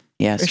that.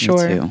 Yes, for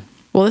sure. Me too.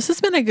 Well, this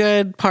has been a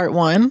good part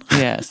 1.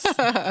 Yes.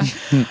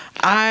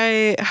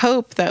 I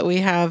hope that we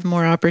have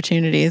more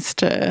opportunities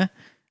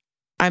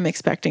I'm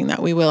expecting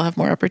that we will have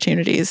more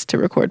opportunities to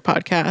record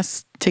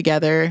podcasts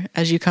together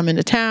as you come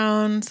into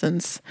town,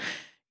 since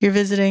you're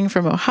visiting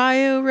from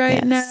Ohio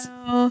right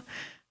now.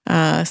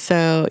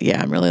 So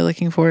yeah, I'm really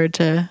looking forward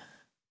to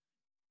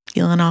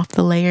peeling off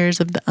the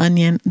layers of the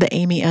onion, the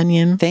Amy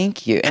onion.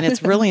 Thank you. And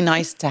it's really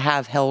nice to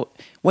have help.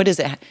 What is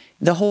it?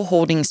 The whole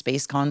holding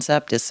space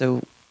concept is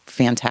so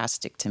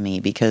fantastic to me,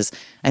 because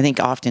I think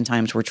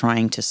oftentimes we're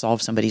trying to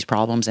solve somebody's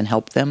problems and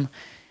help them.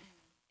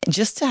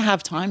 Just to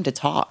have time to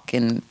talk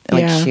and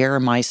share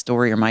my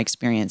story or my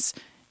experience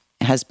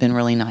has been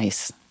really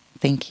nice.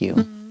 Thank you.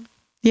 Mm-hmm.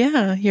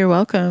 Yeah, you're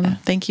welcome. Yeah.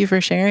 Thank you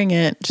for sharing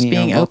it. Just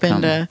being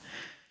open to,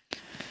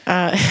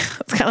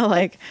 it's kind of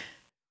like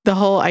the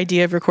whole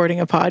idea of recording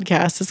a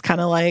podcast is kind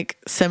of like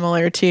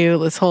similar to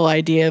this whole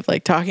idea of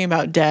like talking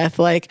about death.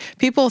 Like,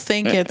 people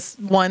think it's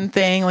one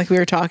thing, like we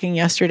were talking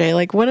yesterday,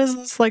 like, what is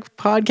this like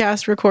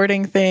podcast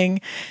recording thing?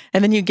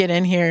 And then you get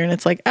in here and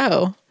it's like,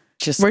 oh,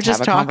 we're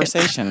just talking.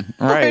 Conversation.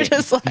 Right. We're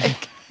just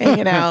like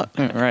hanging out.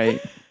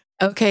 Right.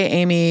 Okay,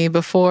 Amy,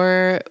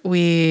 before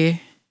we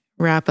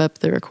wrap up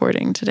the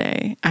recording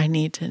today, I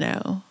need to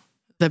know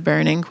the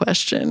burning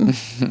question.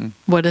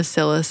 What does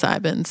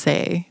psilocybin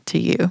say to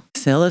you?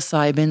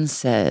 Psilocybin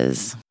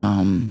says,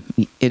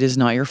 it is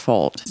not your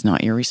fault. It's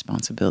not your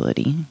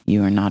responsibility.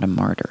 You are not a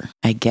martyr.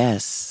 I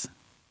guess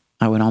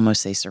I would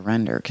almost say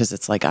surrender, because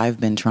it's like I've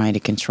been trying to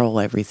control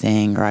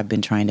everything, or I've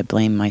been trying to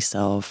blame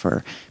myself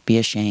or be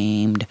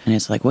ashamed. And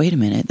it's like, wait a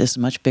minute, this is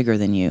much bigger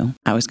than you.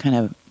 I was kind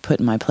of put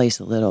in my place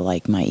a little,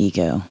 like my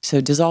ego.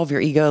 So dissolve your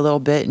ego a little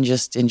bit and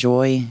just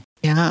enjoy.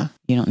 Yeah.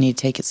 You don't need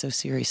to take it so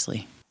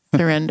seriously.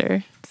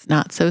 Surrender. It's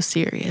not so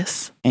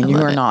serious. And you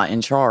are not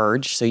in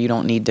charge, so you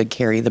don't need to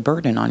carry the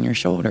burden on your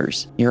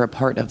shoulders. You're a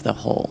part of the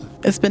whole.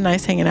 It's been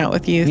nice hanging out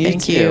with you.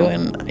 Thank you.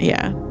 And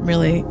yeah, I'm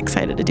really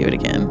excited to do it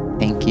again.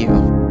 Thank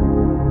you.